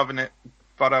I'm loving it,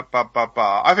 I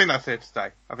think that's here to stay.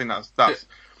 I think that's.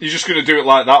 You're just going to do it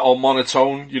like that, all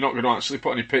monotone. You're not going to actually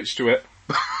put any pitch to it.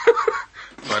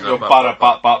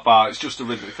 It's just a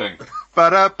rhythmic thing.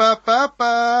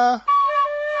 Ba-da-ba-ba-ba.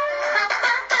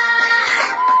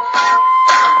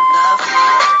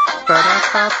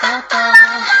 Ba-da-ba-ba-ba.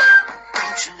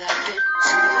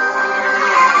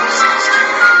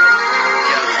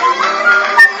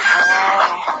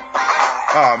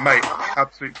 Oh, mate,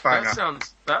 absolute banger.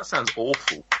 That sounds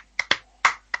awful.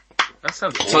 That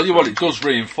sounds awful. Tell you what, it does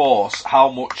reinforce how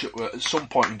much at some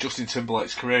point in Justin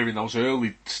Timberlake's career, in those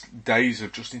early days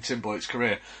of Justin Timberlake's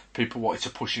career, people wanted to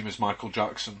push him as Michael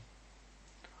Jackson.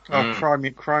 Oh,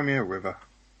 Crimea River.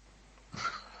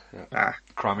 Yeah.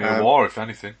 Crimea War, if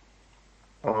anything.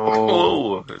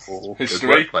 Oh,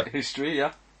 History,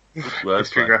 yeah.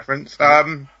 History reference.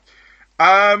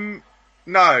 No.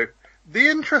 The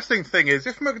interesting thing is,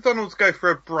 if McDonald's go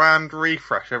for a brand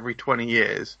refresh every 20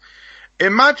 years,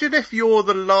 imagine if you're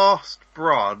the last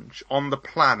branch on the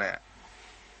planet.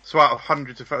 So out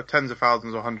of tens of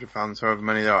thousands or 100,000, however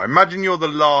many there are. Imagine you're the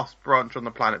last branch on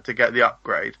the planet to get the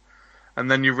upgrade. And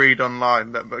then you read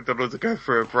online that McDonald's are going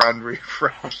for a brand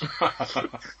refresh.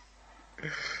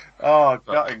 Oh,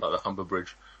 gutting. Like the Humber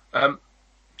Bridge.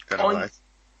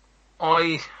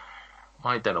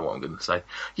 I don't know what I'm going to say.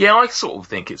 Yeah, I sort of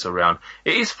think it's around.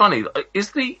 It is funny. Is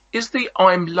the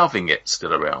I'm loving it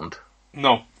still around?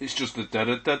 No, it's just the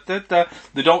da-da-da-da-da.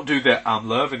 They don't do the I'm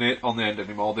loving it on the end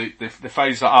anymore. They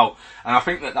phase that out. And I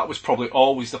think that was probably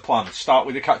always the plan. Start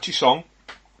with a catchy song,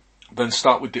 then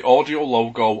start with the audio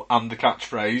logo and the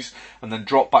catchphrase, and then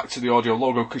drop back to the audio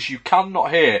logo, because you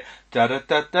cannot hear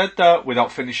da-da-da-da-da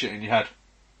without finishing it in your head.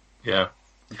 Yeah.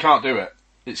 You can't do it.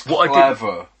 It's What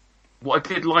clever. What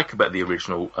I did like about the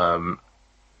original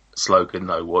slogan,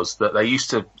 though, was that they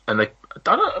used to, and they, I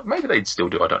don't know, maybe they still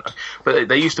do, I don't know, but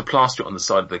they used to plaster it on the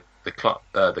side of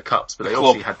the cups, but they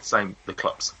obviously had the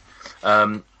clubs.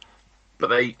 But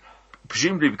they,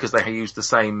 presumably because they used the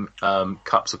same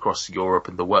cups across Europe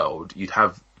and the world, you'd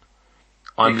have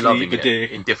I'm loving it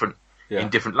in different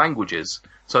languages.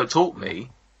 So it taught me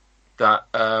that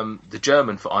the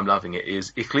German for I'm loving it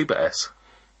is Ich liebe es.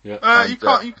 Yeah. You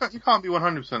can't be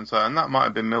 100% certain. That might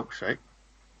have been milkshake.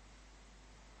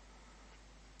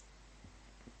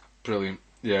 Brilliant.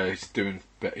 Yeah, it's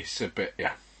a bit,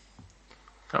 yeah.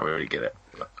 Can't really get it.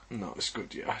 No, it's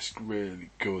good, yeah. It's really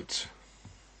good.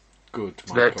 Good.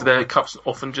 Do their cups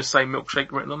often just say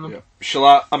milkshake written on them? Yeah. Shall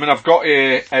I mean, I've got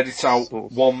here, edit out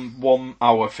 1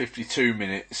 hour, 52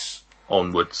 minutes.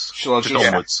 Onwards. Shall I just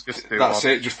onwards? That's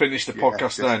it, just finish the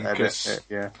podcast then,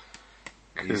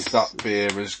 because that beer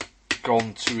has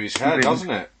gone to his head,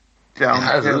 hasn't it?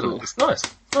 It's nice.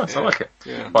 I like it.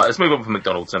 Yeah. Right, let's move on from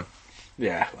McDonald's then.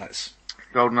 Yeah, let's.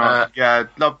 Golden Arches.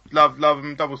 Love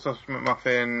them. Double sausage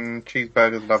McMuffin,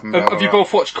 cheeseburgers, love them. Have you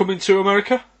both watched Coming to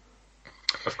America?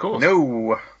 Of course.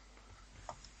 No.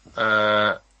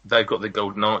 They've got the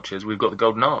Golden Arches, we've got the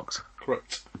Golden Arcs.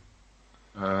 Correct.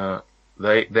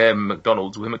 They're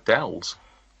McDonald's, we're McDowell's.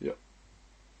 Yep.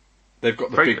 They've got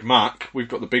the Very Big good. Mac, we've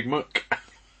got the Big Mac.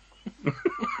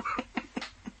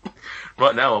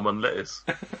 Right now I'm on lettuce.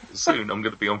 Soon I'm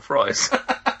going to be on fries.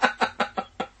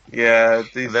 Yeah.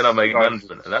 And then I make an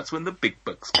announcement, and that's when the big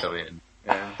bucks come in.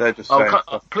 Yeah, they're just saying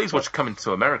stuff. Please watch Coming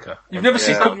to America. You've never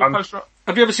seen Poster up?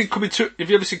 Have you ever seen Coming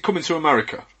to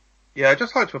America? Yeah, I'd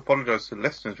just like to apologise to the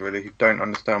listeners, really, who don't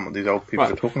understand what these old people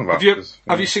are talking about.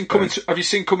 Have you seen Coming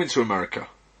to America?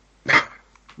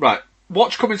 Right,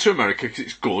 watch Coming to America, because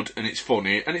it's good and it's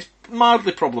funny and it's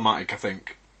mildly problematic, I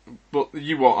think. But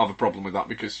you won't have a problem with that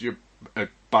because you're a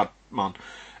bad man.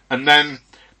 And then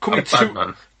Coming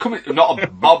not a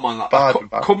bad man.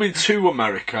 Coming to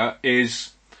America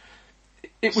is.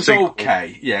 It was sequel.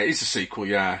 okay. Yeah, it's a sequel.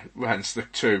 Yeah, hence the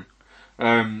 2.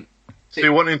 So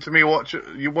you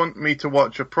want me to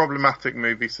watch a problematic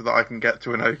movie so that I can get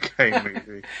to an okay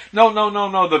movie? No.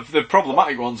 The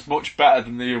problematic one's much better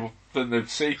than the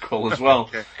sequel as well.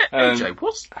 Okay.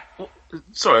 AJ,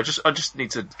 sorry, I just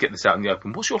need to get this out in the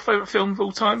open. What's your favourite film of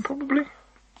all time, probably?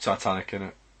 Titanic,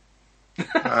 innit?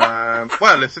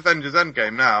 Well, it's Avengers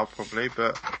Endgame now, probably,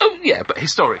 but... Oh, yeah, but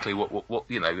historically, what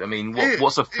you know, I mean,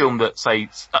 what's a film that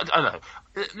says... I don't know.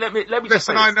 Let me just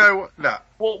say Listen, I this. know... No.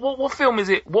 What film is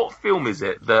it? What film is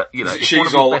it that, you know...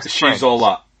 She's all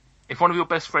that. If one of your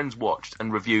best friends watched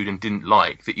and reviewed and didn't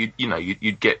like, that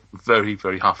you'd get very,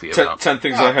 very huffy about. 10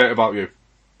 things I hate about you.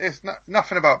 It's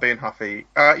nothing about being huffy.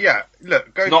 Yeah,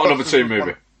 look, Ghostbusters... Not another 2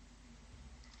 movie.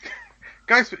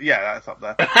 Yeah, that's up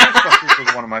there. Ghostbusters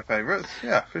was one of my favourites.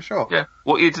 Yeah, for sure. Yeah.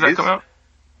 What year did that come out?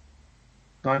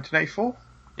 1984?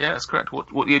 Yeah, that's correct.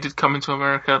 What year did Coming to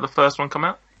America, the first one, come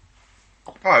out?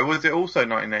 Oh, was it also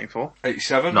 1984?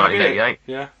 87? 1988.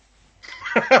 Yeah.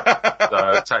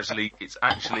 So it's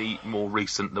actually more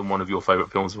recent than one of your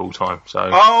favourite films of all time. So.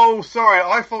 Oh, sorry.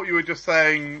 I thought you were just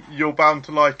saying you're bound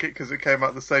to like it because it came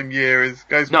out the same year as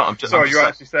Ghostbusters. No, you're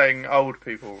actually saying old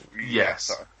people. Yes. Yeah,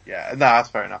 sorry. Yeah, no, that's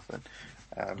fair enough then.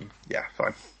 Yeah,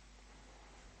 fine.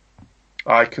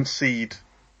 I concede.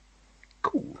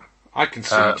 Cool. I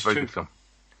concede very too. good film.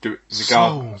 Do it. Do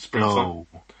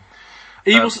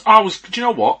you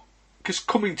know what? Because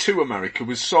Coming to America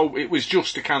it was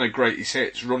just a kind of greatest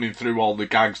hits, running through all the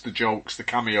gags, the jokes, the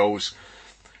cameos.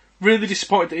 Really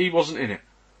disappointed that he wasn't in it.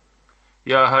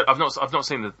 Yeah, I've not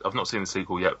seen the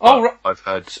sequel yet. But Oh, right. I've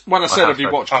heard. When I said, have you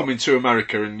heard- watched Coming to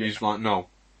America? And you're like, no.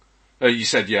 You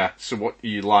said, yeah. So what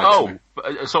you like? Oh,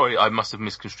 sorry, I must have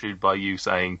misconstrued by you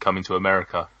saying Coming to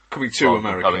America. Coming to rather than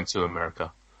America. Coming to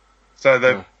America. So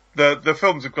the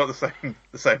films have got the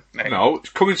same name. No, it's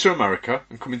Coming to America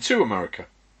and Coming to America.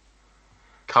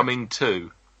 Coming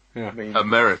to Yeah.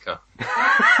 America.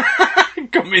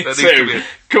 Coming There needs to be to. a-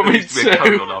 Coming there needs to be a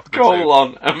colon to. after the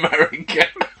Colon America.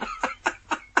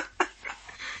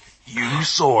 You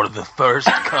saw the first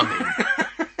coming.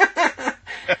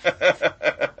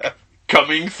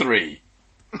 Coming 3.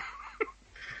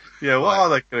 Yeah, what are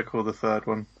they going to call the third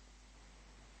one?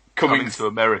 Coming to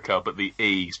America, but the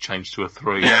E's changed to a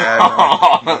 3. Yeah,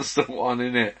 Oh, that's the one,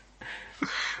 innit?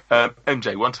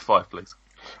 MJ, 1 to 5, please.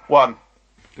 1.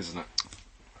 Isn't it?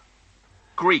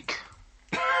 Greek.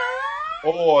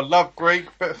 Oh, I love Greek,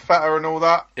 bit fatter and all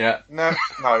that. Yeah. No.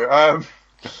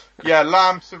 Yeah,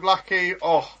 lamb souvlaki.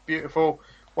 Oh, beautiful.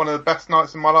 One of the best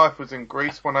nights of my life was in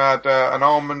Greece when I had an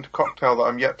almond cocktail that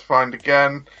I'm yet to find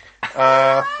again.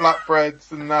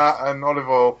 Flatbreads and that, and olive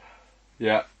oil.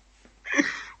 Yeah.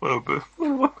 One of the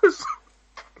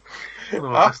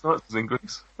best nights was in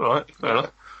Greece. All right, fair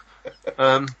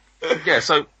enough. Yeah,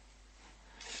 so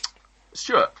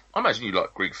Stuart, I imagine you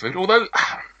like Greek food. Although,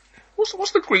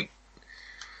 what's the Greek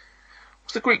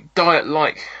diet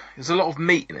like? There's a lot of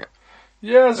meat in it.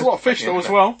 Yeah, there's a lot of fish though as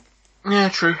well. Yeah,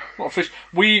 true. A lot of fish.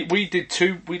 We did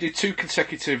two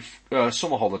consecutive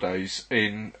summer holidays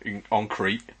on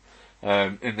Crete,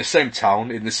 in the same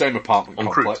town, in the same apartment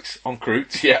complex. On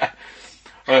Crete, yeah.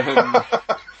 Yeah.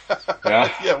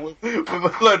 Yeah, with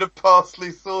a load of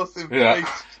parsley sauce in Yeah.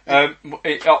 place.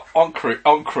 On Crete,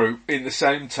 in the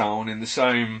same town, in the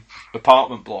same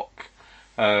apartment block.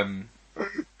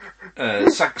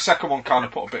 Second one kind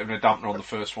of put a bit of a dampener on the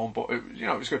first one, but it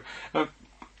was good.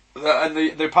 And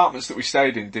the apartments that we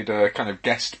stayed in did a kind of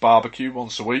guest barbecue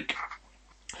once a week.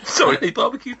 Sorry, they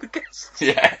barbecued the guests.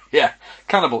 Yeah.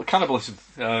 Cannibalism.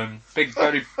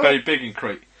 Very, very big in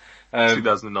Crete.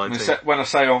 2019. When I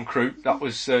say on Crete, that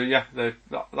was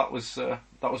that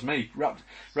was me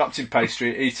wrapped in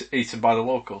pastry, eaten by the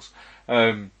locals.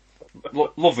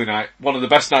 Lovely night. One of the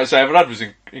best nights I ever had was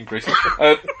in Greece.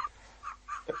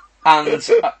 And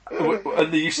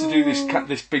they used to do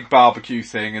this big barbecue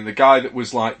thing, and the guy that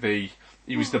was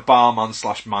he was the barman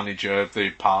 / manager of the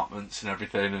apartments and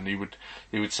everything, and he would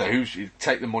say, he'd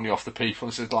take the money off the people,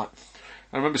 and said I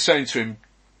remember saying to him,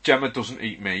 Gemma doesn't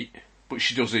eat meat, but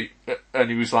she does eat, and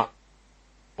he was like,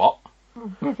 what?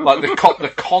 Like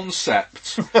the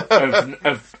concept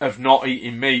of not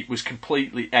eating meat was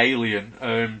completely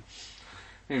alien.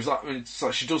 He was like, it's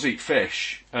like she does eat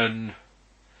fish, and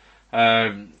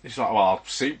he's like, well,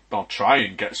 I'll try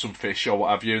and get some fish or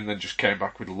what have you, and then just came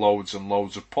back with loads and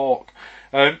loads of pork.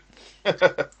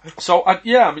 So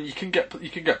yeah, I mean, you can get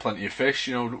plenty of fish,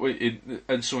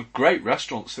 and some great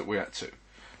restaurants that we ate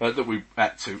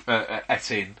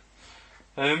in.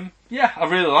 Yeah, I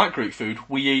really like Greek food.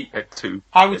 We eat.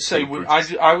 I would say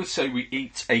we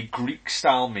eat a Greek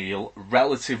style meal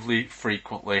relatively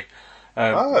frequently.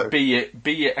 Be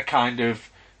it a kind of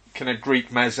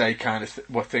Greek meze kind of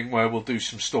thing where we'll do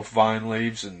some stuffed vine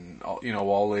leaves and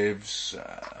olives,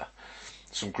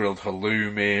 some grilled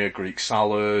halloumi, a Greek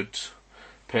salad,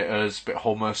 pitters, bit of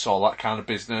hummus, all that kind of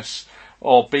business,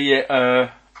 or be it a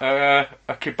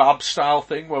kebab style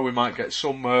thing where we might get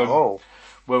some of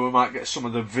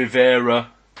the vivera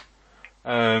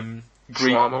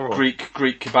Greek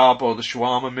kebab or the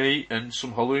shawarma meat and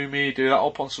some halloumi. Do that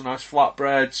up on some nice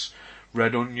flatbreads,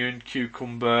 red onion,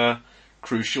 cucumber,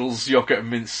 crucials, yogurt and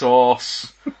mint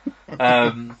sauce.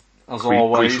 As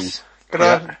always,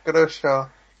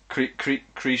 Cretians.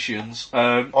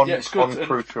 Yeah, it's good.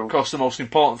 And of course, the most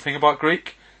important thing about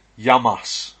Greek,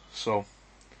 yamas. So,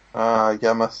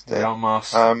 yamas.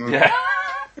 Yeah.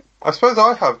 I suppose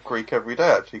I have Greek every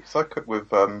day actually, because I cook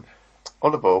with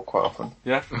olive oil quite often.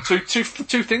 Yeah,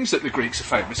 two things that the Greeks are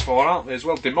famous for, aren't they? As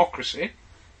well, democracy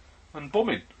and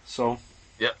bumming. So.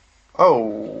 Yeah.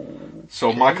 Oh.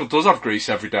 So Michael does have Greek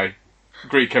every day,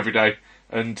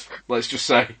 and let's just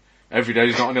say every day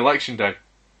is not an election day.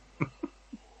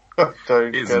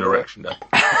 It's an erection day.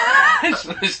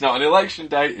 It's not an election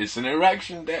day, it's an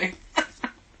erection day.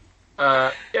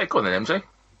 Yeah, go on then, MJ.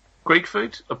 Greek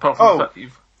food, apart from the fact that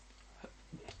you've...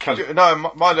 No,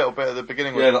 my little bit at the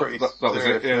beginning was pretty that was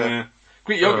serious. it, yeah.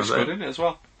 Greek yogurt's good, isn't it, as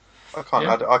well? I can't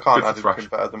add anything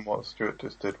better than what Stuart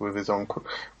just did with his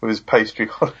pastry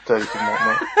holidays and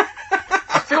whatnot.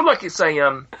 I feel like it's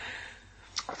a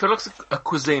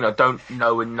cuisine I don't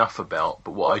know enough about,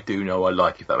 but what I do know I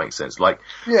like, if that makes sense. I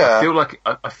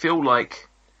feel like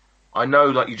I know,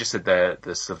 like you just said there,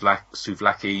 the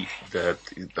souvlaki, the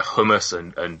hummus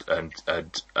and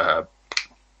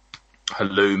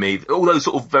halloumi, all those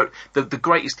sort of the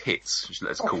greatest hits.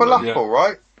 Let's call them. Falafel,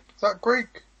 right? Is that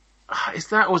Greek? Is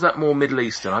that, or is that more Middle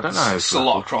Eastern? I don't know. There's a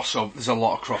lot of crossover. There's a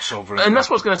lot of crossover. And that's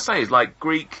what I was going to say. Is like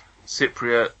Greek,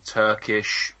 Cypriot,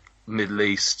 Turkish, Middle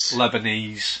East,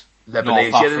 Lebanese. Yeah,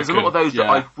 there's a lot of those that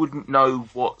I wouldn't know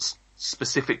what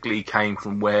specifically came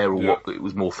from where or what it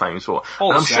was more famous for.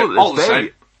 All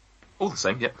the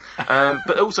same, yeah.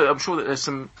 But also, I'm sure that there's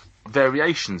some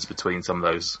variations between some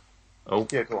of those. Oh,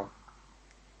 yeah, go on.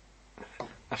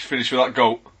 I should finish with that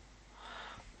goat.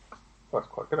 Well,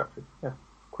 that's quite good actually. Yeah,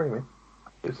 creamy.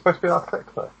 It's supposed to be like thick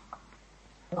though.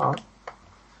 Alright.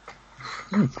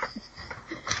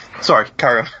 Sorry,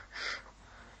 carry on.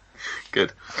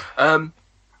 Good.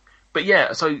 But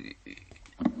yeah, so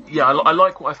yeah, I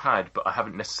like what I've had, but I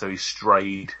haven't necessarily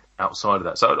strayed outside of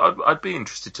that. So I'd be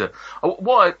interested to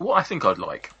what I think I'd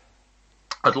like.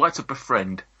 I'd like to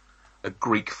befriend a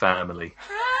Greek family.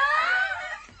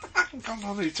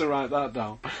 I need to write that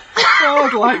down.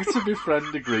 I'd like to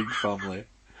befriend a Greek family.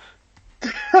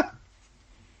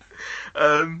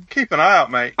 Keep an eye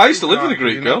out, mate. I used to live with a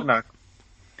Greek girl. No.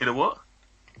 You know what?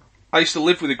 I used to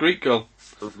live with a Greek girl.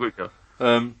 Greek girl.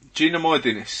 Gina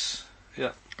Moidinis.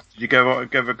 Yeah. Did you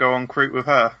ever go on Crete with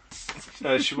her?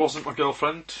 She wasn't my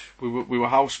girlfriend. We were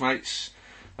housemates,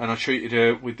 and I treated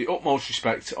her with the utmost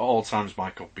respect at all times,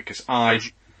 Michael, because I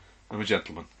am a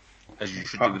gentleman. As you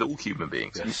should do with all human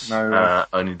beings. Yes. No,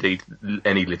 And indeed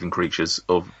any living creatures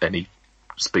of any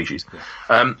species.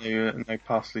 no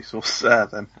parsley sauce there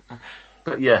then.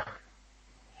 But yeah.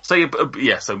 So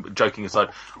so joking aside,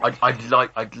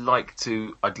 I'd like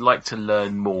to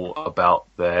learn more about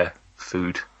their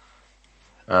food,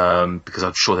 because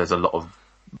I'm sure there's a lot of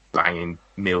banging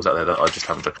meals out there that I just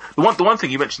haven't tried. The one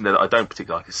thing you mentioned there that I don't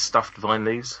particularly like is stuffed vine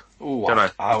leaves. Oh, Don't know.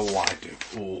 I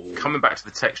do. Ooh. Coming back to the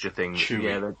texture thing, Chewy.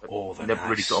 yeah, They're never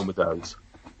really nice. got on with those.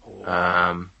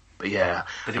 Oh. But yeah,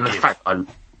 Bit and of the give. fact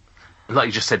like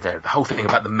you just said there, the whole thing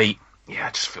about the meat, yeah,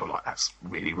 I just feel like that's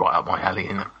really right up my alley,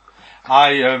 isn't it?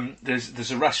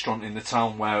 There's a restaurant in the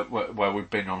town where we've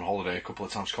been on holiday a couple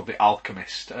of times called The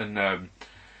Alchemist, and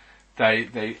they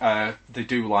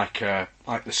do like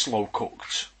the slow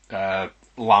cooked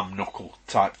lamb knuckle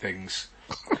type things,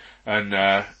 and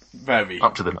very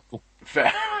Up to the knuckle.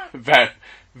 very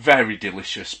very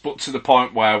delicious, but to the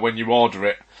point where when you order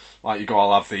it, like you go,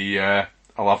 I'll have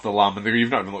the lamb, and you've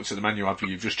not even looked at the menu, have you?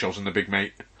 You've just chosen the big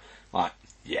meat. Like,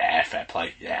 yeah, fair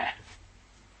play, yeah.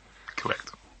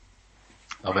 Correct.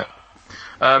 Love it.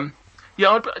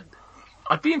 Yeah,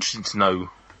 I'd be interested to know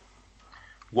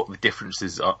what the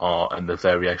differences are and the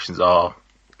variations are,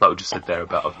 like we just said there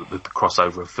about the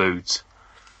crossover of foods.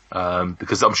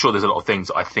 Because I'm sure there's a lot of things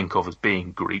that I think of as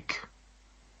being Greek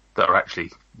that are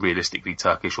actually realistically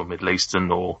Turkish or Middle Eastern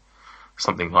or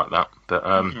something like that. But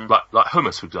like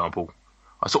hummus, for example,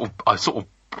 I sort of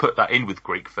put that in with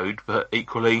Greek food, but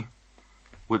equally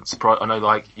wouldn't surprise. I know,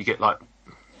 like you get like,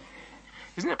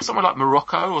 isn't it somewhere like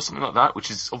Morocco or something like that,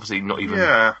 which is obviously not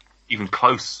even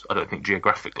close. I don't think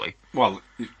geographically. Well,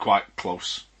 quite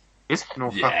close. Is it?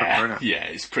 North Africa, isn't it? Yeah,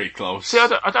 it's pretty close. See, I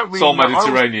don't really. It's all know.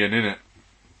 Mediterranean, isn't it?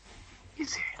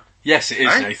 Is it? Yes, it is,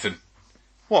 Eh? Nathan.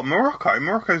 What, Morocco?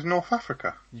 Morocco's North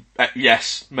Africa.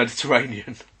 Yes,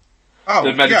 Mediterranean. Oh,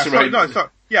 The Mediterranean. Yeah, sorry.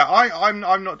 Yeah,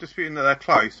 I'm not disputing that they're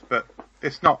close, but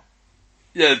it's not.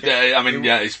 Yeah,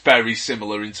 it's very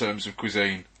similar in terms of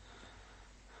cuisine.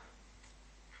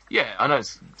 Yeah, I know.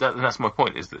 That's my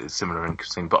point. Is that it's similar in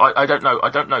cuisine, but I don't know. I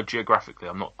don't know geographically.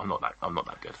 I'm not that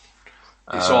good.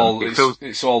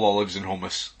 It's all olives and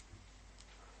hummus.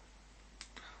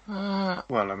 Well,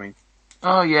 I mean,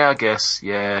 Oh yeah, I guess.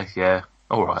 Yeah.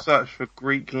 All right. search for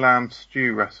Greek lamb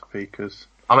stew recipe because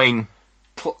I mean,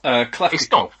 Clef- it's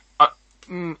not.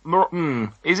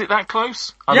 Is it that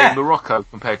close? I Yeah. mean, Morocco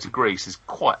compared to Greece is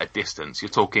quite a distance. You're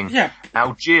talking Yeah.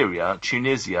 Algeria,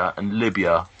 Tunisia, and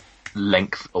Libya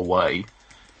length away.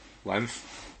 length.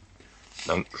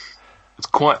 It's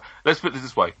quite. Let's put it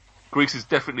this way: Greece is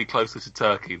definitely closer to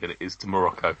Turkey than it is to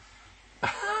Morocco.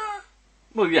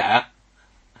 Well, yeah,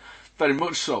 very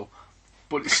much so.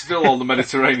 But it's still all the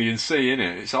Mediterranean Sea, isn't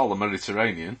it? It's all the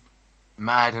Mediterranean.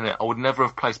 Mad, isn't it? I would never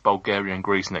have placed Bulgaria and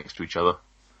Greece next to each other.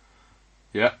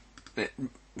 Yeah.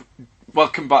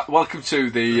 Welcome back. Welcome to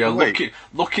the Wait.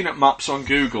 looking at maps on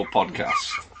Google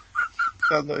podcast.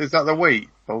 is that the wheat?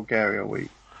 Bulgaria wheat.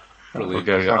 Brilliant.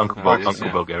 Bulgaria, Fucking Uncle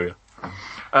yeah. Bulgaria.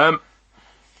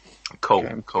 Cool.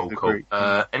 Getting Cool. the Greek.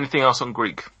 Anything else on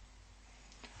Greek?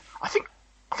 I think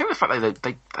the fact that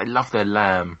they love their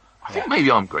lamb. I think maybe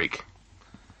I'm Greek.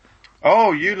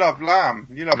 Oh, you love lamb.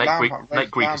 You love Nate lamb. Greek- roast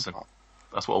Nate lamb Greekerson. hot.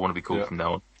 That's what I want to be called Yeah. from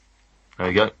now on. There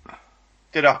you go.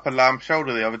 Did up a lamb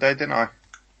shoulder the other day, didn't I?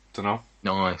 Don't know.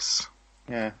 Nice.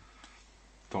 Yeah.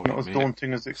 Don't Not as mean it.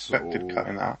 daunting as expected So-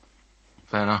 cutting that.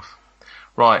 Fair enough.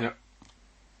 Right. Yep.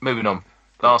 Moving on.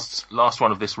 Last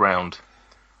one of this round.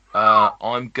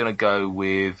 I'm gonna go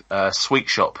with Sweet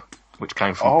Shop, which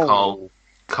came from Oh.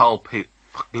 Carl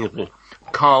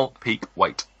Peak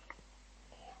Wait.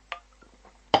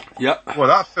 Yep. Well,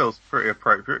 that feels pretty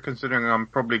appropriate considering I'm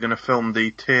probably going to film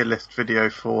the tier list video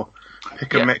for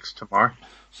Pick Yeah. a Mix tomorrow.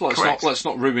 So Correct. let's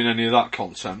not ruin any of that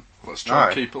content. Let's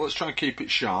try and keep it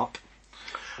sharp.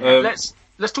 Let's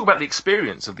talk about the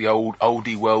experience of the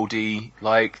oldie worldy.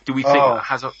 Like, do we think Oh.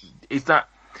 is that?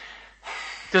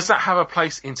 Does that have a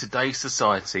place in today's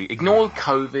society? Ignore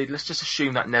COVID. Let's just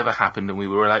assume that never happened and we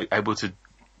were able to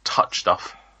touch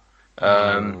stuff.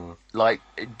 Like,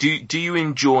 did you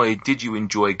enjoy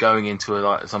going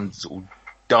into some sort of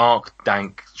dark,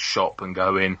 dank shop and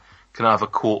going, can I have a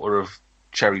quarter of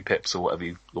cherry pips or whatever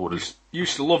you ordered?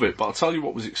 Used to love it, but I'll tell you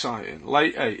what was exciting.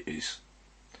 Late 80s,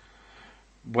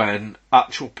 when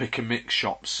actual pick and mix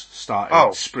shops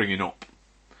started springing up.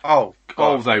 Oh,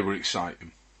 God. They were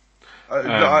exciting.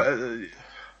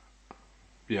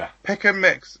 Yeah. Pick and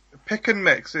mix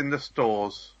in the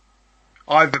stores,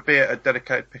 either be it a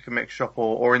dedicated pick and mix shop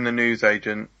or in the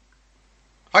newsagent.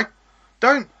 I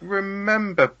don't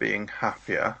remember being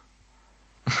happier.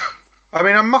 I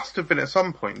mean, I must have been at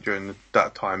some point during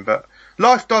that time, but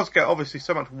life does get obviously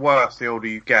so much worse the older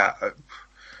you get.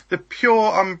 The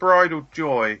pure unbridled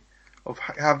joy of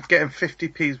getting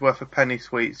 50p's worth of penny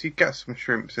sweets. You get some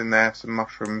shrimps in there, some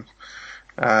mushrooms,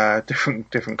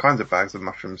 different kinds of bags of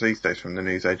mushrooms these days from the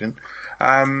newsagent.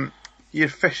 Your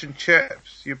fish and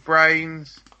chips, your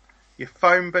brains, your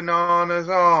foam bananas.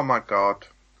 Oh my God.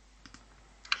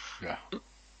 Yeah.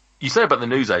 You say about the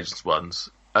newsagents ones.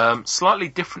 Slightly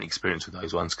different experience with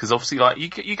those ones, because obviously, like,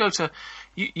 you go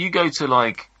to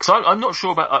like, because I'm not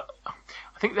sure about.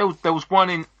 I think there was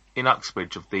one in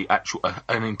Uxbridge of the actual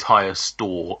an entire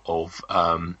store of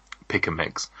pick and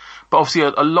mix, but obviously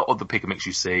a lot of the pick and mix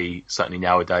you see certainly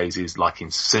nowadays is like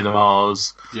in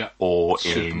cinemas or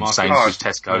in Sainsbury's,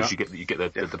 Tesco's. Yeah. You get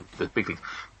the big things.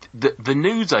 The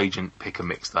newsagent pick and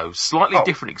mix though, slightly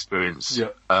different experience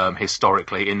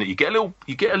historically, in that you get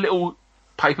a little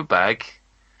paper bag.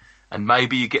 And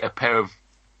maybe you get a pair of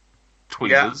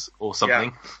tweezers or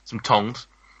something, some tongs,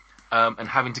 and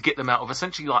having to get them out of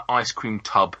essentially like ice cream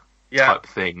tub type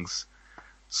things.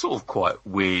 Sort of quite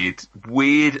weird,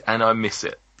 and I miss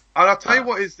it. And I'll tell you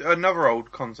what is another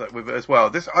old concept with it as well.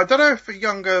 This, I don't know if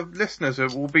younger listeners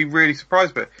will be really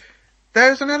surprised, but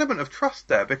there's an element of trust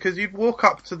there, because you'd walk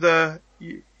up to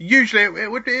usually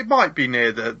it might be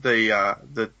near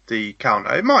the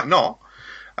counter. It might not.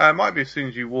 It might be as soon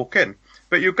as you walk in.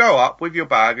 But you go up with your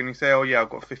bag and you say, oh yeah, I've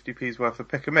got 50p's worth of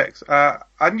pick and mix. And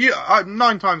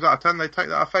 9 times out of 10 they take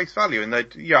that at face value. And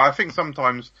I think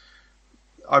sometimes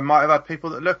I might have had people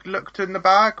that looked in the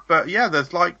bag, but yeah,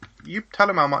 there's like, you tell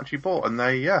them how much you bought and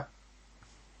they,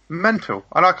 mental.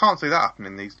 And I can't see that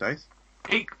happening these days.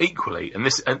 Equally, and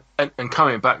this, and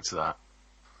coming back to that,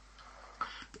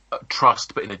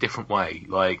 trust, but in a different way,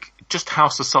 like just how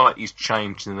society's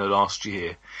changed in the last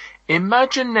year.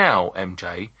 Imagine now,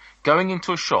 MJ, going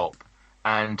into a shop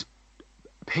and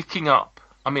picking up,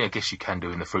 I mean, I guess you can do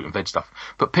in the fruit and veg stuff,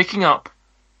 but picking up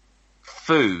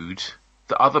food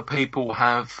that other people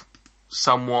have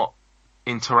somewhat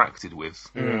interacted with.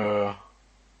 Yeah.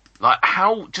 Like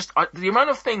how, the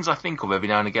amount of things I think of every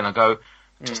now and again, I go,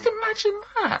 just imagine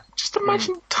that. Just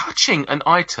imagine touching an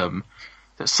item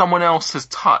that someone else has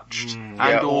touched.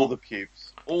 All the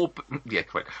pubes.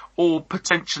 Correct. Or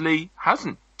potentially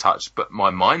hasn't touched, but my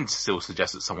mind still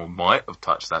suggests that someone might have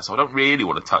touched that, so I don't really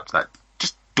want to touch that.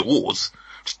 Just doors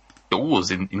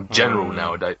in general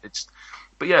nowadays.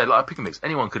 But yeah, like a pick and mix,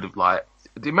 anyone could have, like,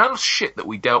 the amount of shit that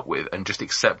we dealt with and just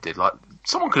accepted, like,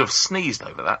 someone could have sneezed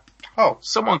over that. Oh,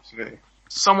 absolutely.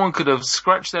 Someone could have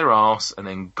scratched their ass and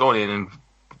then gone in and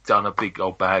done a big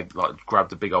old bag, like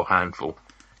grabbed a big old handful.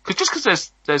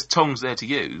 Because there's tongs there to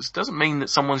use doesn't mean that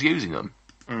someone's using them.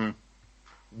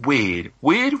 Weird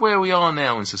where we are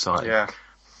now in society.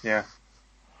 Yeah.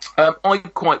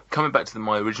 Coming back to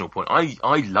my original point,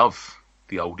 I love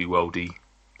the oldie worldy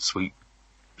sweet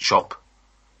shop.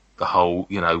 The whole,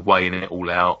 weighing it all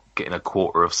out, getting a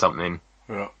quarter of something.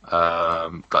 Yeah.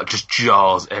 Like just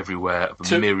jars everywhere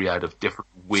of a myriad of different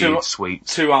weird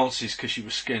sweets. 2 ounces because you were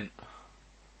skint.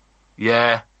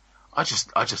 Yeah. I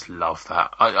just love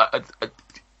that. I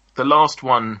the last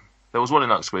one, there was one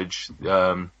in Uxbridge,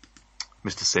 Mr.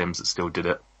 Sims that still did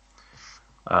it.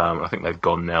 I think they've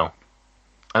gone now.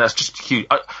 And that's just huge.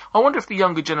 I wonder if the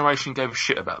younger generation gave a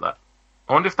shit about that.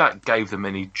 I wonder if that gave them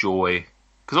any joy.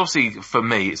 Because obviously, for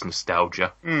me, it's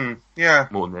nostalgia. Yeah.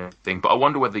 More than anything. But I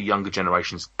wonder whether younger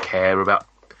generations care about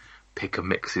pick and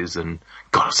mixes and...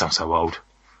 God, I sound so old.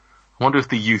 I wonder if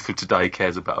the youth of today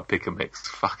cares about a pick and mix.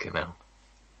 Fucking hell.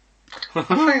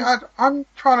 I'm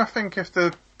trying to think if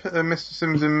the Mr.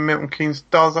 Sims in Milton Keynes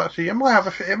does actually. It might have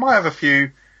a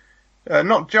few,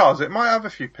 not jars. It might have a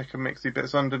few pick and mixy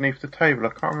bits underneath the table. I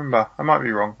can't remember. I might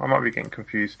be wrong. I might be getting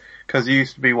confused because there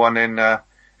used to be one in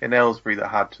Aylesbury that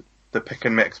had the pick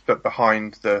and mix, but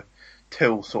behind the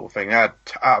till sort of thing. It had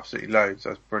absolutely loads.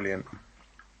 That's brilliant.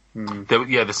 The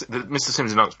Mr.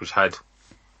 Sims in Uxbridge had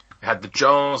the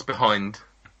jars behind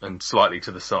and slightly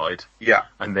to the side. Yeah.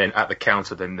 And then at the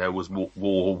counter, then there was more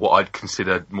what I'd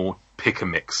consider more pick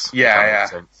and mix. if that Yeah,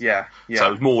 makes sense. yeah. So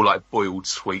it was more like boiled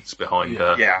sweets behind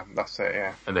her, Yeah, that's it,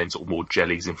 yeah. and then sort of more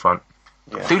jellies in front.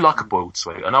 Yeah. I do like a boiled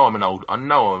sweet. I know I'm an old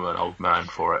man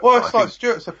for it. Well, but it's I like think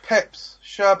Stuart's a Pips,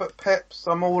 sherbet Pips.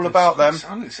 I'm all about them.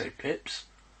 I didn't say pips.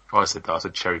 I said that. I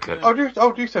said cherry coke. Oh,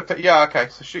 do you say Pips? Yeah, okay.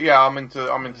 So I'm into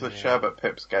the sherbet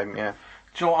Pips game. Yeah.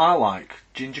 Do you know what I like?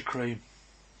 Ginger cream.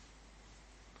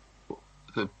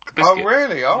 The Oh, biscuit.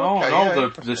 really? Oh, okay. no, yeah, the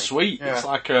interesting. sweet. Yeah. It's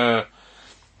like a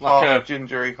half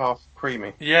gingery, half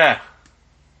creamy. yeah.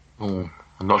 Oh,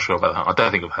 I'm not sure about that. I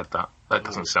don't think I've had that. That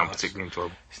doesn't sound particularly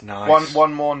enjoyable. It's nice.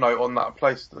 One more note on that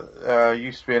place that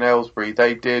used to be in Aylesbury.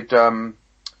 They did.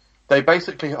 They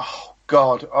basically. Oh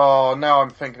God. Oh, now I'm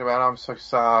thinking about it. I'm so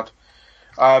sad.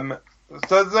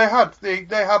 So they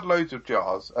had loads of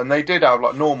jars, and they did have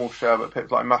like normal sherbet pips,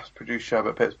 like mass-produced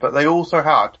sherbet pips, but they also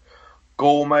had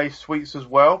gourmet sweets as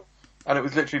well. And it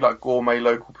was literally like gourmet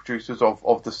local producers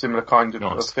of the similar kind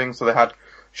of things. So they had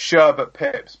sherbet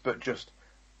pips, but just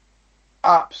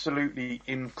absolutely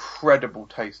incredible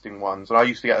tasting ones. And I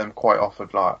used to get them quite often.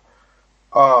 Like,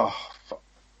 I'm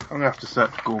gonna have to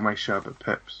search gourmet sherbet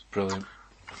pips. Brilliant.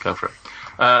 Go for it.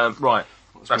 Right,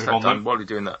 that's move that on done. then. While you're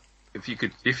doing that, if you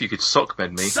could sock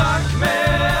med me.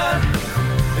 Sockman,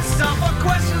 it's time for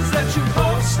questions that you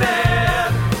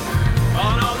posted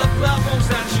on all the platforms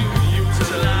that you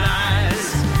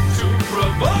utilize to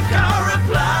provoke our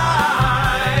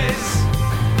replies.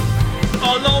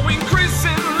 Although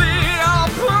increasingly I'll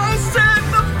post in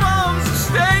the forms of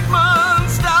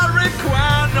statements that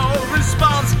require no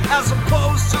response, as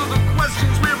opposed to the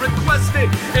questions we requested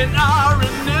in our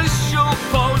initial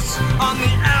posts on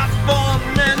the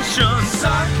aforementioned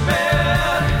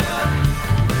Sockman.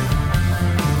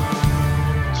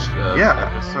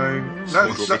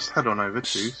 So let's head on over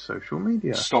to social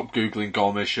media. Stop googling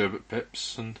gourmet sherbet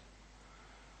pips and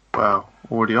Well,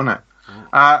 already on it.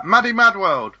 Maddie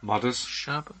Madworld. Madders.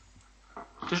 Sherbet.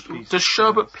 Does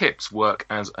Sherbet Pips work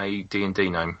as a D&D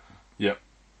name? Yep.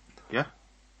 Yeah.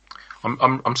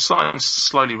 I'm starting to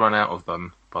slowly run out of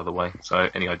them, by the way. So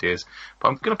any ideas? But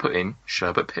I'm going to put in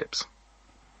Sherbet Pips.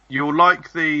 You'll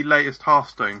like the latest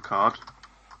Hearthstone card.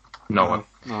 No one.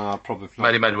 No, probably not.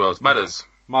 Maddie Madwells. Matters.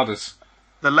 Madders.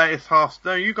 The latest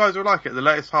Hearthstone. No, you guys will like it. The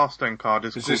latest Hearthstone card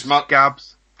is Is called this Ma-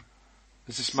 Scabs.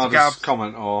 Is this Madders' Scabs.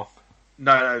 comment or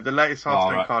No, the latest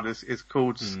Hearthstone right. card is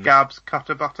called Scabs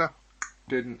Cutter Butter.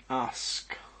 didn't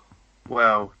ask?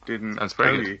 Well, didn't That's tell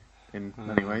very good. you in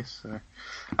many ways. So.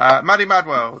 Maddie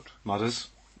Madworld. Madders.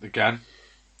 Again.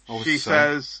 Always She the same.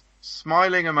 says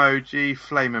smiling emoji,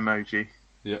 flame emoji.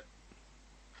 Yep.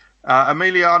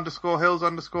 Amelia _Hills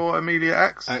 _Amelia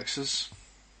X. X's.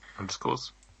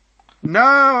 Underscores. No,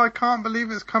 I can't believe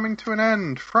it's coming to an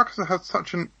end. Frux has had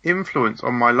such an influence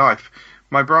on my life.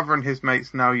 My brother and his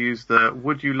mates now use the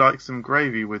 "Would you like some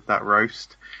gravy with that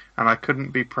roast?" and I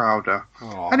couldn't be prouder.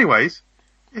 Aw. Anyways,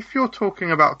 if you're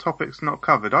talking about topics not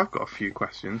covered, I've got a few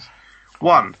questions.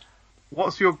 One,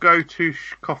 what's your go-to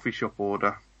coffee shop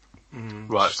order?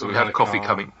 Right, so we have coffee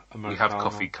coming. We have Americano.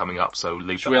 coffee coming up. So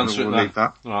leave Should that. we answer it We'll then? leave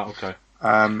that. Right, okay.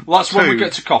 Well, Well, that's when we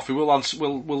get to coffee. We'll answer.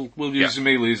 We'll use Yeah.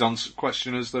 Amelia's answer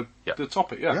question as the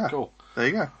topic. Yeah, Yeah. cool. There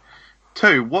you go.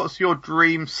 2, what's your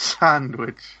dream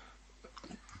sandwich?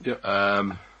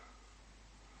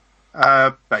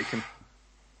 Bacon.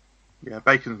 Yeah,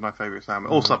 bacon's my favourite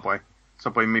sandwich. Or Subway.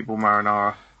 Subway meatball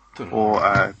marinara. Dunno. Or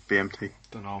BMT.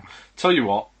 Don't know. Tell you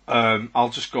what, I'll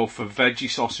just go for veggie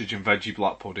sausage and veggie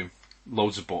black pudding.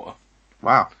 Loads of butter.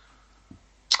 Wow.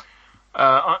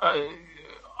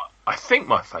 I think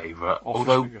my favourite, Off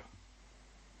although finger.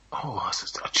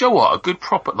 do you know what? A good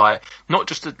proper, like, not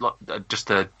just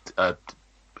a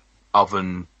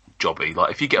oven jobby.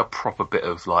 Like, if you get a proper bit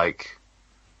of like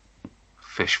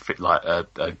fish, like a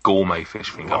gourmet fish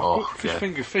finger.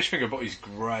 Fish finger butty's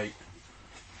great.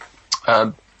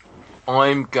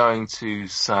 I'm going to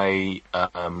say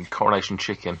Coronation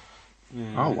Chicken.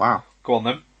 Oh, wow. Go on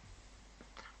then.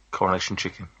 Coronation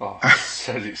Chicken. Oh, I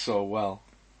said it so well.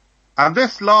 And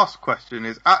this last question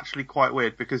is actually quite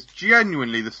weird because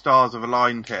genuinely the stars have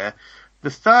aligned here. The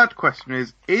third question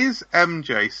is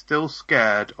MJ still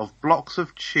scared of blocks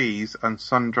of cheese and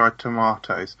sun-dried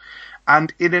tomatoes?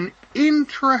 And in an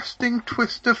interesting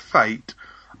twist of fate,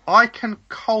 I can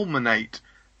culminate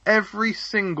every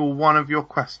single one of your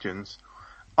questions.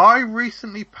 I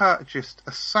recently purchased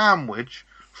a sandwich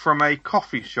from a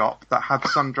coffee shop that had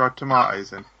sun-dried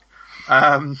tomatoes in.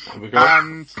 we go.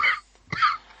 And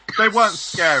they weren't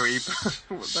scary.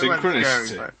 They weren't scary,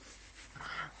 Synchronicity.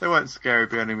 They weren't scary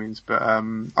by any means, but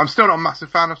I'm still not a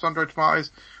massive fan of sun-dried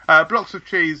tomatoes. Blocks of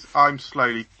cheese, I'm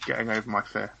slowly getting over my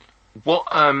fear.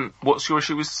 What's your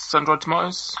issue with sun-dried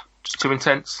tomatoes? Just too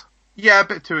intense? Yeah, a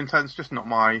bit too intense, just not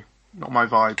my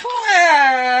vibe.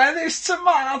 Claire, this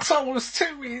tomato's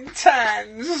too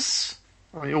intense.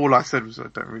 I mean, all I said was I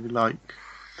don't really like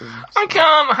them. I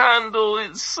can't handle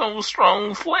its so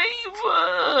strong flavour.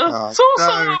 It's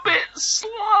also no. a bit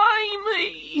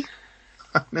slimy.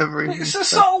 I never even It's said-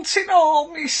 assaulting all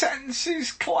my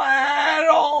senses, Claire,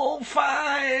 all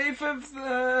 5 of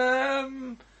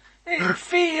them. It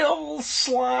feels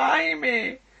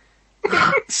slimy.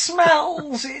 It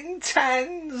smells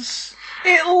intense.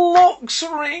 It looks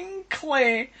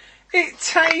wrinkly. It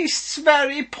tastes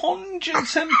very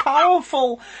pungent and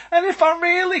powerful. And if I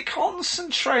really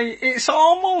concentrate, it's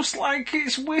almost like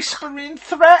it's whispering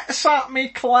threats at me,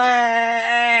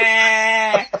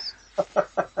 Claire.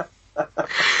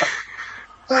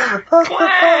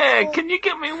 Claire, can you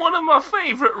get me one of my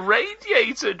favourite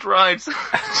radiator dried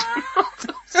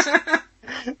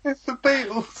It's the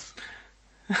Beatles.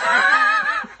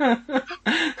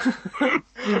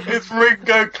 It's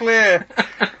Ringo Clear.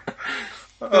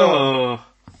 Oh.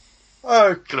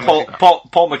 Oh,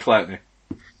 Paul McCartney.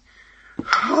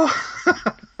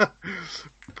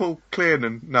 Paul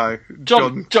Clearnan. No,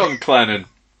 John Clennon.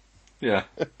 Yeah.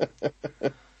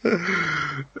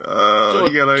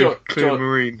 Yellow Clear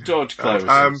Marine. George Clear.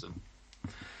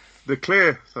 The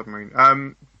Clear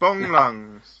Submarine. Bong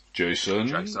Lungs, Jason.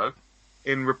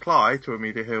 in reply to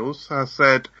Amelia Hills, has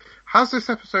said, has this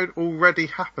episode already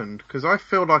happened? Because I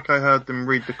feel like I heard them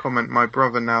read the comment, my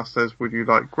brother now says, would you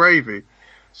like gravy?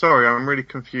 Sorry, I'm really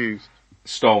confused.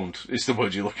 Stoned is the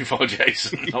word you're looking for,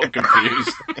 Jason. Not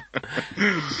confused.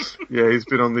 Yeah, he's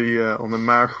been on the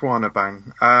marijuana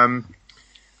bang.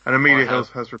 And Amelia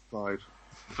Hills has replied.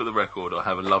 For the record, I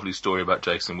have a lovely story about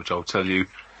Jason, which I'll tell you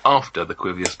after the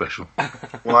Quivia special.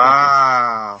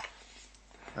 Wow.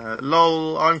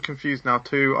 Lol, I'm confused now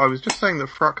too. I was just saying that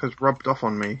Fruck has rubbed off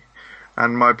on me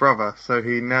and my brother, so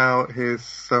he now is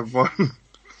someone...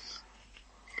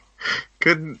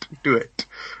 couldn't do it.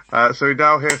 So he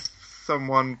now hears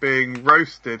someone being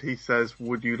roasted. He says,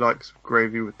 would you like some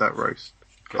gravy with that roast?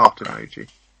 Heart emoji.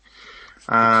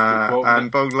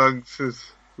 And Boglungs has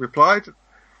replied,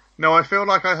 no, I feel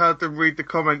like I heard them read the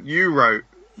comment you wrote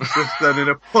just then in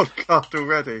a podcast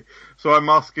already. So I'm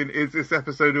asking, is this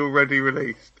episode already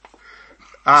released?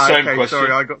 Same okay, question.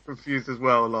 sorry, I got confused as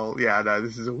well, lol. Yeah, no,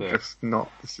 this is all just not,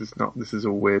 this is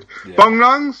all weird. Yeah.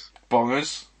 Bonglungs?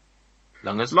 Bongers.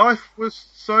 Lungers? Life was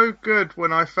so good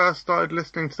when I first started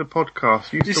listening to the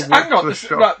podcast. Used to Hang walk on, to the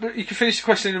shop. right, you can finish the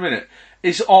question in a minute.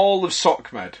 Is all of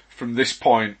SOCMED from this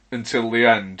point until the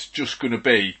end just going to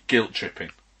be guilt tripping?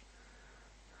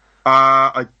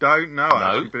 I don't know, No,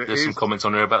 actually, but it there's is... some comments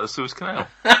on here about the Suez Canal.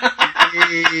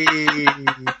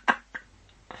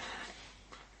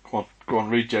 Go on,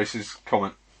 read Jason's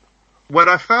comment. When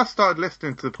I first started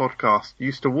listening to the podcast,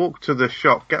 used to walk to the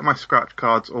shop, get my scratch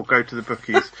cards, or go to the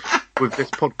bookies with this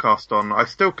podcast on. I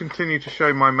still continue to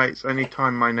show my mates any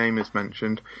time my name is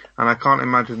mentioned, and I can't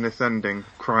imagine this ending.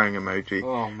 Crying emoji.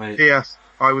 Oh, mate. P.S.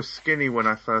 I was skinny when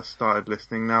I first started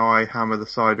listening. Now I hammer the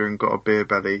cider and got a beer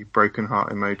belly. Broken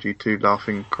heart emoji. 2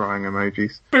 laughing, crying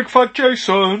emojis. Big fat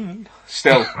Jason.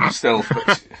 Still,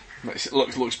 it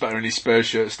looks better in his Spurs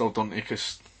shirt still, doesn't he?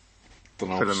 Because,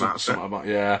 don't know, Fill him out a something about,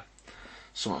 yeah.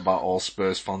 Something about all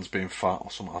Spurs fans being fat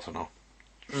or something, I don't know.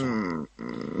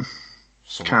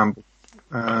 Something. Campbell.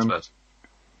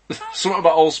 Something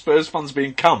about all Spurs fans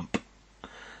being camp.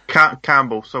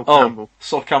 Campbell. Sol Campbell.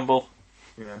 Sol Campbell.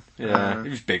 Yeah. Yeah, he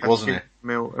was big, wasn't he?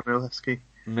 Emil Heskey.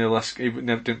 He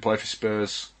never didn't play for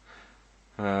Spurs.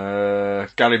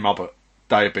 Gary Mabbott,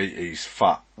 diabetes,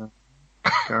 fat.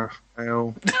 Gareth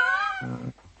Bale.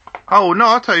 Oh no,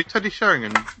 I'll tell you, Teddy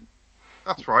Sheringham.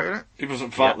 That's right, isn't it? He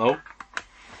wasn't fat though.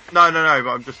 No, but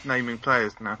I'm just naming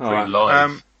players now. Oh, Pretty right.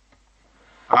 live.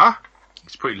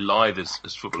 It's It's pretty live as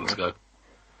footballers go.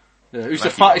 Yeah, who's the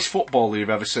fattest footballer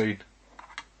you've ever seen?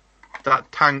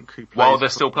 that tank who plays... While they're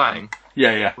still playing?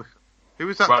 Yeah. Who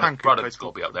was that tank who Ruddock's played...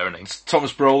 got to be up there, isn't he?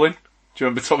 Thomas Brolin. Do you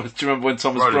remember when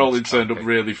Thomas Brolin's Brolin turned up okay.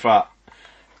 really fat?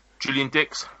 Julian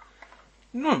Dix?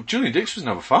 No, Julian Dix was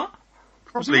never fat.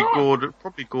 Probably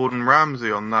Gordon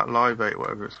Ramsay on that Live 8,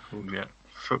 whatever it's called. Yeah.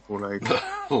 Football 8.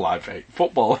 Live 8.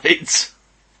 Football 8.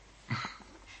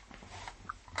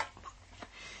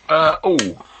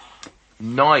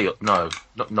 Niall. No,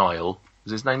 not Niall.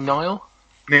 Is his name Niall?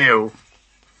 Neil.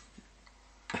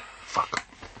 Fuck.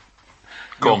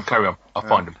 Go on, carry on. I'll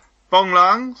find him.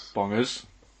 Bonglangs. Bongers.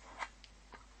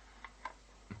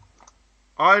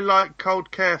 I like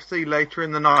cold KFC later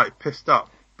in the night, pissed up,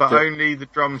 but only the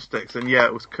drumsticks. And yeah,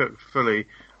 it was cooked fully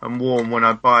and warm when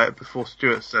I buy it. Before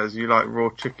Stuart says, "You like raw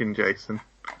chicken, Jason?"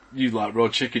 You like raw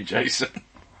chicken, Jason.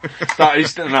 That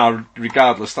is, no,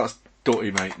 regardless, that's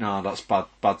dirty, mate. No, that's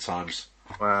bad times.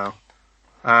 Wow.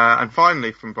 And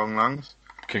finally, from Bong Lungs,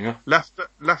 Kinger.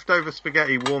 leftover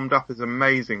spaghetti warmed up is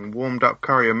amazing. Warmed up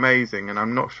curry amazing, and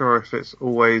I'm not sure if it's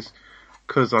always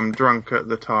because I'm drunk at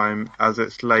the time, as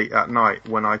it's late at night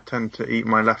when I tend to eat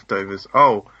my leftovers.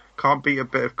 Oh, can't beat a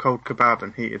bit of cold kebab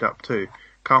and heat it up too.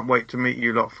 Can't wait to meet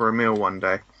you lot for a meal one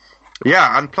day.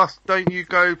 Yeah, and plus, don't you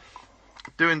go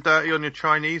doing dirty on your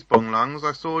Chinese, Bong Lungs?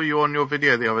 I saw you on your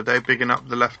video the other day, bigging up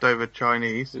the leftover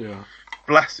Chinese. Yeah.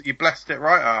 You blessed it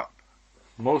right up.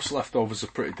 Most leftovers are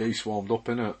pretty decent warmed up,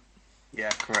 innit? Yeah,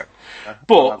 correct. Yeah.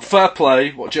 But, fair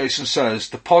play, what Jason says,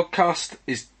 the podcast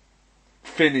is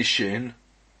finishing,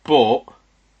 but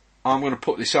I'm going to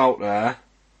put this out there,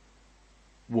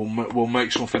 we'll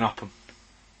make something happen.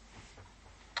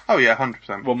 Oh yeah,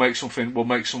 100%. We'll make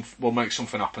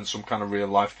something happen, some kind of real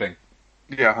life thing.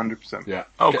 Yeah, 100%. Yeah.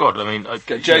 Oh God, I mean,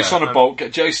 Get Jason on a boat.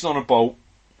 Get Jason on a boat.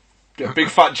 Get big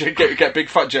fat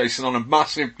Jason on a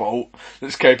massive boat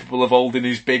that's capable of holding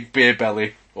his big beer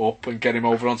belly up and get him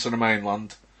over onto the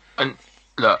mainland. And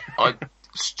look,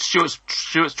 Stuart's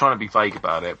trying to be vague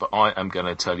about it, but I am going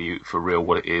to tell you for real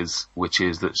what it is, which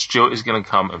is that Stuart is going to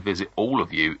come and visit all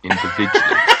of you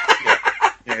individually.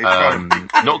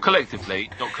 Not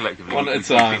collectively. One at a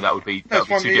time. We think that would be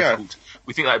too difficult.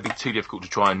 We think that would be too difficult to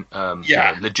try and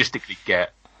logistically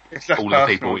get all the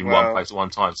people in one place at one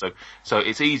time. So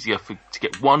it's easier to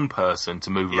get one person to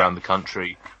move around the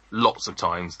country lots of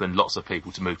times than lots of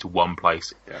people to move to one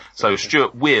place. Yeah, so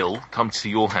Stuart will come to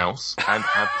your house and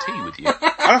have tea with you. And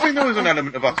I think there was an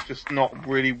element of us just not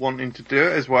really wanting to do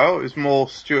it as well. It was more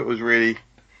Stuart was really...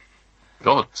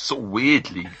 God, sort of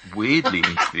weirdly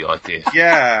into the idea.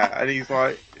 Yeah, and he's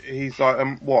like,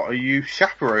 what, are you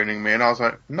chaperoning me? And I was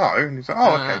like, no. And he's like,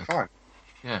 oh, okay, fine.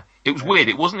 Yeah. It was weird.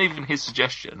 It wasn't even his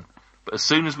suggestion, but as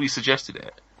soon as we suggested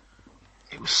it,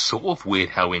 it was sort of weird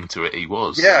how into it he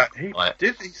was. Yeah, he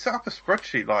set up a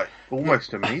spreadsheet,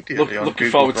 almost immediately. Looking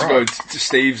forward to going to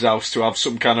Steve's house to have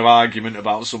some kind of argument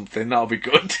about something. That'll be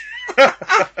good.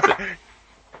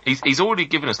 He's already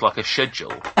given us a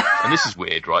schedule, and this is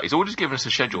weird, right? He's already given us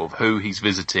a schedule of who he's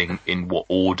visiting in what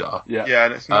order. Yeah,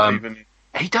 and it's not even.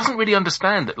 He doesn't really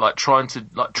understand that, trying to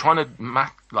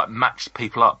match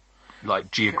people up,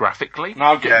 geographically.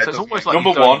 Now, so it's almost like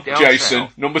number one, Jason.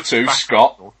 South, number two,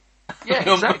 Scott.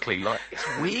 Yeah, exactly. It's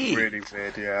weird. Really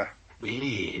weird, yeah.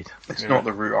 Weird. It's not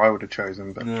the route I would have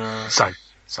chosen, but same.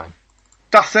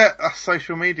 That's it. That's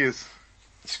social medias.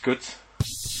 It's good.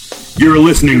 You're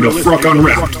listening to Fruck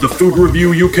Unwrapped, the Food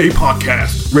Review UK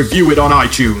podcast. Review it on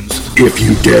iTunes, if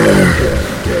you dare.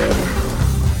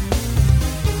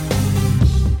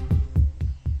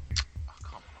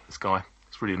 This guy.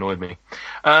 It's really annoyed me.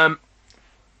 Right.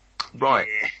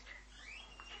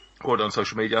 Well done,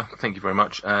 social media. Thank you very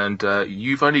much. And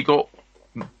you've only got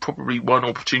probably one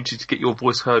opportunity to get your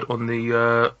voice heard on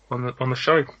the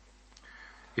show.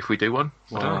 If we do one,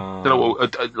 I don't know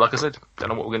what, like I said, don't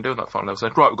know what we're going to do with that final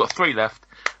episode. Right, we've got 3 left.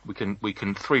 We can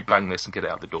 3 bang this and get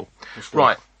it out the door.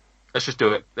 Right, let's just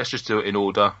do it. Let's just do it in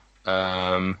order.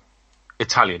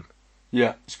 Italian.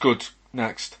 Yeah, it's good.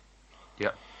 Next.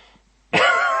 Yeah.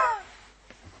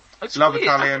 Love weird.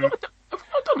 Italian. Have we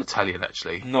not done Italian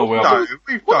actually? No, we haven't. No,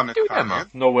 we've done Italian.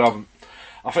 No, we haven't.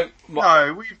 I think.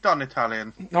 No, we've done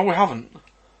Italian. No, we haven't.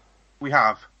 We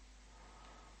have.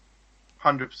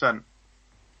 100%.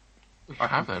 I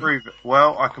can prove it.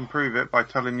 Well, I can prove it by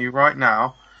telling you right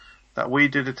now that we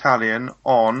did Italian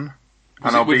on.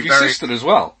 Was it with your sister as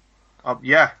well?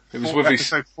 Yeah, it was with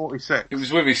episode 46. It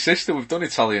was with his sister. We've done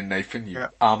Italian, Nathan. You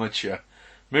amateur.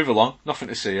 Move along. Nothing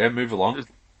to see here. Move along. Just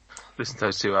listen to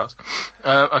those 2 hours.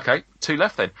 Okay, 2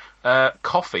 left then.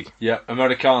 Coffee. Yeah,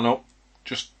 Americano.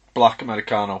 Just black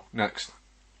Americano. Next.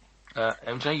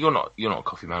 MJ, you're not a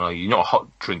coffee man, are you? You're not a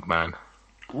hot drink man.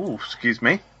 Ooh, excuse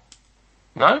me.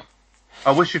 No?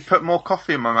 I wish you'd put more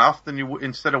coffee in my mouth than you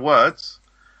instead of words.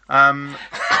 Wish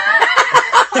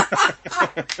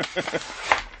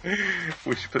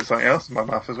you put something else in my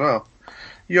mouth as well.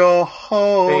 Your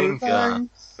whole life.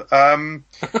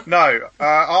 No,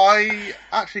 I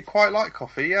actually quite like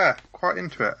coffee. Yeah, quite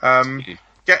into it.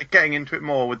 Getting into it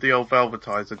more with the old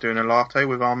Velvetizer, doing a latte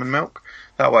with almond milk.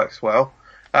 That works well.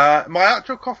 My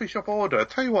actual coffee shop order, I'll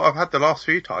tell you what I've had the last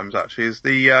few times actually, is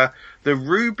the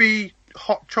Ruby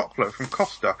hot chocolate from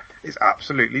Costa is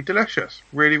absolutely delicious.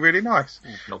 Really, really nice.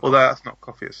 not Although that's not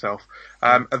coffee itself.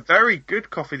 A very good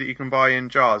coffee that you can buy in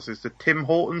jars is the Tim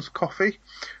Hortons coffee.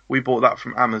 We bought that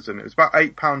from Amazon. It was about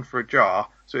 £8 for a jar,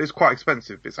 so it is quite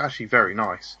expensive, but it's actually very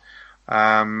nice.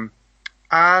 And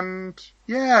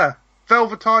yeah,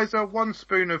 Velvetizer, 1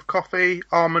 spoon of coffee,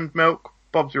 almond milk.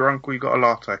 Bob's your uncle, you got a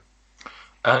latte.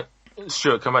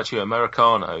 Stuart, come back to you.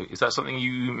 Americano, is that something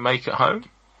you make at home?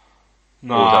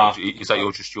 Nah. Or is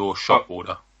that just your shop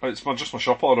order? It's just my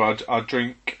shop order. I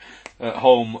drink at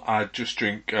home. I just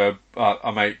drink.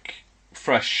 I make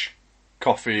fresh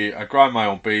coffee. I grind my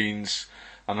own beans,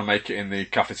 and I make it in the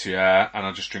cafetiere. And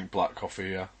I just drink black coffee.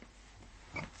 Yeah.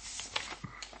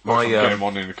 If I'm getting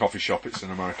one in the coffee shop, it's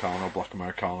an Americano, black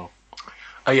Americano.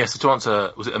 Oh yes. So to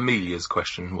answer, was it Amelia's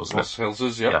question? Wasn't Ross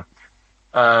Hills's, yeah.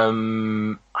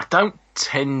 I don't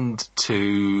tend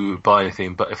to buy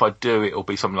anything, but if I do, it'll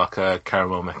be something like a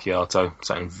caramel macchiato,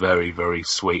 something very, very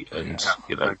sweet and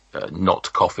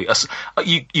not coffee.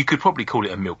 You could probably call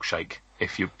it a milkshake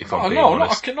if I'm being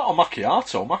honest. Not a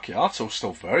macchiato. Macchiato's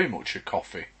still very much a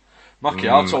coffee.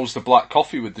 Macchiato's the black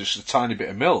coffee with just a tiny bit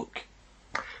of milk.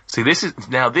 See, this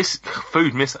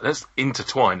food let's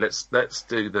intertwine. Let's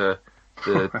do the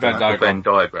Venn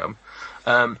diagram.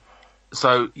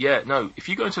 So, yeah, no, if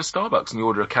you go into a Starbucks and you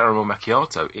order a caramel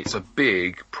macchiato, it's a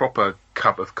big, proper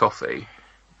cup of coffee,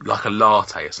 like a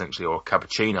latte, essentially, or a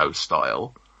cappuccino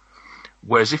style.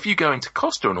 Whereas if you go into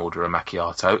Costa and order a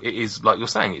macchiato, it is, like you're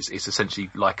saying, it's essentially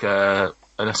like an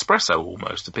espresso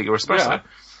almost, a bigger espresso.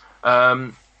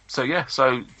 Yeah.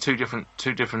 So two different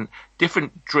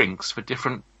drinks for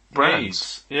different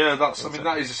brands. Yeah,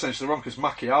 that is essentially wrong, because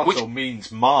macchiato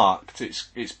means marked.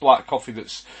 It's black coffee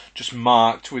that's just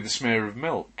marked with a smear of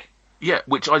milk. Yeah,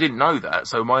 which I didn't know that.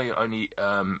 So my only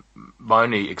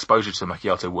exposure to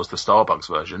macchiato was the Starbucks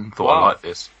version. Thought I liked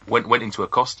this. Went into a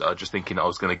Costa just thinking I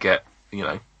was going to get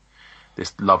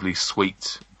this lovely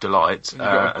sweet delight.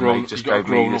 And they just gave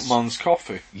me this man's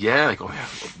coffee. Yeah, they got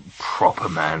proper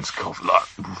man's coffee,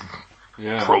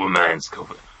 proper man's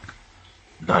coffee.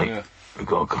 No. Yeah. We've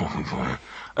got a coffee for you.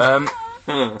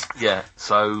 Yeah,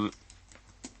 so,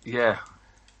 yeah.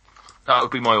 That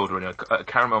would be my order, a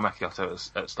caramel macchiato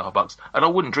at Starbucks. And I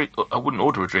wouldn't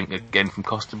order a drink again from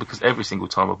Costa, because every single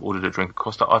time I've ordered a drink at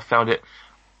Costa, I've found it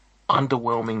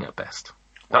underwhelming at best.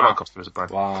 Don't like Costa as a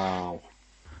brand. Wow.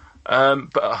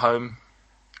 But at home,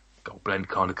 gold blend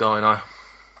kind of guy, and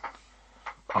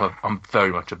I'm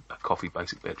very much a coffee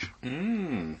basic bitch.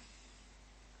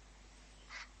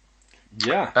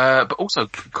 Yeah. But also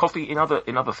coffee in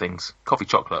other things. Coffee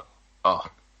chocolate. Oh.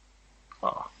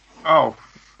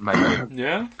 Maybe.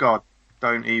 Yeah. God,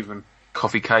 don't even.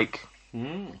 Coffee cake.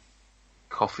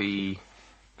 Coffee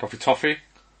toffee.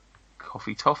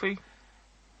 Coffee toffee.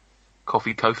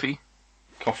 Coffee kofi.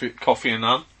 Coffee and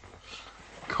naan.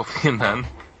 Coffee and naan.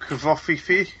 Coffee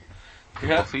fee.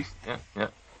 Yeah. Coffee. Yeah.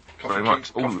 Coffee very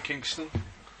much. Coffee Kingston.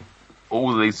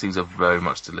 All of these things are very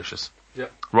much delicious. Yeah.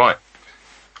 Right.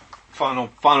 Final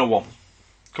one.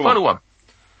 Final one.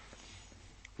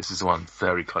 This is the one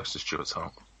very close to Stuart's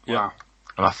heart. Yeah.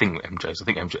 And I think MJ's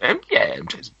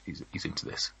he's into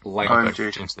this.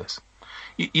 Into this.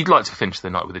 You'd like to finish the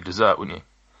night with a dessert, wouldn't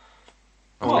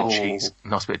you?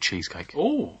 Nice bit of cheesecake.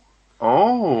 Oh.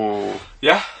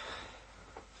 Yeah.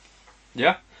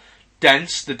 Yeah.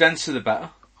 Dense. The denser the better.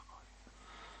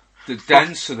 The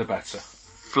denser the better.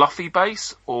 Fluffy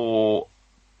base or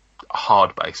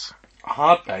hard base?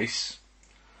 Hard base.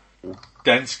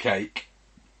 Dense cake.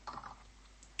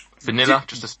 Vanilla,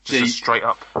 just a straight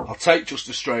up. I'll take just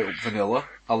a straight up vanilla.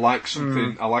 I like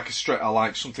something. I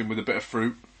like something with a bit of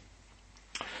fruit.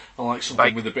 I like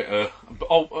something with a bit of.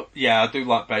 I do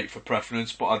like baked for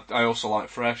preference, but I also like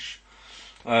fresh.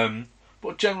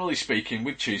 But generally speaking,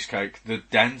 with cheesecake, the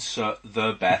denser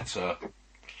the better.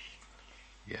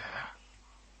 Yeah.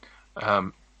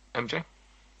 MJ?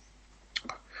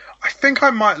 I think I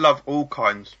might love all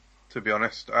kinds, to be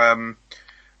honest.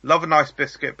 Love a nice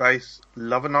biscuit base.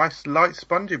 Love a nice light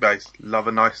spongy base. Love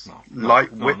a nice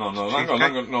light whipped cheesecake.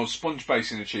 Hang on. No, sponge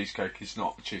base in a cheesecake is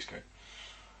not a cheesecake.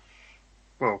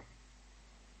 Well,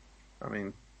 I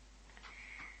mean,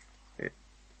 it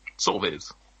sort of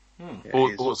is. Yeah,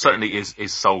 or certainly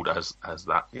is sold as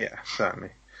that. Yeah,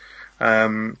 certainly.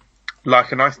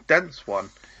 Like a nice dense one.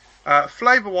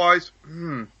 Flavour-wise,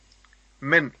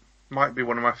 mint might be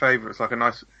one of my favourites, like a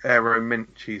nice aero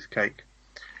mint cheesecake.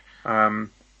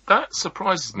 That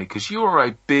surprises me, because you're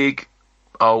a big,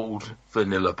 old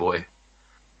vanilla boy.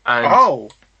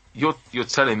 And you're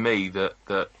telling me that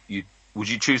would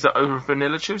you choose that over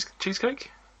vanilla cheesecake?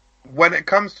 When it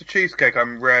comes to cheesecake,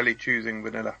 I'm rarely choosing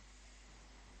vanilla.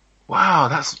 Wow,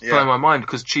 that's Yeah. blowing my mind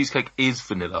because cheesecake is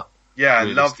vanilla. Yeah,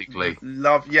 Realistically.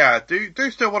 love. Yeah,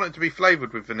 do still want it to be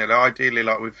flavoured with vanilla. Ideally,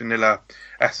 like with vanilla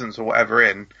essence or whatever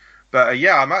in. But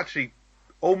yeah, I'm actually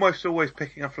almost always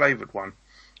picking a flavoured one,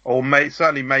 or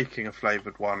certainly making a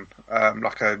flavoured one.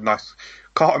 Like a nice.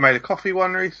 I made a coffee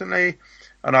one recently.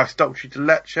 A nice dulce de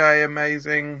leche,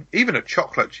 amazing. Even a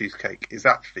chocolate cheesecake is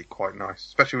actually quite nice,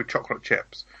 especially with chocolate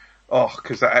chips. Oh,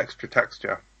 because that extra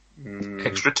texture.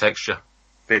 Extra texture.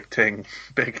 Big ting.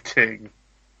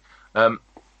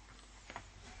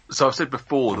 So I've said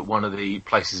before that one of the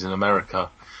places in America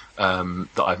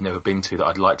that I've never been to that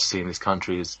I'd like to see in this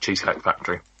country is Cheesecake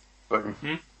Factory. Boom.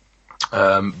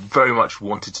 Very much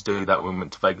wanted to do that when we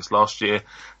went to Vegas last year.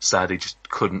 Sadly, just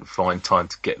couldn't find time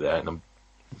to get there, and I'm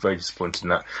very disappointed in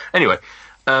that. Anyway,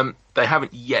 they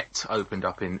haven't yet opened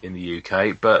up in the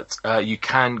UK, but you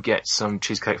can get some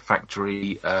Cheesecake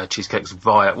Factory cheesecakes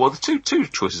via... Well, the two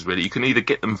choices, really. You can either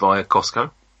get them via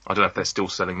Costco. I don't know if they're still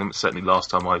selling them. Certainly last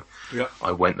time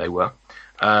I went, they were.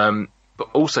 But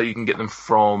also you can get them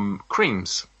from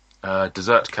Creams,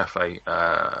 dessert cafe,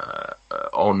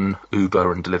 on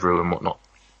Uber and Deliveroo and whatnot.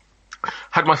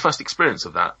 Had my first experience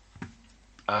of that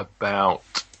about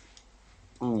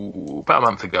a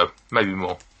month ago, maybe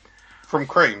more. From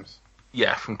Creams?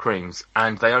 Yeah, from Creams.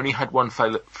 And they only had one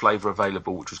flavour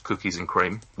available, which was cookies and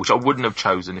cream, which I wouldn't have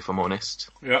chosen, if I'm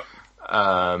honest. Yeah.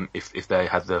 If they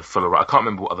had the full array. I can't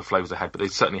remember what other flavours they had, but they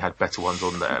certainly had better ones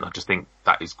on there, and I just think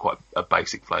that is quite a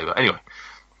basic flavour. Anyway,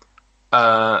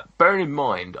 bearing in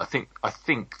mind, I think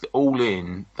that all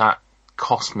in, that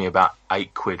cost me about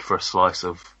 £8 for a slice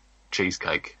of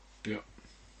cheesecake. Yeah.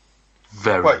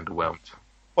 Very underwhelmed.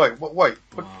 Wait. What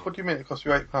do you mean it cost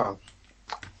you £8?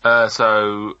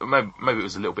 So maybe it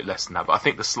was a little bit less than that, but I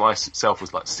think the slice itself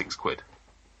was like £6.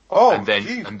 Oh, and then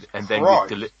Jesus and then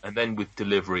Christ. and then with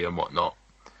delivery and whatnot,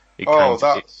 it Oh, came to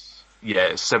that's...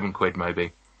 it's £7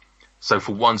 maybe. So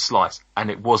for one slice, and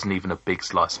it wasn't even a big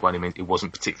slice by any means. It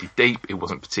wasn't particularly deep. It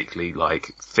wasn't particularly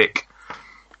like thick.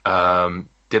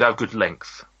 Did have good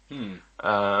length.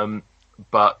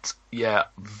 But yeah,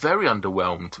 very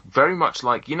underwhelmed. Very much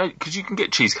like, because you can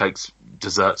get cheesecakes,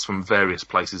 desserts from various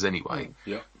places anyway.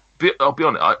 Yeah. But I'll be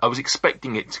honest, I was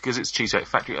expecting it, because it's Cheesecake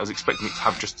Factory, I was expecting it to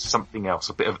have just something else,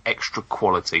 a bit of extra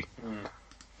quality.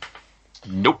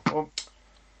 Nope. Well,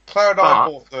 Claire and I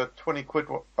bought the £20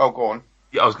 one. Oh, go on.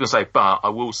 Yeah, I was going to say, but I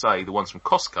will say the ones from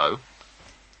Costco,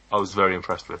 I was very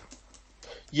impressed with.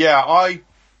 Yeah,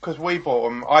 because we bought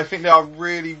them, I think they are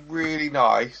really, really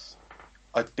nice.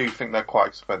 I do think they're quite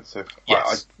expensive.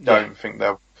 Yes. I don't think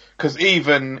they're... Because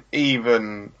even...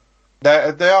 They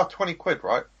are £20,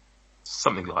 right?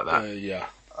 Something like that. Yeah.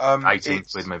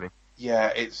 £18 maybe. Yeah,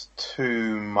 it's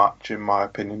too much in my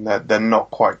opinion. They're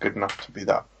not quite good enough to be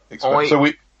that expensive. So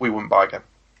we wouldn't buy again.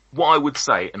 What I would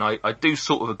say, and I do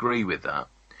sort of agree with that,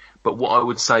 but what I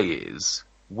would say is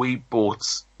we bought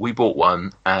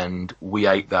one and we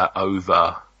ate that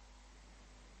over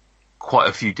quite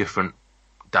a few different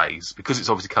days, because it's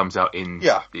obviously comes out in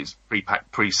it's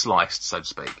pre-packed, pre-sliced, so to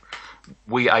speak.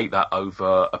 We ate that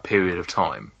over a period of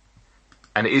time,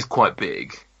 and it is quite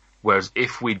big. Whereas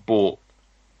if we'd bought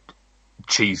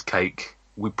cheesecake,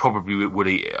 we probably would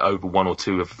eat it over one or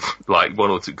two,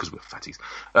 because we're fatties.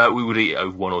 We would eat it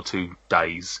over 1 or 2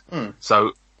 days.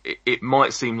 So it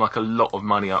might seem like a lot of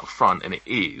money up front, and it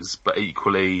is, but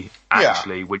equally,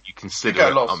 actually, when you consider you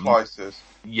get a lot of slices.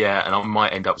 Yeah, and I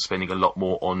might end up spending a lot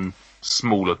more on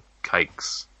smaller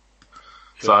cakes.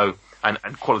 Sure. So,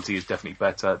 and quality is definitely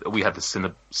better. We had the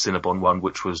Cinnabon one,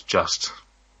 which was just,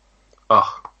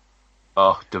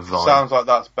 divine. Sounds like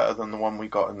that's better than the one we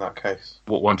got in that case.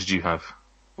 What one did you have?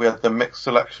 We had the mixed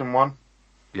selection one.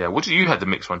 Yeah, you had the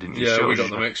mixed one, didn't you? Yeah, Stuart? we got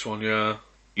the mixed one, yeah.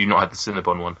 You not had the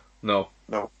Cinnabon one? No.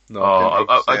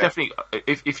 I definitely,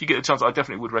 if you get a chance, I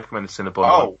definitely would recommend the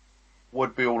Cinnabon one.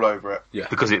 Would be all over it. Yeah.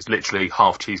 Because it's literally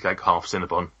half cheesecake, half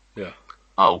Cinnabon. Yeah.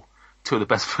 Oh, two of the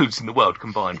best foods in the world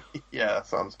combined. Yeah, that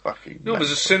sounds fucking... No,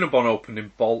 there's a Cinnabon opened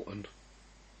in Bolton.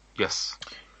 Yes.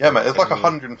 Yeah, mate, it's like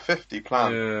 150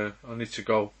 planned. Yeah, I need to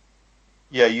go.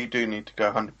 Yeah, you do need to go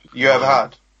 100. You ever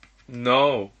had?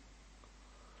 No.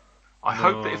 I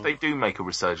hope that if they do make a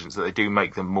resurgence, that they do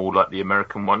make them more like the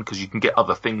American one, because you can get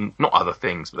not other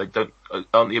things, but they don't.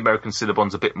 Aren't the American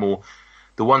Cinnabons a bit more?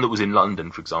 The one that was in London,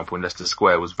 for example, in Leicester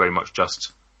Square, was very much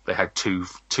just they had two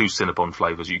Cinnabon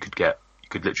flavours you could get. You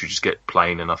could literally just get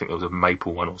plain, and I think there was a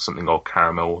maple one or something, or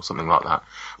caramel or something like that.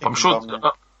 But I'm sure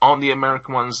aren't the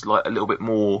American ones like a little bit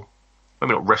more,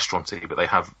 maybe not restauranty, but they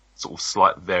have sort of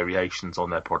slight variations on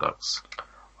their products.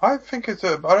 I don't think it's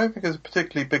a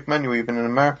particularly big menu even in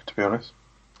America, to be honest.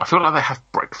 I feel like they have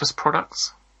breakfast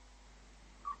products.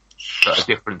 that are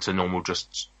different to normal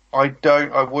just... I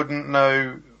wouldn't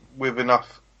know with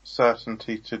enough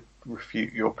certainty to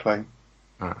refute your claim.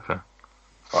 Okay.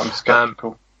 I'm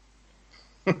sceptical.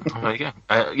 There you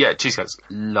go. Yeah, cheesecakes.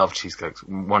 Love cheesecakes.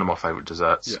 One of my favourite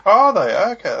desserts. Yeah. Are they?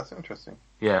 Okay, that's interesting.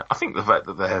 Yeah, I think the fact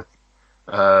that they're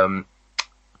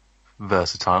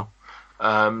versatile,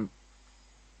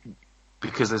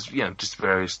 because there's just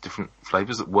various different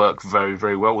flavours that work very,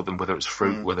 very well with them. Whether it's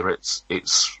fruit, whether it's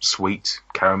sweet,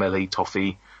 caramelly,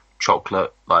 toffee,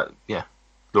 chocolate.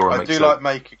 Laura I makes do like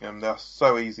making them. They're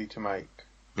so easy to make.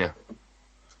 Yeah,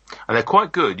 and they're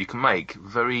quite good. You can make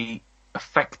very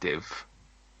effective,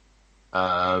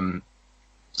 Slimming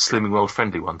World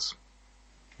friendly ones.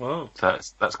 Wow. So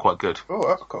that's quite good. Oh,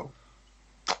 that's cool.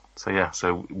 So yeah,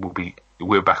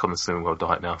 we're back on the Slimming World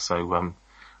diet now. So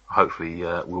hopefully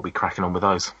we'll be cracking on with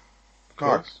those.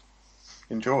 Nice.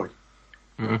 Enjoy.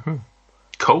 Mm-hmm.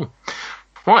 Cool.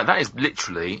 Right, that is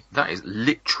literally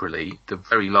the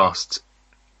very last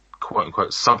quote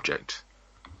unquote subject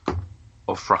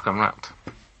of Fruck Unwrapped.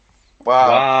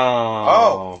 Wow.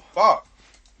 Oh, fuck.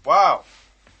 Wow.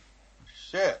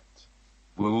 Shit.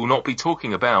 We will not be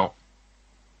talking about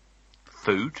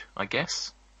food, I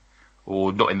guess,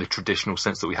 or not in the traditional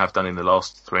sense that we have done in the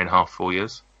last 3.5-4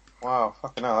 years. Wow,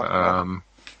 fucking hell.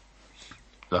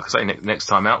 Like I say, next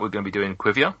time out we're going to be doing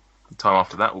Quivia. The time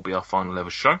after that will be our final ever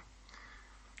show.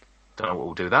 Don't know what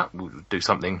we'll do that. We'll do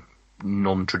something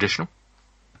non-traditional.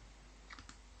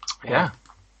 Wow. Yeah.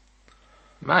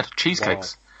 Mad.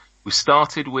 Cheesecakes. Wow. We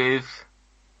started with...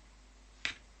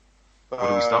 What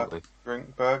did we start with?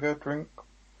 Drink.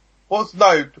 Was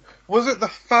it the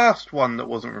first one that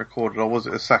wasn't recorded, or was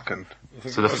it the second?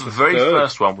 So the very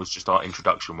first one was just our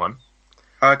introduction one.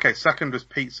 Okay, second was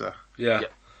pizza. Yeah.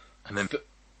 And then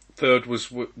third was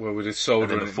where we did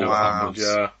soda, and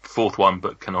the fourth one,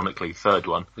 but canonically third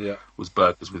one, was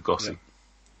burgers with Gossie. Yeah.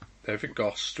 David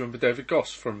Goss. Do you remember David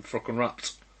Goss from Fruck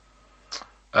Unwrapped?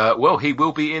 Well, he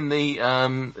will be in the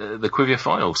Quivia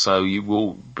final, so you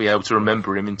will be able to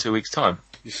remember him in 2 weeks' time.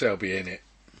 You say I'll be in it.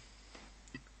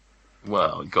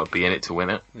 Well, you've got to be in it to win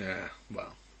it. Yeah,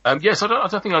 well. Yes, I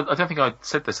don't think I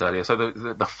said this earlier. So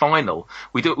the final,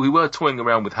 we were toying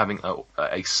around with having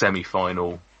a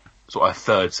semi-final, sort of a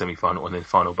third semi-final and then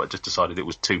final, but just decided it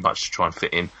was too much to try and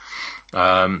fit in.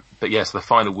 But yes, the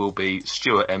final will be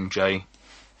Stuart, MJ,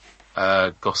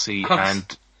 Gossie,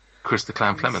 and Chris the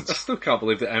Clown Clements. I still can't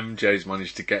believe that MJ's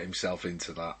managed to get himself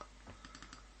into that.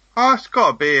 Oh, it's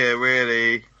got to be it,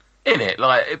 really. In it,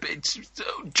 it's,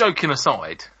 joking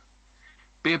aside,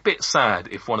 be a bit sad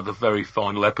if one of the very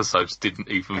final episodes didn't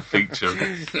even feature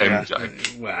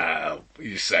MJ. Wow,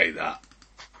 you say that.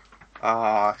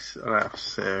 I don't have to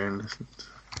sit here and listen to...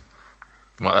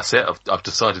 Well, that's it. I've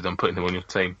decided I'm putting him on your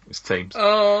team. It's teams.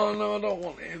 Oh, no, I don't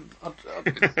want him. I'd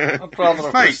rather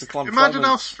have Mate, the Clan imagine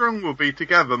how strong we'll be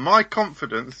together. My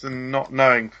confidence in not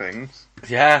knowing things.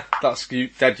 Yeah, that's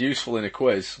dead useful in a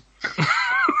quiz.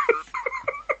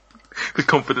 The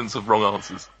confidence of wrong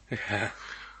answers. Yeah.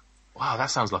 Wow, that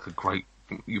sounds like a great,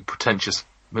 pretentious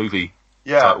movie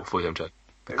title for you, MJ.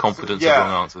 The confidence of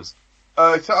wrong answers.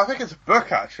 So I think it's a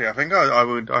book, actually. I think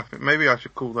I think maybe I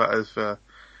should call that as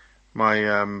my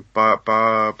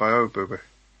bio-booby.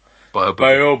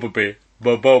 Bio-booby.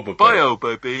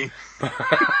 Bio-booby.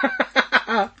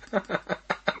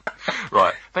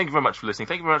 Right. Thank you very much for listening.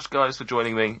 Thank you very much, guys, for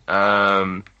joining me.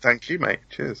 Thank you, mate.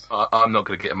 Cheers. I'm not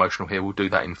going to get emotional here. We'll do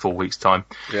that in 4 weeks' time.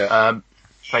 Yeah.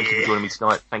 Thank you for joining me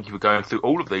tonight. Thank you for going through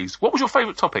all of these. What was your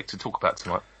favourite topic to talk about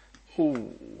tonight?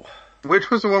 Ooh. Which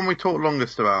was the one we talked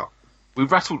longest about? We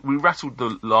rattled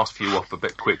the last few off a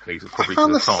bit quickly, so probably I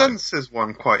found the the time. Census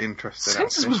one quite interesting.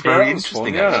 Census actually. was very that was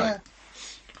interesting. fun, Actually.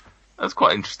 That's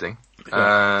quite interesting.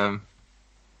 Yeah.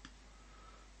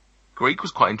 Greek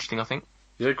was quite interesting, I think.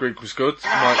 Yeah, Greek was good.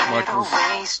 Michael's...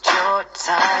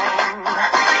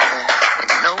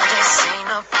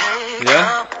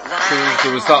 Yeah,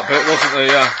 there was that bit, wasn't there?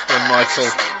 Yeah, when Michael...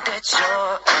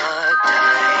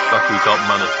 Like we got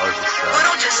monetized this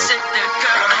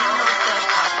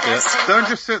Yeah. Don't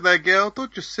just sit there, girl.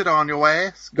 Don't just sit on your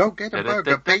ass. Go get a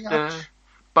burger, bitch.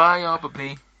 Bye,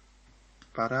 Arbby.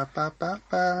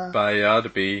 Ba-da-ba-ba-ba. Bye,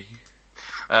 B.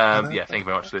 Yeah, thank you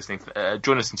very much for listening.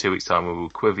 Join us in 2 weeks' time when we'll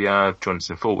Quivia. Join us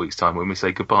in 4 weeks' time when we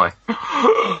say goodbye.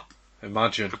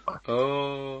 Imagine. Goodbye.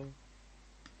 Oh.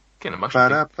 Getting emotional.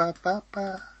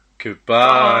 Ba-da-ba-ba-ba.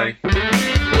 Goodbye.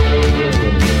 Bye.